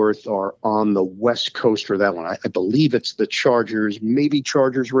Collinsworth are on the West Coast for that one. I believe it's the Chargers, maybe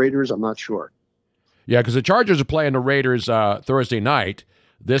Chargers Raiders. I'm not sure. Yeah, because the Chargers are playing the Raiders Thursday night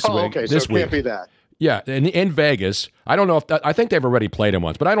this week. Okay, so it can't be that. Yeah, in Vegas. I don't know if I think they've already played him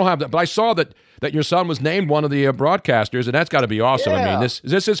once, but I don't have that. But I saw that your son was named one of the broadcasters, and that's got to be awesome. Yeah. I mean, is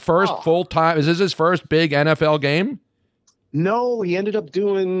this his first full-time? Is this his first big NFL game? No, he ended up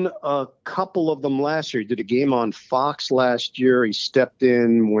doing a couple of them last year. He did a game on Fox last year. He stepped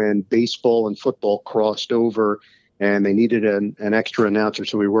in when baseball and football crossed over, and they needed an extra announcer.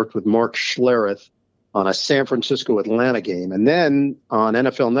 So we worked with Mark Schlereth on a San Francisco-Atlanta game. And then on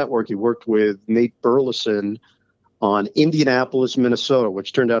NFL Network, he worked with Nate Burleson on Indianapolis, Minnesota,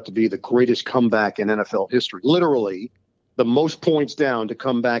 which turned out to be the greatest comeback in NFL history. Literally, the most points down to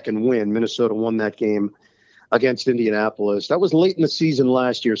come back and win. Minnesota won that game against Indianapolis. That was late in the season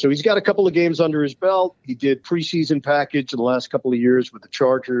last year. So he's got a couple of games under his belt. He did preseason package in the last couple of years with the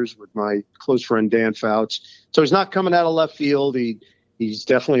Chargers, with my close friend Dan Fouts. So he's not coming out of left field. He's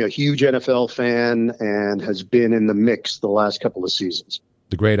definitely a huge NFL fan and has been in the mix the last couple of seasons.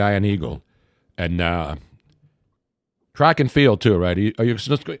 The great Ian Eagle. And track and field too, right?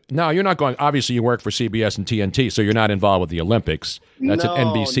 No, you're not going. Obviously, you work for CBS and TNT, so you're not involved with the Olympics. That's an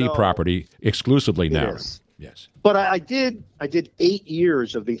NBC property exclusively now. Yes. But I did 8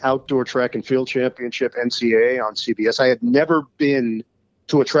 years of the Outdoor Track and Field Championship, NCAA, on CBS. I had never been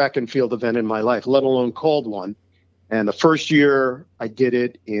to a track and field event in my life, let alone called one. And the first year I did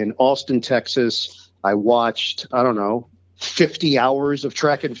it in Austin, Texas. I watched, 50 hours of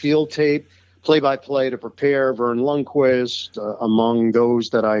track and field tape, play-by-play to prepare Vern Lundquist, among those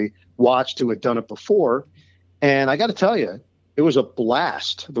that I watched who had done it before. And I got to tell you, it was a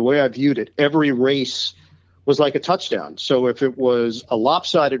blast the way I viewed it. Every race was like a touchdown. So if it was a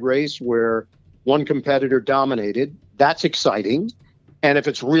lopsided race where one competitor dominated, that's exciting. And if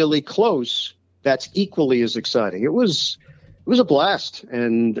it's really close, that's equally as exciting. It was a blast.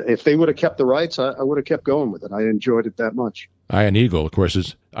 And if they would have kept the rights, I would have kept going with it. I enjoyed it that much. Iron Eagle, of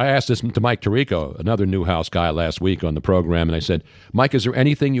course, I asked this to Mike Tirico, another Newhouse guy, last week on the program, and I said, Mike, is there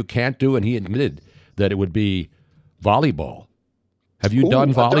anything you can't do? And he admitted that it would be volleyball. Have you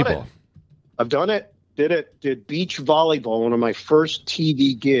done volleyball? I've done it. Did beach volleyball, one of my first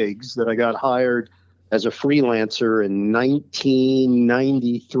TV gigs that I got hired as a freelancer in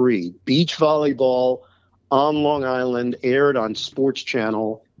 1993. Beach volleyball on Long Island, aired on Sports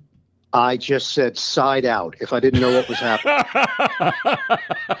Channel. I just said side out if I didn't know what was happening.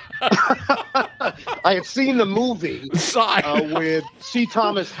 I had seen the movie with C.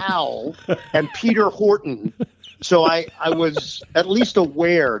 Thomas Howell and Peter Horton. So I was at least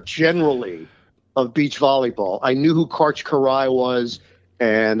aware generally of beach volleyball. I knew who Karch Karai was,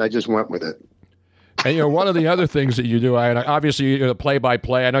 and I just went with it. And, one of the other things that you do, obviously, you're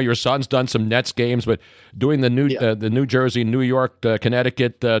play-by-play. I know your son's done some Nets games, but doing the New Jersey, New York,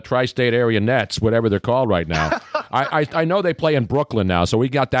 Connecticut, tri-state area Nets, whatever they're called right now. I know they play in Brooklyn now, so we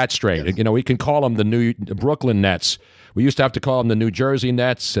got that straight. Yes. We can call them the Brooklyn Nets. We used to have to call them the New Jersey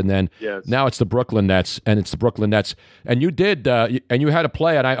Nets, and then now it's the Brooklyn Nets, and it's the Brooklyn Nets. And you did, and you had a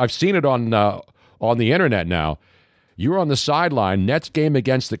play, and I've seen it on the internet now. You were on the sideline, Nets game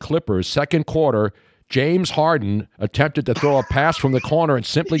against the Clippers, second quarter. James Harden attempted to throw a pass from the corner and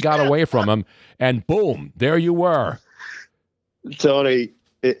simply got away from him, and boom, there you were. Tony,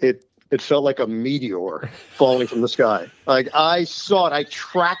 it felt like a meteor falling from the sky. Like, I saw it. I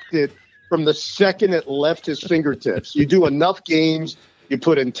tracked it from the second it left his fingertips. You do enough games, you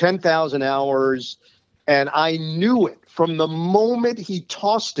put in 10,000 hours, and I knew it from the moment he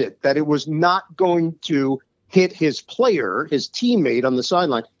tossed it that it was not going to hit his player, his teammate on the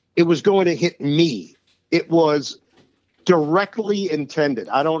sideline. It was going to hit me. It was directly intended.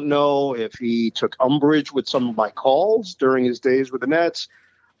 I don't know if he took umbrage with some of my calls during his days with the Nets.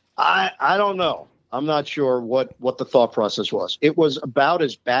 I don't know. I'm not sure what the thought process was. It was about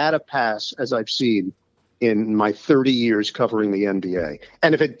as bad a pass as I've seen in my 30 years covering the NBA.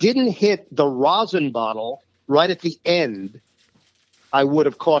 And if it didn't hit the rosin bottle right at the end, I would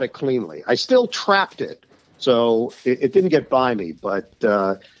have caught it cleanly. I still trapped it, so it didn't get by me. But,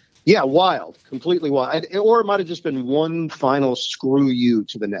 yeah, wild, completely wild. Or it might have just been one final screw you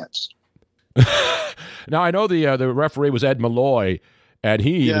to the Nets. Now, I know the referee was Ed Malloy, and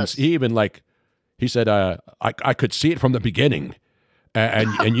he said, I could see it from the beginning.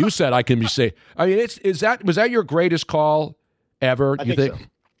 And you said I can say, I mean, was that your greatest call ever? I think so.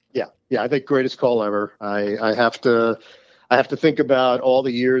 Yeah, I think greatest call ever. I have to think about all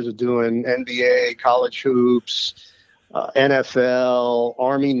the years of doing NBA, college hoops, NFL,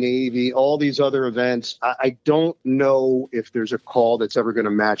 Army, Navy, all these other events. I don't know if there's a call that's ever going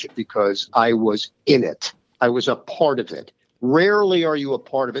to match it because I was in it. I was a part of it. Rarely are you a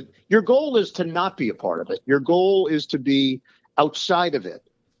part of it. Your goal is to not be a part of it. Your goal is to be outside of it.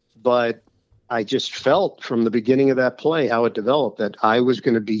 But I just felt from the beginning of that play, how it developed, that I was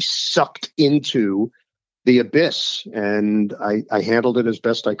going to be sucked into the abyss. And I handled it as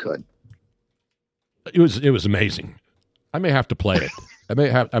best I could. It was amazing. I may have to play it. I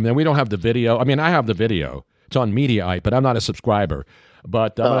mean, we don't have the video. I mean, I have the video. It's on Mediaite, but I'm not a subscriber.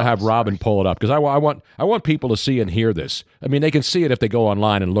 But I'm going to have Robin pull it up because I want people to see and hear this. I mean, they can see it if they go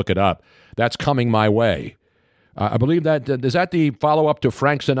online and look it up. That's coming my way. I believe that is that the follow-up to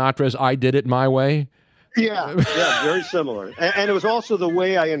Frank Sinatra's "I Did It My Way." Yeah, very similar. And it was also the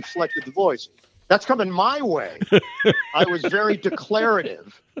way I inflected the voice. That's coming my way. I was very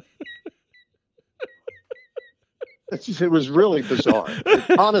declarative. It was really bizarre.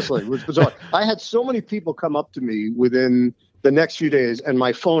 Honestly, it was bizarre. I had so many people come up to me within the next few days, and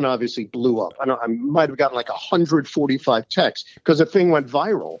my phone obviously blew up. I might have gotten like 145 texts because the thing went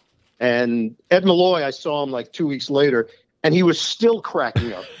viral. And Ed Malloy, I saw him like 2 weeks later, and he was still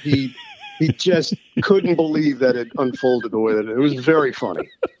cracking up. He just couldn't believe that it unfolded the way that it was very funny.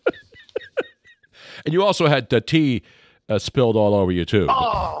 And you also had tea spilled all over you, too.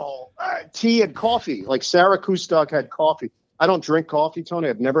 Oh, tea and coffee. Like Sarah Kustok had coffee. I don't drink coffee, Tony.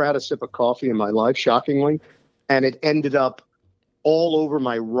 I've never had a sip of coffee in my life, shockingly. And it ended up all over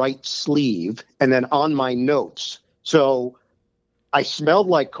my right sleeve and then on my notes. So I smelled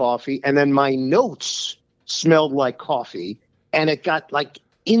like coffee, and then my notes smelled like coffee, and it got like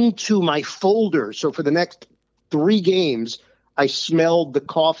into my folder. So for the next 3 games, I smelled the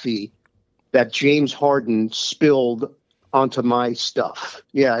coffee that James Harden spilled onto my stuff.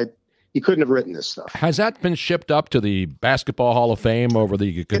 Yeah, he couldn't have written this stuff. Has that been shipped up to the Basketball Hall of Fame over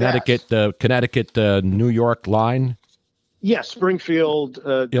the Connecticut New York line? Yes, Springfield,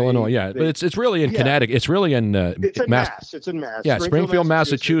 Illinois. Yeah, but it's really in Connecticut. It's really in it's in Mass. It's in Mass. Yeah, Springfield,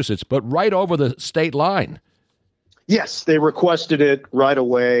 Massachusetts, but right over the state line. Yes, they requested it right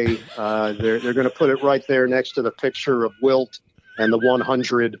away. They're going to put it right there next to the picture of Wilt and the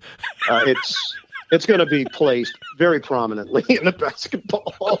 100. It's going to be placed very prominently in the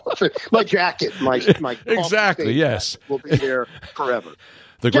Basketball Hall of Fame. My jacket, my exactly, yes, will be there forever.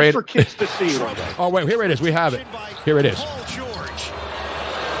 The Just great for kids to see. Oh wait, here it is. We have it. Here it is.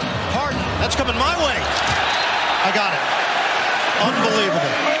 Harden, that's coming my way. I got it.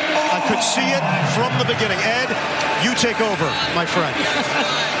 Unbelievable. I could see it from the beginning. Ed, you take over, my friend.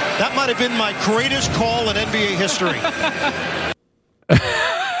 That might have been my greatest call in NBA history.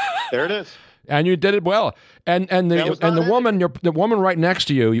 There it is. And you did it well. And the woman right next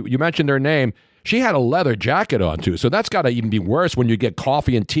to you, you mentioned her name. She had a leather jacket on too, so that's got to even be worse when you get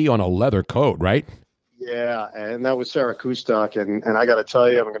coffee and tea on a leather coat, right? Yeah, and that was Sarah Kustok, and I got to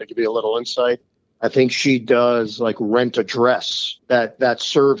tell you, I'm going to give you a little insight. I think she does like rent a dress, that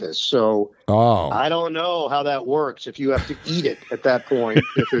service. So I don't know how that works if you have to eat it at that point,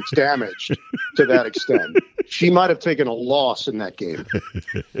 if it's damaged to that extent. She might have taken a loss in that game.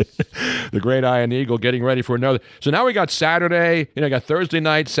 The great Iron Eagle getting ready for another. So now we got Saturday, got Thursday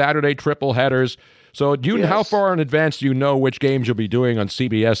night, Saturday triple headers. So how far in advance do you know which games you'll be doing on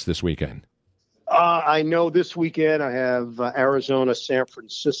CBS this weekend? I know this weekend I have Arizona, San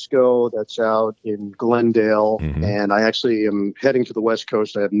Francisco. That's out in Glendale. Mm-hmm. And I actually am heading to the West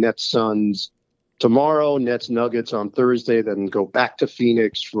Coast. I have Nets Suns tomorrow, Nets Nuggets on Thursday, then go back to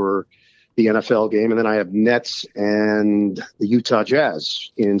Phoenix for the NFL game. And then I have Nets and the Utah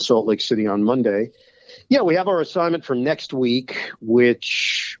Jazz in Salt Lake City on Monday. Yeah, we have our assignment for next week,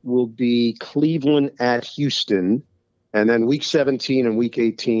 which will be Cleveland at Houston. And then week 17 and week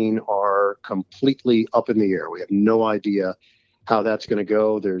 18 are completely up in the air. We have no idea how that's going to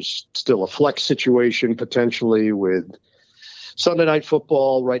go. There's still a flex situation potentially with Sunday Night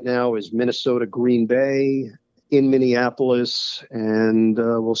Football. Right now is Minnesota, Green Bay in Minneapolis. And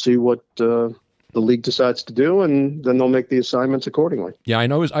we'll see what the league decides to do, and then they'll make the assignments accordingly. Yeah, I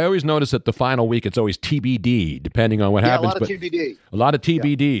know. I always notice that the final week it's always TBD, depending on what happens. A lot of TBD. A lot of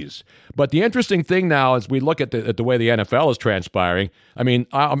TBDs. Yeah. But the interesting thing now is we look at the way the NFL is transpiring. I mean,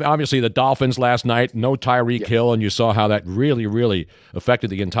 obviously the Dolphins last night, no Tyreek Hill, and you saw how that really, really affected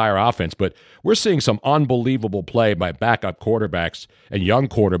the entire offense. But we're seeing some unbelievable play by backup quarterbacks and young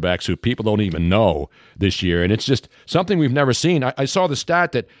quarterbacks who people don't even know this year, and it's just something we've never seen. I saw the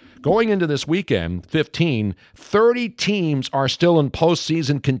stat that going into this weekend, 30 teams are still in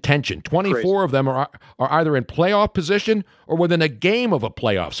postseason contention. 24 of them are either in playoff position or within a game of a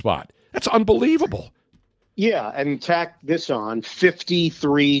playoff spot. That's unbelievable. Yeah, and tack this on,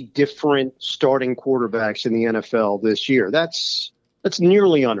 53 different starting quarterbacks in the NFL this year. That's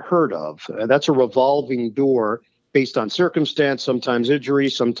nearly unheard of. That's a revolving door based on circumstance, sometimes injury,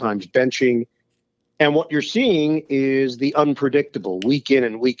 sometimes benching. And what you're seeing is the unpredictable week in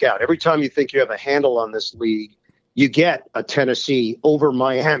and week out. Every time you think you have a handle on this league, you get a Tennessee over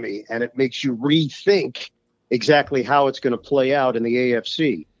Miami, and it makes you rethink exactly how it's going to play out in the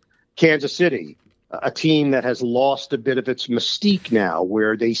AFC. Kansas City, a team that has lost a bit of its mystique now,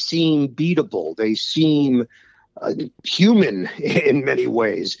 where they seem beatable. They seem human in many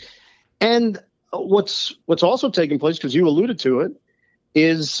ways. And what's also taking place, because you alluded to it,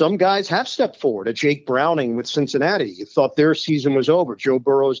 is some guys have stepped forward. A Jake Browning with Cincinnati. You thought their season was over. Joe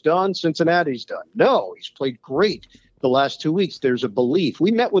Burrow's done. Cincinnati's done. No, he's played great the last 2 weeks. There's a belief.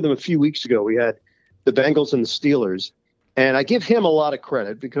 We met with him a few weeks ago. We had the Bengals and the Steelers. And I give him a lot of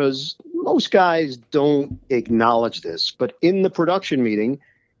credit because most guys don't acknowledge this. But in the production meeting,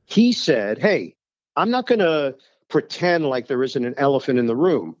 he said, hey, I'm not going to pretend like there isn't an elephant in the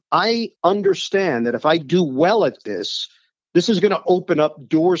room. I understand that if I do well at this is going to open up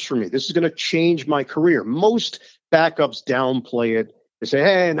doors for me. This is going to change my career. Most backups downplay it. They say,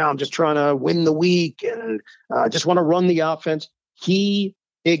 hey, now I'm just trying to win the week and I just want to run the offense. He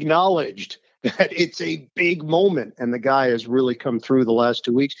acknowledged that it's a big moment, and the guy has really come through the last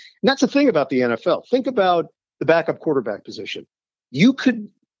 2 weeks. And that's the thing about the NFL. Think about the backup quarterback position. You could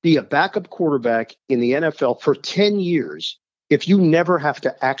be a backup quarterback in the NFL for 10 years if you never have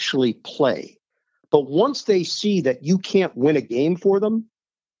to actually play. But once they see that you can't win a game for them,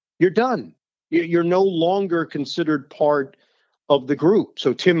 you're done. You're no longer considered part of the group.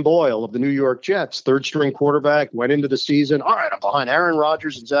 So Tim Boyle of the New York Jets, third string quarterback, went into the season. All right, I'm behind Aaron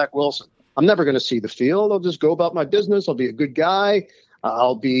Rodgers and Zach Wilson. I'm never going to see the field. I'll just go about my business. I'll be a good guy.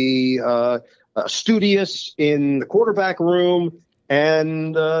 I'll be studious in the quarterback room,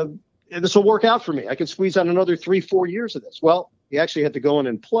 and this will work out for me. I can squeeze out another 3-4 years of this. Well, he actually had to go in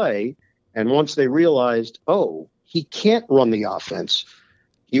and play, and once they realized, oh, he can't run the offense,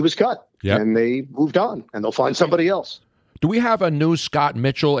 he was cut, and they moved on, and they'll find somebody else. Do we have a new Scott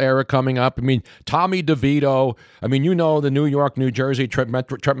Mitchell era coming up? I mean, Tommy DeVito. I mean, the New York, New Jersey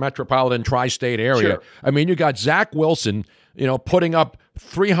metropolitan tri-state area. Sure. I mean, you got Zach Wilson, putting up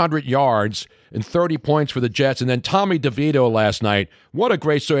 300 yards and 30 points for the Jets, and then Tommy DeVito last night. What a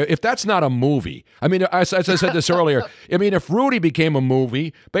great story. If that's not a movie, I mean, as I said this earlier, I mean, if Rudy became a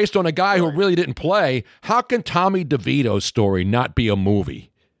movie based on a guy who really didn't play, how can Tommy DeVito's story not be a movie?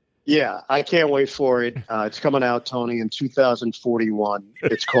 Yeah, I can't wait for it. It's coming out, Tony, in 2041.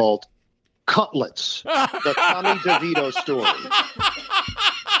 It's called Cutlets, the Tommy DeVito story.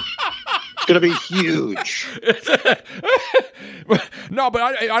 It's going to be huge. No, but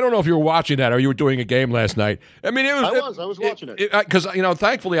I don't know if you were watching that or you were doing a game last night. I mean, I was watching it. Because,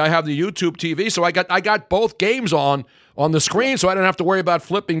 thankfully I have the YouTube TV, so I got both games on the screen, so I didn't have to worry about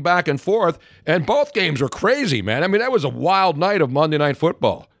flipping back and forth. And both games were crazy, man. I mean, that was a wild night of Monday Night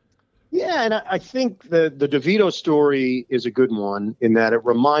Football. Yeah, and I think the DeVito story is a good one in that it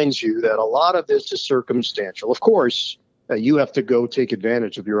reminds you that a lot of this is circumstantial. Of course, you have to go take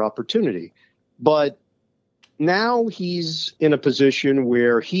advantage of your opportunity. But now he's in a position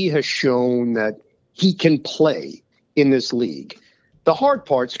where he has shown that he can play in this league. The hard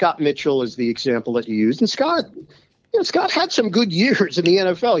part, Scott Mitchell is the example that you used. And Scott had some good years in the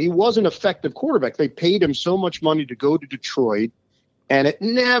NFL. He was an effective quarterback. They paid him so much money to go to Detroit, and it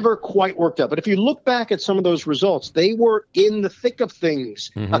never quite worked out. But if you look back at some of those results, they were in the thick of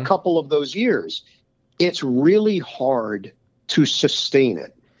things a couple of those years. It's really hard to sustain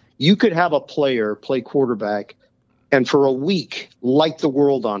it. You could have a player play quarterback and for a week light the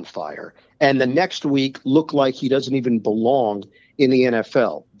world on fire, and the next week look like he doesn't even belong in the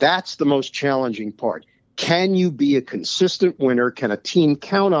NFL. That's the most challenging part. Can you be a consistent winner? Can a team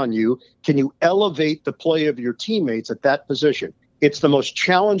count on you? Can you elevate the play of your teammates at that position? It's the most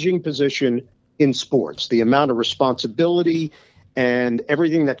challenging position in sports, the amount of responsibility and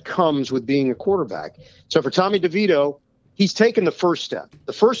everything that comes with being a quarterback. So for Tommy DeVito, he's taken the first step.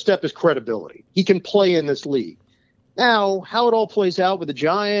 The first step is credibility. He can play in this league. Now, how it all plays out with the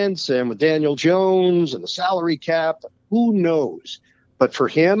Giants and with Daniel Jones and the salary cap, who knows? But for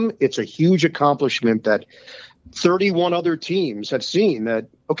him, it's a huge accomplishment that 31 other teams have seen that,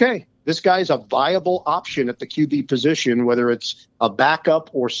 okay, this guy's a viable option at the QB position, whether it's a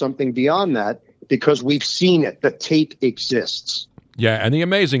backup or something beyond that, because we've seen it. The tape exists. Yeah, and the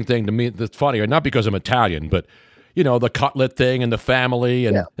amazing thing to me that's funny, not because I'm Italian, but, the cutlet thing and the family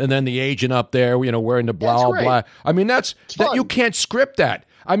and then the agent up there, wearing the blah, blah. I mean, that you can't script that.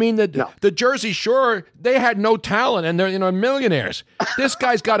 I mean, the Jersey Shore, they had no talent, and they're millionaires. This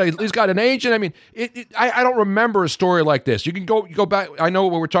guy's got an agent. I mean, I don't remember a story like this. You can go back. I know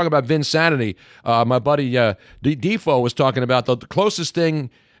when we're talking about Vinsanity, my buddy Defoe was talking about the closest thing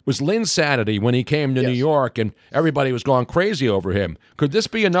was Linsanity when he came to New York, and everybody was going crazy over him. Could this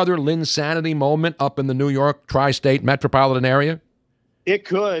be another Linsanity moment up in the New York tri-state metropolitan area? It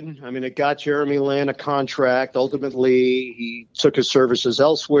could. I mean, it got Jeremy Lin a contract. Ultimately, he took his services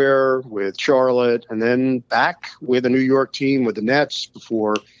elsewhere with Charlotte and then back with a New York team with the Nets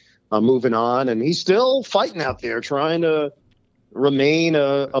before moving on. And he's still fighting out there, trying to remain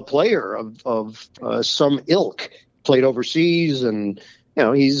a player of some ilk. Played overseas, and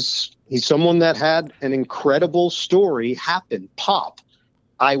he's someone that had an incredible story happen, pop.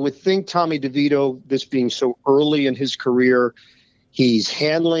 I would think Tommy DeVito, this being so early in his career, he's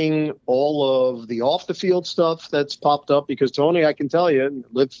handling all of the off-the-field stuff that's popped up because, Tony, I can tell you, I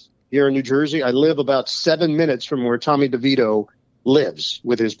live here in New Jersey. I live about 7 minutes from where Tommy DeVito lives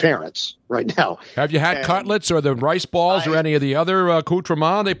with his parents right now. Have you had cutlets or the rice balls or any of the other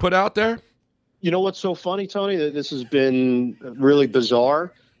accoutrements they put out there? You know what's so funny, Tony? That this has been really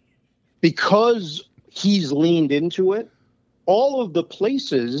bizarre. Because he's leaned into it, all of the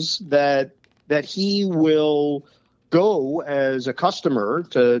places that he will go as a customer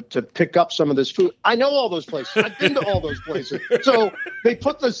to pick up some of this food. I know all those places. I've been to all those places. So they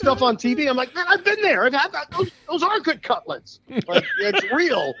put the stuff on TV. I'm like, man, I've been there. I've had that. Those are good cutlets. Like, it's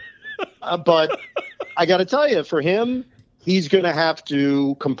real. But I got to tell you, for him, he's going to have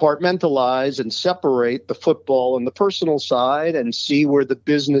to compartmentalize and separate the football and the personal side and see where the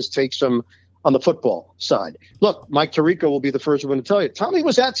business takes him on the football side. Look, Mike Tirico will be the first one to tell you. Tommy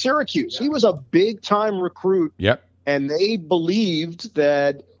was at Syracuse. He was a big-time recruit. Yep. And they believed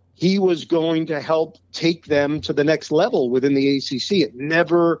that he was going to help take them to the next level within the ACC. It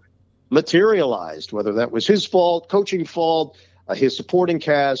never materialized, whether that was his fault, coaching fault, his supporting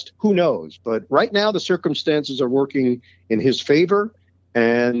cast, who knows? But right now the circumstances are working in his favor,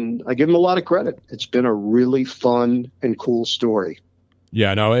 and I give him a lot of credit. It's been a really fun and cool story.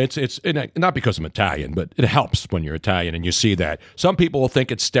 Yeah, no, it's not because I'm Italian, but it helps when you're Italian and you see that. Some people will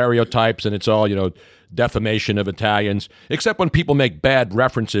think it's stereotypes and it's all, defamation of Italians, except when people make bad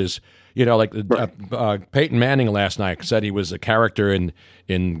references. Like Peyton Manning last night said he was a character in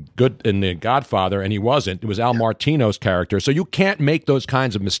The Godfather, and he wasn't. It was Al Martino's character. So you can't make those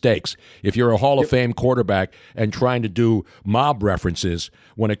kinds of mistakes if you're a Hall of Fame quarterback and trying to do mob references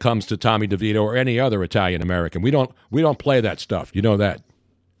when it comes to Tommy DeVito or any other Italian American. We don't play that stuff. You know that.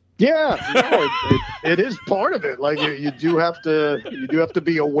 Yeah, no, it is part of it. Like you do have to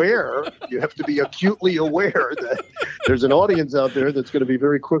be aware. You have to be acutely aware that there's an audience out there that's going to be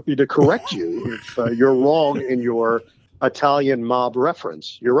very quickly to correct you if you're wrong in your Italian mob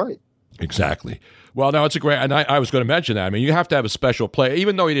reference. You're right. Exactly. Well, no, it's a great, and I was going to mention that. I mean, you have to have a special play,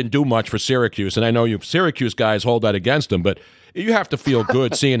 even though he didn't do much for Syracuse, and I know you Syracuse guys hold that against him, but you have to feel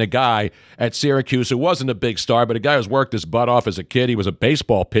good seeing a guy at Syracuse who wasn't a big star, but a guy who's worked his butt off as a kid. He was a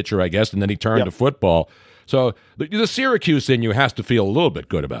baseball pitcher, I guess, and then he turned to football. So the Syracuse in you has to feel a little bit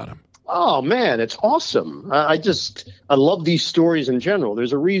good about him. Oh, man, it's awesome. I love these stories in general.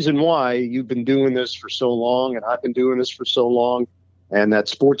 There's a reason why you've been doing this for so long, and I've been doing this for so long, and that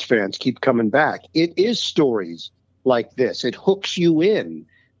sports fans keep coming back. It is stories like this. It hooks you in.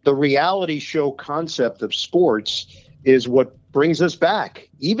 The reality show concept of sports is what brings us back,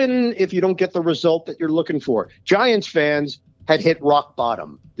 even if you don't get the result that you're looking for. Giants fans had hit rock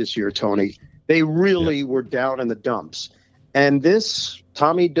bottom this year, Tony. They really were down in the dumps. And this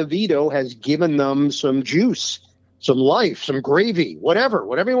Tommy DeVito has given them some juice, some life, some gravy, whatever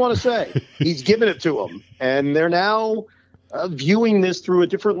you want to say. He's given it to them. And they're now viewing this through a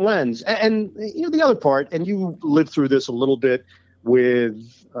different lens. And the other part, and you lived through this a little bit with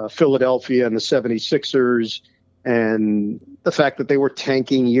Philadelphia and the 76ers, and the fact that they were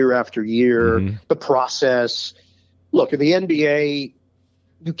tanking year after year, the process. Look, in the NBA,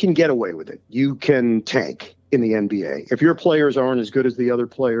 you can get away with it. You can tank in the NBA. If your players aren't as good as the other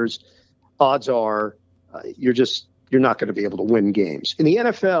players, odds are you're not going to be able to win games. In the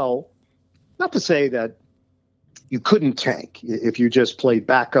NFL, not to say that you couldn't tank if you just played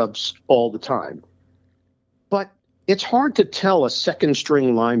backups all the time, but it's hard to tell a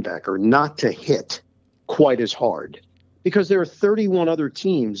second-string linebacker not to hit quite as hard, because there are 31 other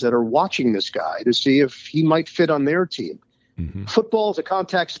teams that are watching this guy to see if he might fit on their team. Football is a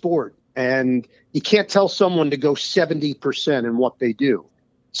contact sport, and you can't tell someone to go 70% in what they do.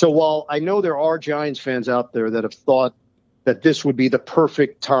 So while I know there are Giants fans out there that have thought that this would be the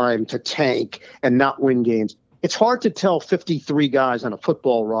perfect time to tank and not win games, it's hard to tell 53 guys on a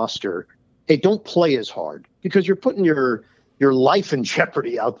football roster, hey, don't play as hard, because you're putting your life in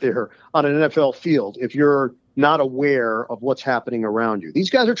jeopardy out there on an NFL field if you're not aware of what's happening around you. These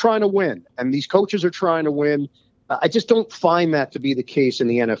guys are trying to win, and these coaches are trying to win. I just don't find that to be the case in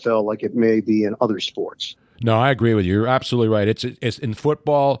the NFL like it may be in other sports. No, I agree with you. You're absolutely right. It's in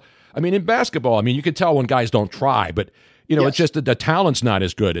football. I mean, in basketball, I mean, you can tell when guys don't try, but it's just that the talent's not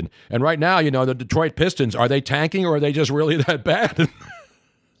as good. And right now, the Detroit Pistons, are they tanking or are they just really that bad?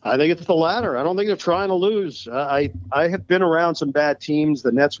 I think it's the latter. I don't think they're trying to lose. I have been around some bad teams.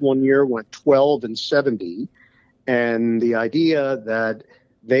 The Nets one year went 12-70, and the idea that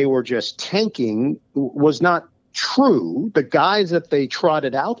they were just tanking was not true. The guys that they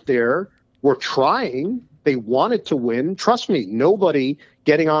trotted out there were trying. They wanted to win. Trust me, nobody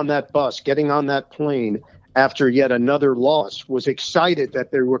getting on that bus, getting on that plane after yet another loss was excited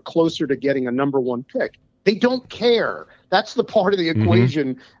that they were closer to getting a number one pick. They don't care. That's the part of the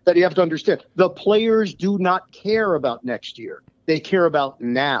equation that you have to understand. The players do not care about next year. They care about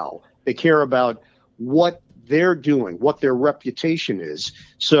now. They care about what they're doing, what their reputation is.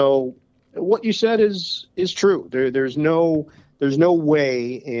 So what you said is true. There's no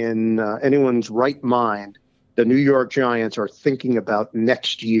way in anyone's right mind the New York Giants are thinking about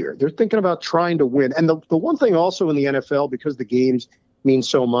next year. They're thinking about trying to win. And the one thing also in the NFL, because the games mean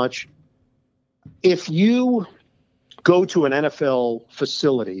so much, if you go to an NFL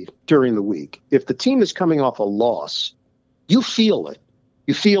facility during the week, if the team is coming off a loss, you feel it.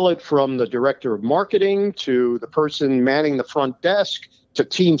 You feel it from the director of marketing to the person manning the front desk to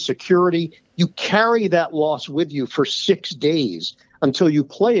team security. You carry that loss with you for 6 days until you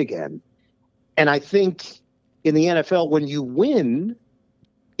play again. And I think in the NFL, when you win,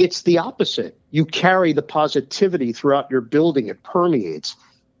 it's the opposite. You carry the positivity throughout your building. It permeates.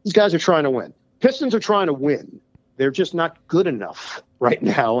 These guys are trying to win. Pistons are trying to win. They're just not good enough right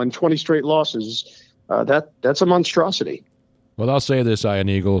now. And 20 straight losses, that's a monstrosity. Well, I'll say this, Ian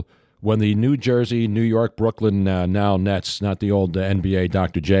Eagle. When the New Jersey, New York, Brooklyn now Nets, not the old NBA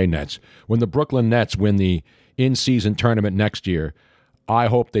Dr. J Nets, when the Brooklyn Nets win the in-season tournament next year, I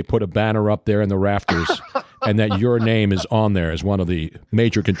hope they put a banner up there in the rafters and that your name is on there as one of the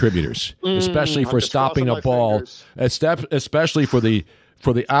major contributors, especially for stopping a ball, especially for the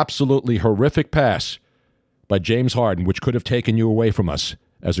absolutely horrific pass by James Harden, which could have taken you away from us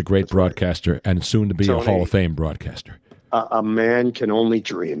as a great broadcaster and soon to be a Hall of Fame broadcaster. A man can only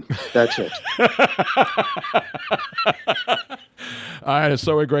dream. That's it. All right, it's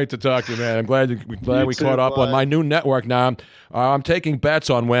so great to talk to you, man. I'm glad we caught up on my new network now. I'm taking bets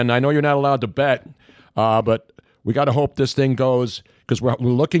on when. I know you're not allowed to bet, but we got to hope this thing goes because we're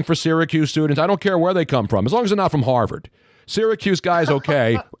looking for Syracuse students. I don't care where they come from, as long as they're not from Harvard. Syracuse guys,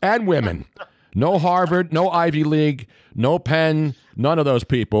 okay, and women. No Harvard, no Ivy League, no Penn, none of those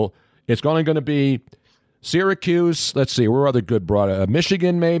people. It's only going to be Syracuse, let's see, where are the good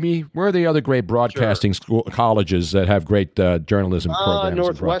Michigan, maybe? Where are the other great broadcasting colleges that have great journalism programs?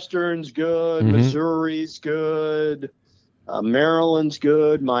 Northwestern's good. Missouri's good. Maryland's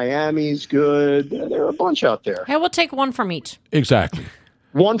good. Miami's good. There are a bunch out there. Hey, we'll take one from each. Exactly.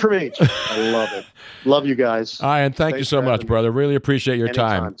 One from each. I love it. Love you guys. Ian, thank you so much, brother. Really appreciate your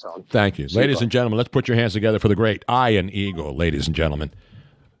time. Tony. Thank you. Ladies and gentlemen, let's put your hands together for the great Ian Eagle, ladies and gentlemen.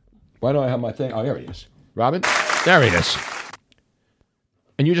 Why don't I have my thing? Oh, there he is. Robin? There he is.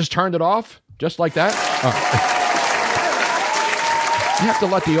 And you just turned it off? Just like that? Oh. You have to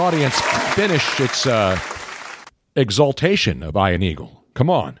let the audience finish its exaltation of Ian Eagle. Come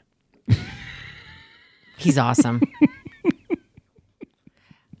on. He's awesome.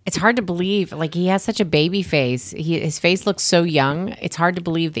 It's hard to believe. Like, he has such a baby face. His face looks so young. It's hard to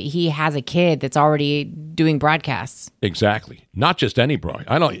believe that he has a kid that's already doing broadcasts. Exactly. Not just any broad.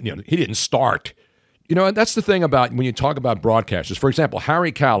 He didn't start. And that's the thing about when you talk about broadcasters. For example,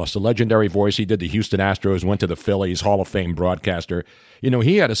 Harry Callis, the legendary voice, he did the Houston Astros, went to the Phillies, Hall of Fame broadcaster.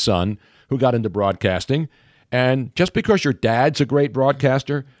 He had a son who got into broadcasting. And just because your dad's a great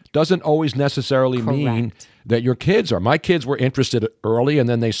broadcaster doesn't always necessarily mean that your kids are. My kids were interested early, and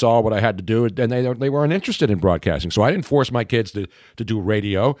then they saw what I had to do, and they weren't interested in broadcasting. So I didn't force my kids to do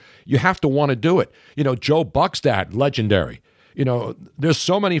radio. You have to want to do it. Joe Buck's dad, legendary. There's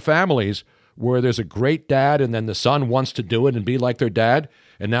so many families where there's a great dad, and then the son wants to do it and be like their dad.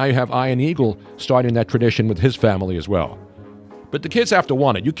 And now you have Ian Eagle starting that tradition with his family as well. But the kids have to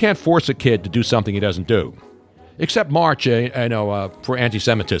want it. You can't force a kid to do something he doesn't do. Except march, for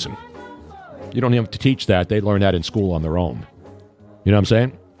anti-Semitism. You don't have to teach that. They learn that in school on their own. You know what I'm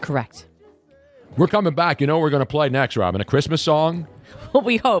saying? Correct. We're coming back. We're going to play next, Robin, a Christmas song.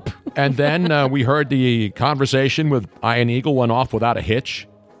 We hope. And then we heard the conversation with Ian Eagle went off without a hitch.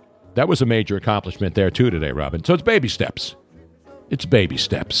 That was a major accomplishment there, too, today, Robin. So it's baby steps. It's baby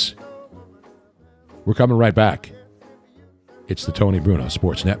steps. We're coming right back. It's the Tony Bruno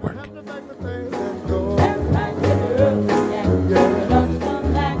Sports Network.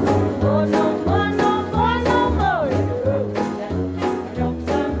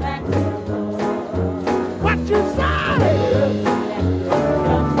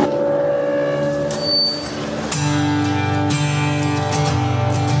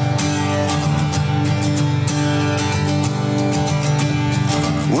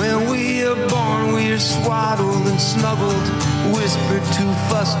 Swaddled and snuggled, whispered to,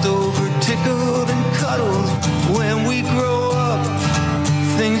 fussed over, tickled and cuddled. When we grow up,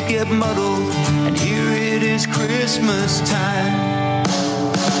 things get muddled, and here it is Christmas time.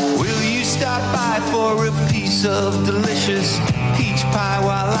 Will you stop by for a piece of delicious peach pie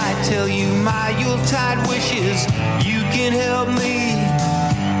while I tell you my Yuletide wishes? You can help me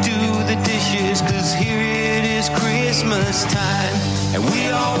do the dishes, 'cause here it is Christmas time, and we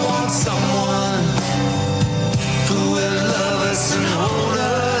all want someone who will love us and hold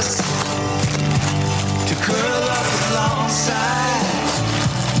us, to curl up alongside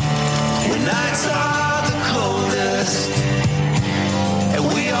when nights are the coldest. And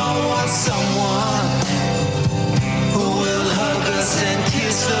we all want someone who will hug us and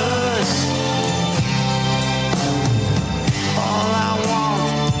kiss us. All I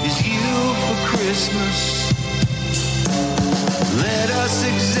want is you for Christmas. Let us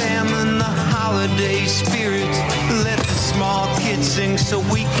examine the holiday spirit. Let the small kids sing so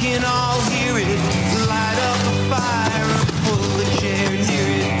we can all hear it. Light up a fire and pull a chair near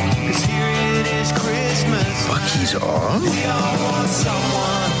it, 'cause here it is Christmas. Bucky's on? We all want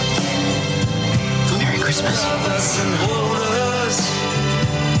someone who Merry will Christmas. love us and hold us,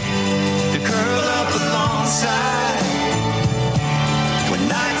 side. When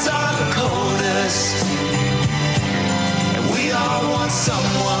nights are the coldest, and we all want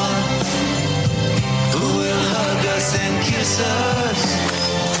someone who will hug us and kiss us.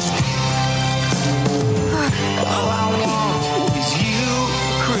 All I want is you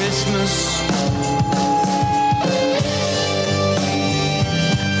for Christmas.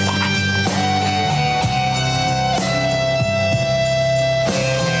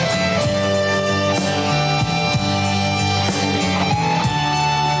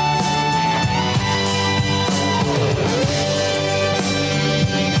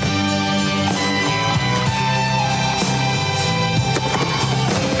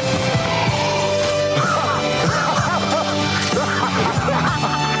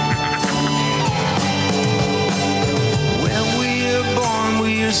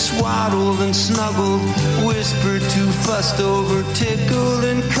 Swaddled and snuggled, whispered to, fussed over, tickled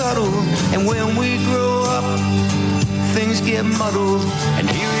and cuddled. And when we grow up, things get muddled. And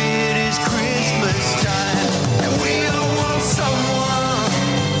here it is Christmas time, and we all want someone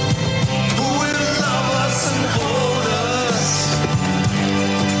who will love us and hold us,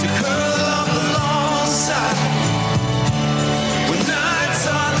 to curl up alongside when nights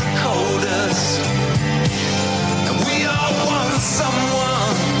are the coldest. And we all want someone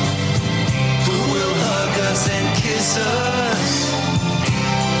and kiss us.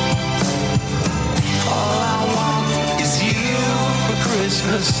 All I want is you for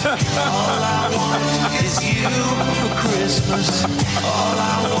Christmas. All I want is you for Christmas. All I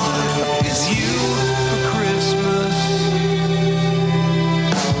want is you for Christmas.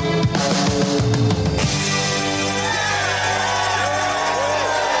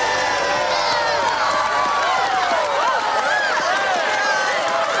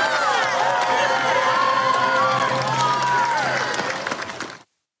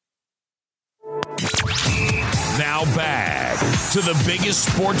 Back to the biggest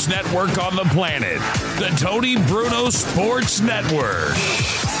sports network on the planet, the Tony Bruno Sports Network.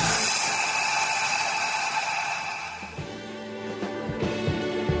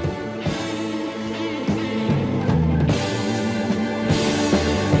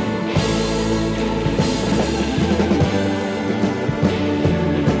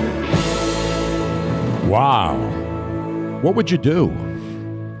 Wow. What would you do?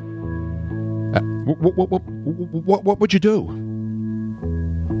 What would you do?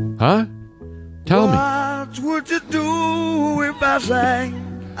 Huh? Tell me. What would you do if I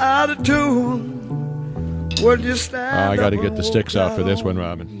sang out of tune? Would you stand I got to up get the and sticks walk out for this one, out?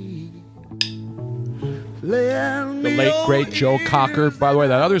 Robin. The late, great Joe Cocker. By the way,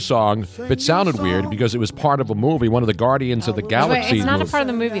 that other song, it sounded weird because it was part of a movie, one of the Guardians of the Galaxy It's not movies. a part of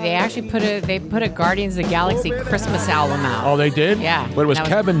the movie. They actually put a Guardians of the Galaxy Christmas album out. Oh, they did? Yeah. But it was That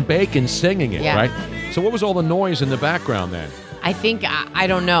Kevin Bacon singing it, Yeah. right? So what was all the noise in the background then? I think, I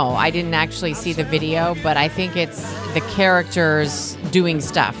don't know. I didn't actually see the video, but I think it's the characters doing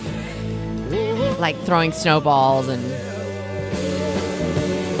stuff. Like throwing snowballs and...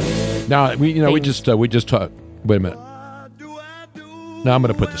 Now, we just talked... Wait a minute. Now I'm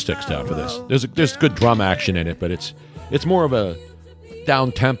going to put the sticks down for this. There's good drum action in it, but it's more of a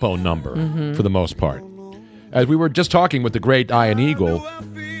down-tempo number for the most part. As we were just talking with the great Ian Eagle,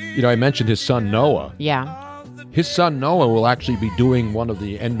 I mentioned his son Noah. Yeah. His son Noah will actually be doing one of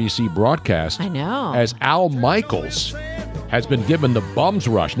the NBC broadcasts. I know. As Al Michaels has been given the bum's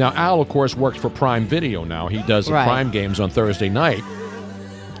rush. Now, Al, of course, works for Prime Video now. He does the Prime games on Thursday night.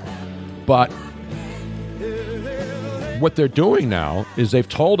 But what they're doing now is they've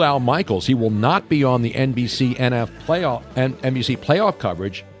told Al Michaels he will not be on the NBC playoff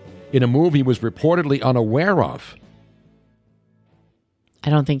coverage in a move he was reportedly unaware of. I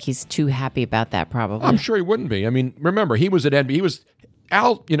don't think he's too happy about that, probably. I'm sure he wouldn't be. I mean, remember, he was at NBC. He was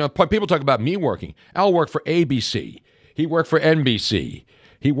Al. People talk about me working. Al worked for ABC. He worked for NBC.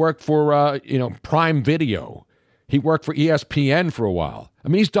 He worked for Prime Video. He worked for ESPN for a while. I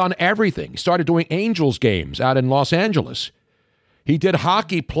mean, he's done everything. He started doing Angels games out in Los Angeles. He did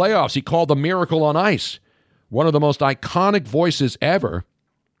hockey playoffs. He called the Miracle on Ice. One of the most iconic voices ever.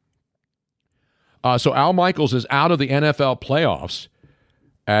 So Al Michaels is out of the NFL playoffs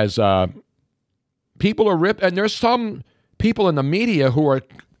as people are ripped. And there's some people in the media who are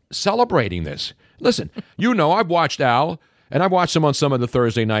celebrating this. Listen, I've watched Al, and I've watched him on some of the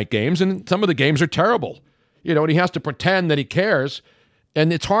Thursday night games, and some of the games are terrible. And he has to pretend that he cares.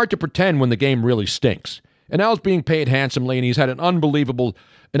 And it's hard to pretend when the game really stinks. And Al's being paid handsomely, and he's had an unbelievable...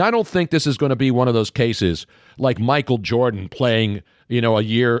 And I don't think this is going to be one of those cases like Michael Jordan playing, a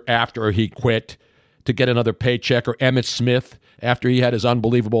year after he quit. to get another paycheck, or Emmitt Smith after he had his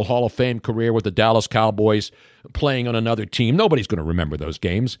unbelievable Hall of Fame career with the Dallas Cowboys playing on another team. Nobody's going to remember those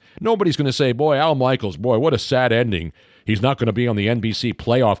games. Nobody's going to say, boy, Al Michaels, boy, what a sad ending. He's not going to be on the NBC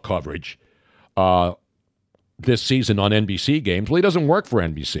playoff coverage this season on NBC games. Well, he doesn't work for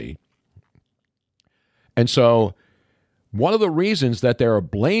NBC. And so one of the reasons that they're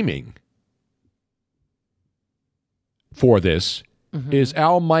blaming for this is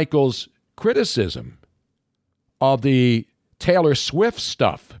Al Michaels' criticism of the Taylor Swift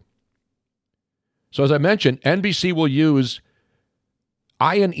stuff. So as I mentioned, NBC will use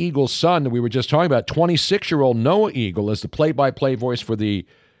Ian Eagle's son that we were just talking about, 26-year-old Noah Eagle, as the play-by-play voice for the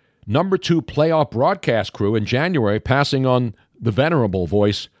number 2 playoff broadcast crew in January, passing on the venerable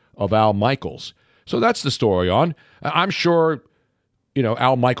voice of Al Michaels. So that's the story on. I'm sure,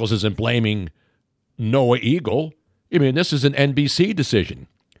 Al Michaels isn't blaming Noah Eagle. I mean, this is an NBC decision.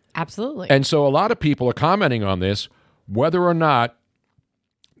 Absolutely. And so a lot of people are commenting on this, whether or not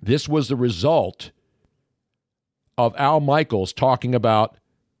this was the result of Al Michaels talking about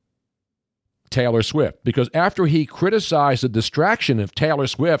Taylor Swift. Because after he criticized the distraction of Taylor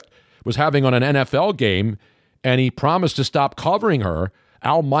Swift was having on an NFL game, and he promised to stop covering her,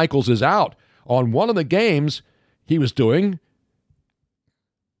 Al Michaels is out. On one of the games he was doing,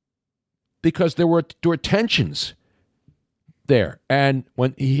 because there were tensions there. And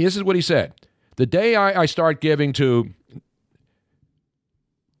this is what he said. The day I start giving 2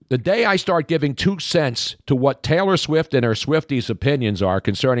 cents to what Taylor Swift and her Swifties' opinions are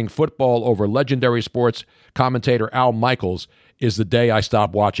concerning football over legendary sports commentator Al Michaels is the day I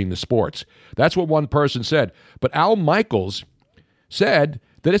stop watching the sports. That's what one person said. But Al Michaels said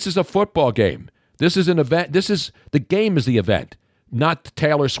that this is a football game. This is an event. The game is the event, not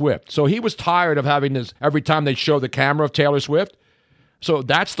Taylor Swift. So he was tired of having this every time they show the camera of Taylor Swift. So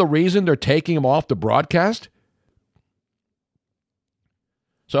that's the reason they're taking him off the broadcast.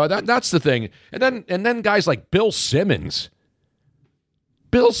 So that's the thing. And then guys like Bill Simmons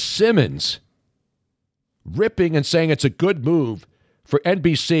ripping and saying it's a good move for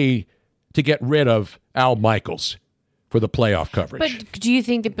NBC to get rid of Al Michaels for the playoff coverage. But do you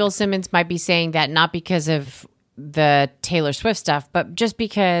think that Bill Simmons might be saying that not because of the Taylor Swift stuff, but just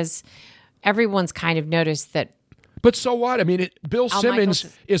because everyone's kind of noticed that? But so what? I mean, Bill Simmons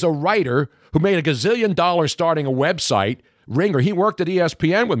is a writer who made a gazillion dollars starting a website, Ringer. He worked at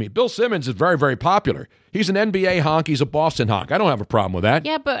ESPN with me. Bill Simmons is very, very popular. He's an NBA honk. He's a Boston honk. I don't have a problem with that.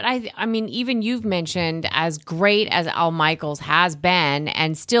 Yeah, but I mean, even you've mentioned, as great as Al Michaels has been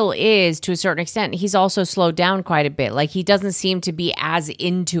and still is to a certain extent, he's also slowed down quite a bit. Like, he doesn't seem to be as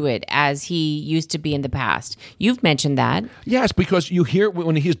into it as he used to be in the past. You've mentioned that. Yes, because you hear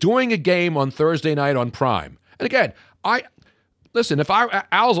when he's doing a game on Thursday night on Prime. And again, if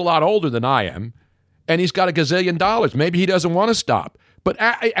Al's a lot older than I am, and he's got a gazillion dollars, maybe he doesn't want to stop. But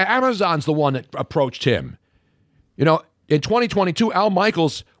Amazon's the one that approached him. In 2022, Al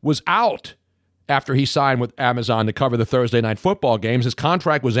Michaels was out after he signed with Amazon to cover the Thursday night football games. His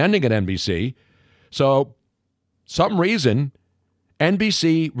contract was ending at NBC. So, some reason,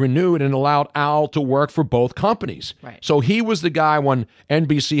 NBC renewed and allowed Al to work for both companies. Right. So he was the guy when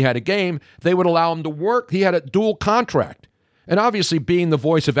NBC had a game, they would allow him to work. He had a dual contract. And obviously being the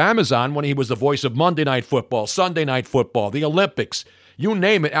voice of Amazon when he was the voice of Monday Night Football, Sunday Night Football, the Olympics, you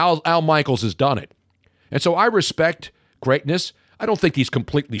name it, Al Michaels has done it. And so I respect greatness. I don't think he's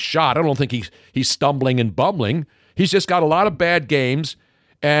completely shot. I don't think he's stumbling and bumbling. He's just got a lot of bad games,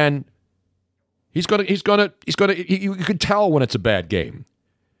 and you can tell when it's a bad game.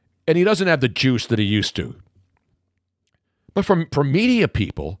 And he doesn't have the juice that he used to. But for media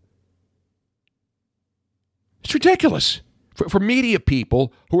people, it's ridiculous. For media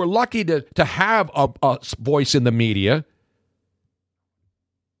people who are lucky to have a voice in the media,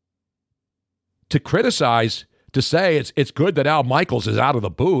 to criticize, to say it's good that Al Michaels is out of the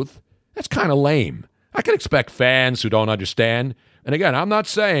booth, that's kind of lame. I can expect fans who don't understand. And again, I'm not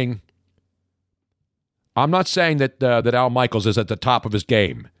saying that Al Michaels is at the top of his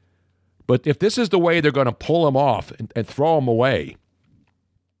game. But if this is the way they're going to pull him off and throw him away,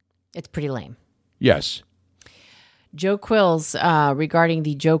 it's pretty lame. Yes. Joe Quills, regarding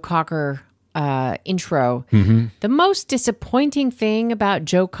the Joe Cocker intro, the most disappointing thing about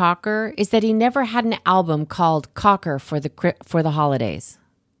Joe Cocker is that he never had an album called Cocker for the holidays.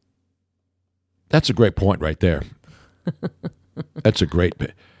 That's a great point right there. That's a great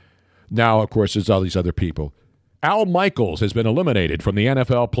bit. Now, of course, there's all these other people. Al Michaels has been eliminated from the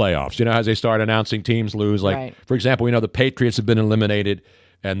NFL playoffs. You know, as they start announcing teams lose, like, right. For example, we know the Patriots have been eliminated.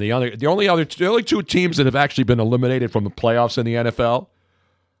 And the only two teams that have actually been eliminated from the playoffs in the NFL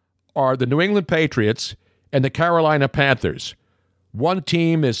are the New England Patriots and the Carolina Panthers. One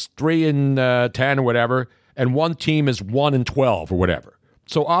team is 3-10 or whatever, and one team is 1-12 or whatever.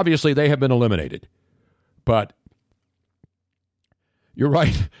 So obviously they have been eliminated. But you're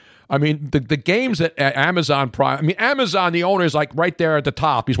right. I mean, the games at Amazon Prime. I mean, Amazon, the owner is like right there at the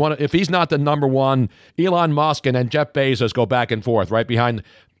top. He's one. If he's not the number one, Elon Musk and then Jeff Bezos go back and forth right behind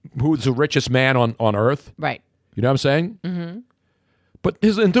who's the richest man on earth. Right. You know what I'm saying? Mm-hmm. But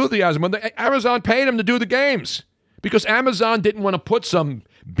his enthusiasm, when Amazon paid him to do the games because Amazon didn't want to put some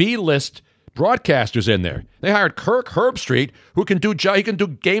B-list broadcasters in there. They hired Kirk Herbstreit, who can do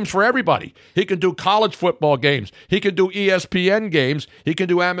games for everybody. He can do college football games. He can do ESPN games. He can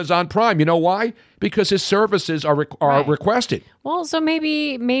do Amazon Prime. You know why? Because his services are requested. Well, so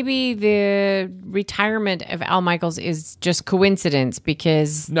maybe the retirement of Al Michaels is just coincidence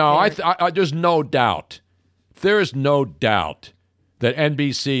because no, there's no doubt. There is no doubt that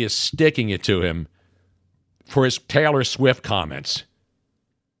NBC is sticking it to him for his Taylor Swift comments.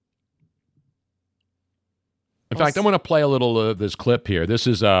 In fact, I'm going to play a little of this clip here. This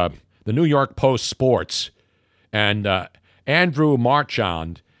is the New York Post Sports, and Andrew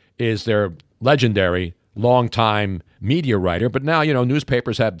Marchand is their legendary longtime media writer. But now,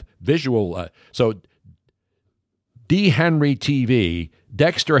 newspapers have visual. So D. Henry TV,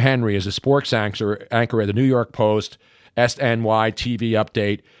 Dexter Henry is a sports anchor at the New York Post, SNY TV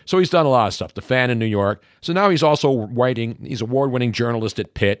Update. So he's done a lot of stuff. The Fan in New York. So now he's also writing. He's an award-winning journalist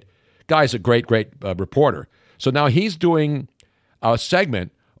at Pitt. Guy's a great reporter. So now he's doing a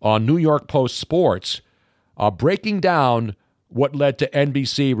segment on New York Post Sports, breaking down what led to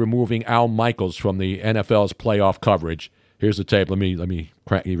NBC removing Al Michaels from the NFL's playoff coverage. Here's the tape. Let me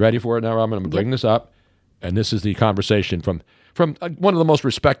crank. You ready for it now, Robin? I'm going to bring this up, and this is the conversation from one of the most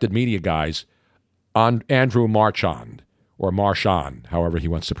respected media guys, on Andrew Marchand, or Marchand, however he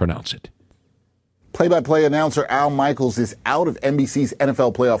wants to pronounce it. Play-by-play announcer Al Michaels is out of NBC's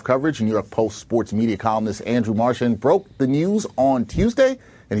NFL playoff coverage. New York Post sports media columnist Andrew Marchand broke the news on Tuesday,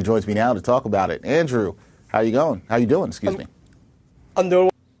 and he joins me now to talk about it. Andrew, how you going? How you doing? Excuse me. I'm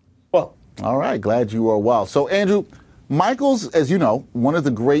doing well. All right, glad you are well. So, Andrew, Michaels, as you know, one of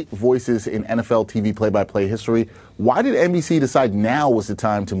the great voices in NFL TV play-by-play history. Why did NBC decide now was the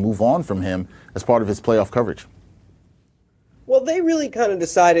time to move on from him as part of his playoff coverage? Well, they really kind of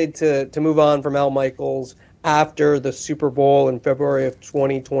decided to move on from Al Michaels after the Super Bowl in February of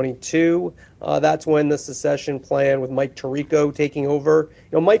 2022. That's when the succession plan with Mike Tirico taking over.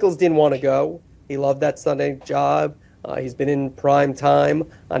 Michaels didn't want to go. He loved that Sunday job. He's been in prime time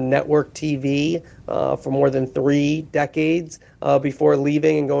on network TV for more than 3 decades before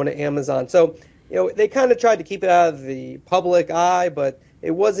leaving and going to Amazon. So, they kind of tried to keep it out of the public eye, but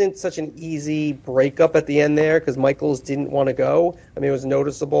it wasn't such an easy breakup at the end there because Michaels didn't want to go. I mean, it was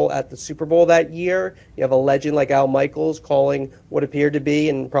noticeable at the Super Bowl that year. You have a legend like Al Michaels calling what appeared to be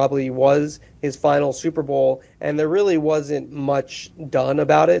and probably was his final Super Bowl, and there really wasn't much done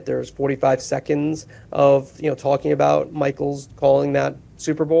about it. There's 45 seconds of talking about Michaels calling that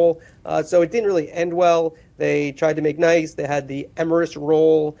Super Bowl. So it didn't really end well. They tried to make nice. They had the Emirus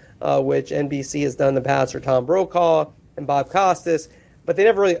role, which NBC has done in the past for Tom Brokaw and Bob Costas. But they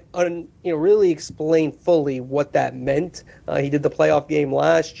never really explained fully what that meant. He did the playoff game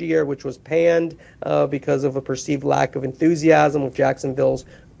last year, which was panned because of a perceived lack of enthusiasm with Jacksonville's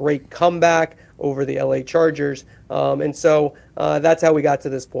great comeback over the LA Chargers. And so that's how we got to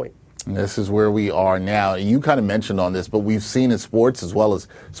this point. This is where we are now. You kind of mentioned on this, but we've seen in sports as well as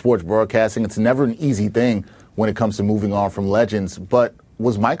sports broadcasting, it's never an easy thing when it comes to moving on from legends. But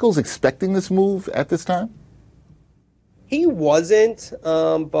was Michaels expecting this move at this time? He wasn't,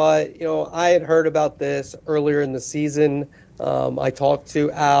 but, I had heard about this earlier in the season. I talked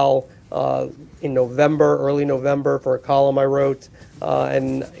to Al in early November, for a column I wrote,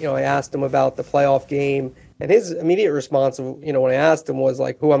 and, I asked him about the playoff game. And his immediate response, when I asked him was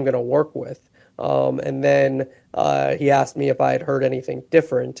like, who I'm going to work with. And then he asked me if I had heard anything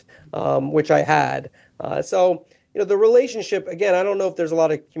different, which I had. So the relationship, again, I don't know if there's a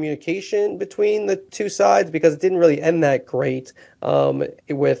lot of communication between the two sides because it didn't really end that great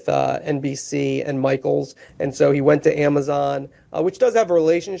with NBC and Michaels. And so he went to Amazon, which does have a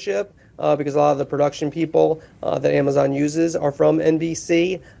relationship because a lot of the production people that Amazon uses are from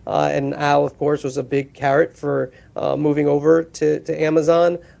NBC. And Al, of course, was a big carrot for moving over to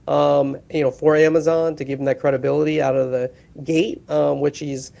Amazon, for Amazon to give him that credibility out of the gate, which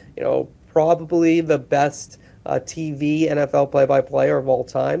he's, probably the best TV NFL play-by-player of all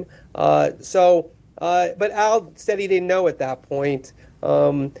time. But Al said he didn't know at that point.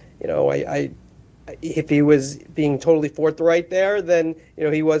 I if he was being totally forthright there, then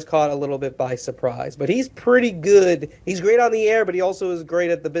he was caught a little bit by surprise. But he's pretty good. He's great on the air, but he also is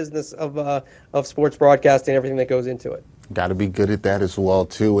great at the business of sports broadcasting and everything that goes into it. Got to be good at that as well,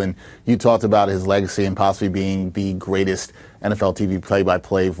 too. And you talked about his legacy and possibly being the greatest NFL TV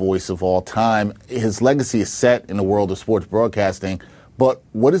play-by-play voice of all time. His legacy is set in the world of sports broadcasting. But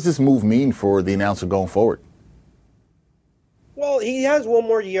what does this move mean for the announcer going forward? Well, he has one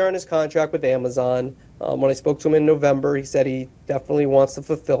more year on his contract with Amazon. When I spoke to him in November, he said he definitely wants to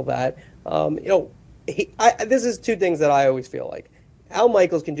fulfill that. This is two things that I always feel like. Al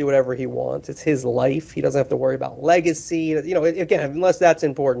Michaels can do whatever he wants. It's his life. He doesn't have to worry about legacy. Again, unless that's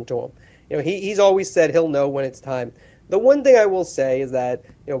important to him. He's always said he'll know when it's time. The one thing I will say is that,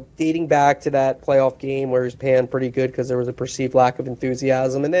 dating back to that playoff game where he was panned pretty good because there was a perceived lack of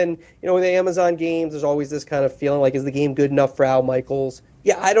enthusiasm. And then, with the Amazon games, there's always this kind of feeling like, is the game good enough for Al Michaels?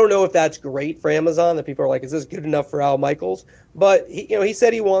 Yeah, I don't know if that's great for Amazon, that people are like, is this good enough for Al Michaels? But, he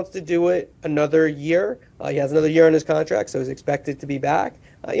said he wants to do it another year. He has another year on his contract, so he's expected to be back.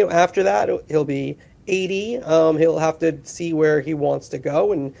 After that, he'll be 80. He'll have to see where he wants to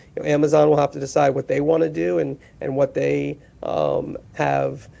go, and Amazon will have to decide what they want to do and what they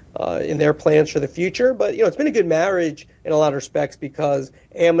have in their plans for the future. But it's been a good marriage in a lot of respects because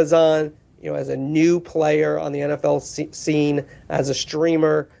Amazon, as a new player on the NFL scene, as a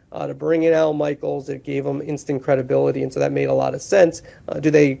streamer, to bring in Al Michaels, it gave him instant credibility, and so that made a lot of sense.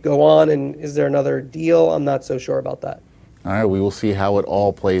 Do they go on, and is there another deal? I'm not so sure about that. All right, we will see how it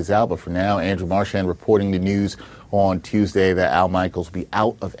all plays out. But for now, Andrew Marchand reporting the news on Tuesday that Al Michaels will be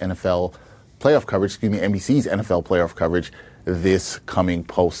out of NFL playoff coverage, NBC's NFL playoff coverage this coming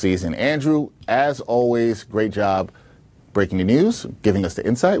postseason. Andrew, as always, great job breaking the news, giving us the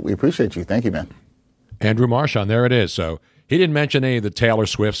insight. We appreciate you. Thank you, man. Andrew Marchand, there it is. So he didn't mention any of the Taylor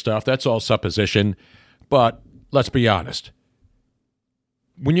Swift stuff. That's all supposition. But let's be honest.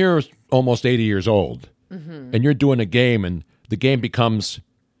 When you're almost 80 years old, and you're doing a game, and the game becomes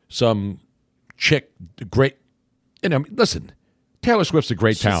some chick, great. Listen, Taylor Swift's a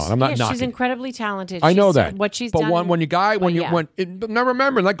great talent. I'm not knocking. She's incredibly talented. I know that. What she's but done. Now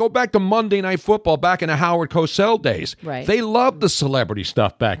remember, like go back to Monday Night Football back in the Howard Cosell days. Right. They loved the celebrity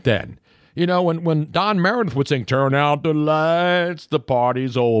stuff back then. When Don Meredith would sing, "Turn out the lights, the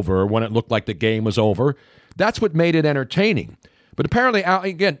party's over," when it looked like the game was over, that's what made it entertaining. But apparently, Al,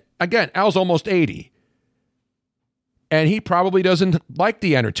 again, Al's almost 80. And he probably doesn't like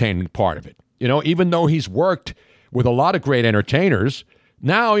the entertainment part of it. Even though he's worked with a lot of great entertainers,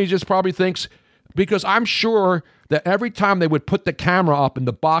 now he just probably thinks, because I'm sure that every time they would put the camera up in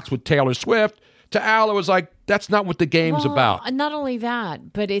the box with Taylor Swift, to Al, it was like, that's not what the game's about. Not only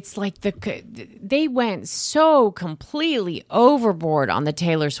that, but it's like they went so completely overboard on the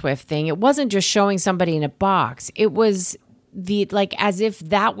Taylor Swift thing. It wasn't just showing somebody in a box. It was as if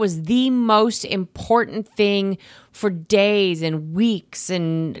that was the most important thing for days and weeks,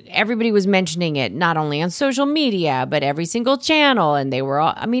 and everybody was mentioning it, not only on social media, but every single channel. And they were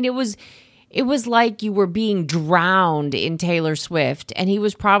all, it was like you were being drowned in Taylor Swift, and he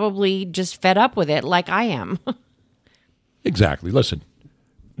was probably just fed up with it like I am. Exactly. Listen,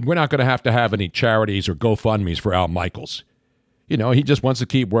 we're not going to have any charities or GoFundMes for Al Michaels. He just wants to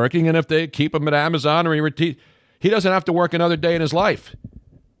keep working, and if they keep him at Amazon or he doesn't have to work another day in his life.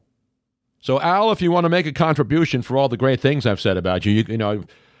 So, Al, if you want to make a contribution for all the great things I've said about you,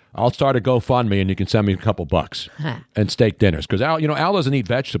 I'll start a GoFundMe and you can send me a couple bucks and steak dinners. Because Al doesn't eat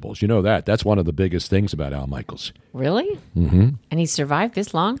vegetables. You know that. That's one of the biggest things about Al Michaels. Really? Mm-hmm. And he survived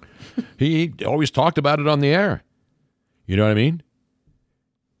this long? He always talked about it on the air. You know what I mean?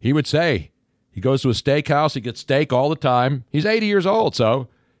 He would say he goes to a steakhouse, he gets steak all the time. He's 80 years old, so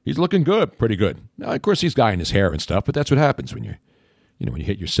he's looking good, pretty good. Now, of course, he's dyeing his hair and stuff, but that's what happens when when you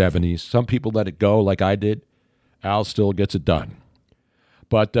hit your 70s. Some people let it go like I did. Al still gets it done.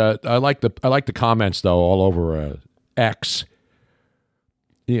 But I like the comments, though, all over X.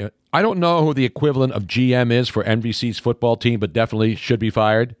 I don't know who the equivalent of GM is for NBC's football team, but definitely should be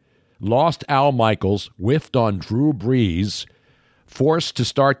fired. Lost Al Michaels, whiffed on Drew Brees, forced to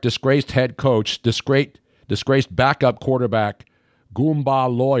start disgraced head coach, disgraced backup quarterback,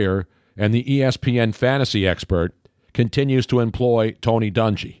 Goomba lawyer, and the ESPN fantasy expert, continues to employ Tony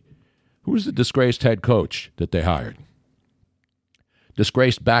Dungy. Who's the disgraced head coach that they hired?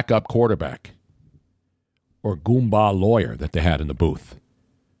 Disgraced backup quarterback or Goomba lawyer that they had in the booth?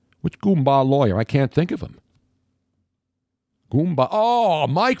 Which Goomba lawyer? I can't think of him. Goomba. Oh,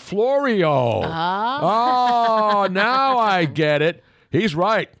 Mike Florio. Oh, now I get it. He's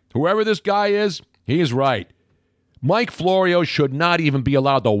right. Whoever this guy is, he is right. Mike Florio should not even be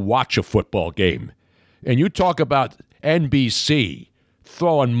allowed to watch a football game. And you talk about NBC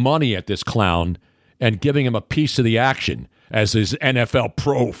throwing money at this clown and giving him a piece of the action as his NFL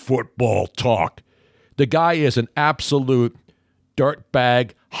pro football talk. The guy is an absolute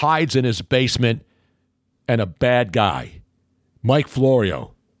dirtbag, hides in his basement, and a bad guy. Mike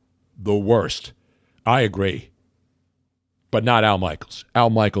Florio, the worst. I agree. But not Al Michaels. Al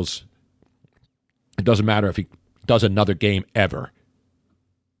Michaels, it doesn't matter if he does another game ever.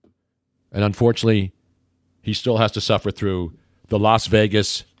 And unfortunately, he still has to suffer through the Las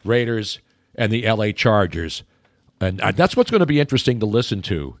Vegas Raiders and the LA Chargers. And that's what's going to be interesting to listen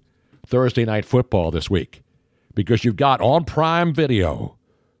to Thursday Night Football this week. Because you've got on Prime Video,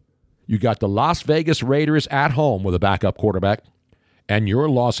 you got the Las Vegas Raiders at home with a backup quarterback and your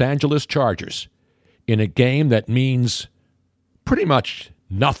Los Angeles Chargers in a game that means pretty much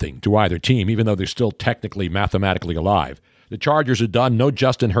nothing to either team, even though they're still technically, mathematically alive. The Chargers are done. No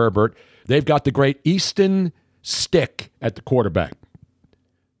Justin Herbert. They've got the great Easton Stick at the quarterback.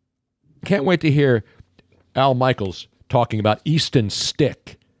 Can't wait to hear Al Michaels talking about Easton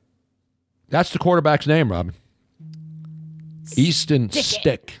Stick. That's the quarterback's name, Robin. Easton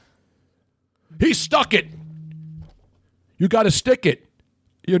Stick. He stuck it. You got to stick it.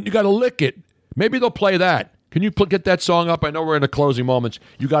 You got to lick it. Maybe they'll play that. Can you get that song up? I know we're in the closing moments.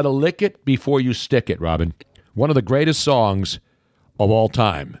 You got to lick it before you stick it, Robin. One of the greatest songs of all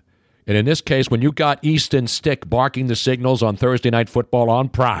time. And in this case, when you got Easton Stick barking the signals on Thursday Night Football on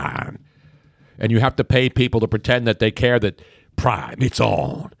Prime, and you have to pay people to pretend that they care that Prime, it's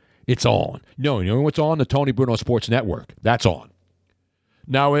on. It's on. No, you know what's on? The Tony Bruno Sports Network. That's on.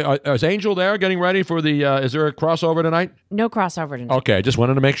 Now, is Angel there getting ready for the, is there a crossover tonight? No crossover tonight. Okay, I just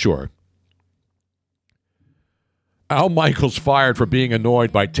wanted to make sure. Al Michaels fired for being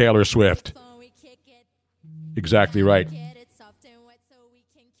annoyed by Taylor Swift. Exactly right.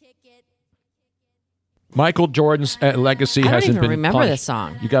 Michael Jordan's legacy hasn't been remember punched. this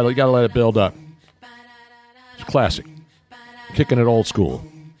song. You got to let it build up. It's classic. Kicking it old school.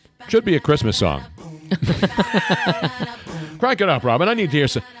 Should be a Christmas song. Crank it up, Robin. I need to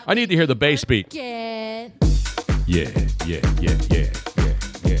hear the bass beat. Yeah.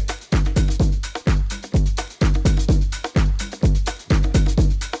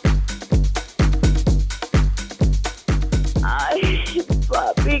 Ay,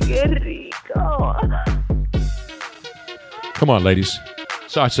 papi, qué rico. Come on, ladies.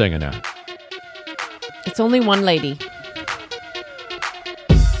 Start singing now. It's only one lady.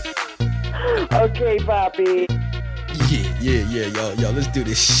 Okay, papi. Yo, let's do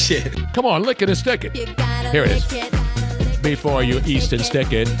this shit. Come on, lick it and stick it. Here it is. Before you Easton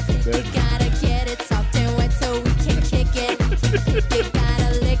stick it. You gotta get it soft and wet so we can kick it. You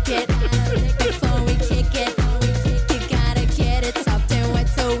gotta lick it before we kick it. You gotta get it soft and wet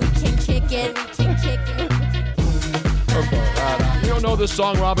so we can kick it. You don't know this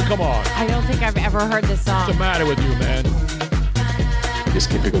song, Robin? Come on. I don't think I've ever heard this song. What's the matter with you, man? Just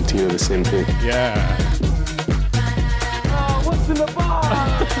keep it continue the same thing. Yeah. What's in the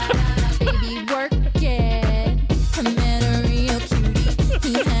box? Baby, work it. I met a real cutie.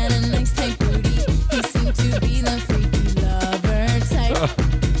 He had a nice tight booty. He seemed to be the freaky lover type.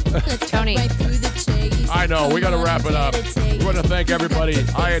 Let's Tony. Right through the chase. I know. We got to wrap it up. We want to thank everybody.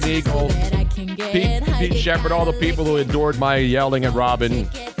 Iron Eagle, Pete Shepard, all the people who endured my yelling at Robin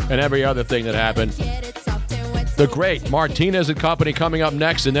and every other thing that happened. The great Martinez and Company coming up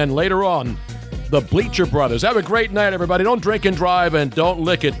next, and then later on, the Bleacher Brothers. Have a great night, everybody. Don't drink and drive, and don't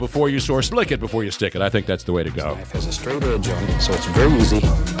lick it before you source. Lick it before you stick it. I think that's the way to go. Life has a straight edge on it, so it's very easy.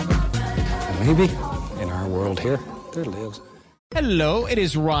 And maybe in our world here, there lives. Hello, it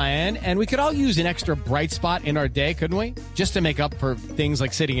is Ryan, and we could all use an extra bright spot in our day, couldn't we? Just to make up for things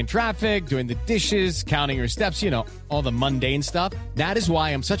like sitting in traffic, doing the dishes, counting your steps, all the mundane stuff. That is why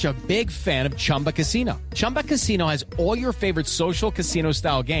I'm such a big fan of Chumba Casino. Chumba Casino has all your favorite social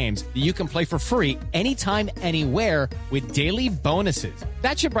casino-style games that you can play for free anytime, anywhere with daily bonuses.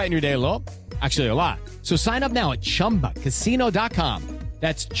 That should brighten your day a little. Actually, a lot. So sign up now at ChumbaCasino.com.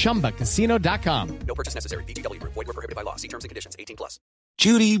 That's ChumbaCasino.com. No purchase necessary. VGW Group. Void where prohibited by law. See terms and conditions. 18+.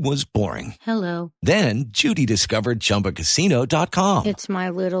 Judy was boring. Hello. Then Judy discovered ChumbaCasino.com. It's my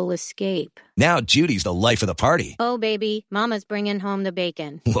little escape. Now Judy's the life of the party. Oh, baby, mama's bringing home the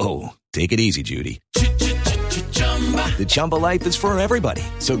bacon. Whoa, take it easy, Judy. The Chumba life is for everybody.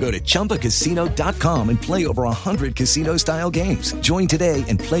 So go to ChumbaCasino.com and play over 100 casino-style games. Join today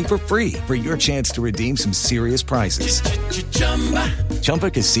and play for free for your chance to redeem some serious prizes.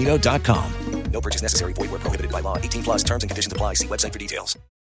 ChumbaCasino.com. No purchase necessary. Void where prohibited by law. 18+. Terms and conditions apply. See website for details.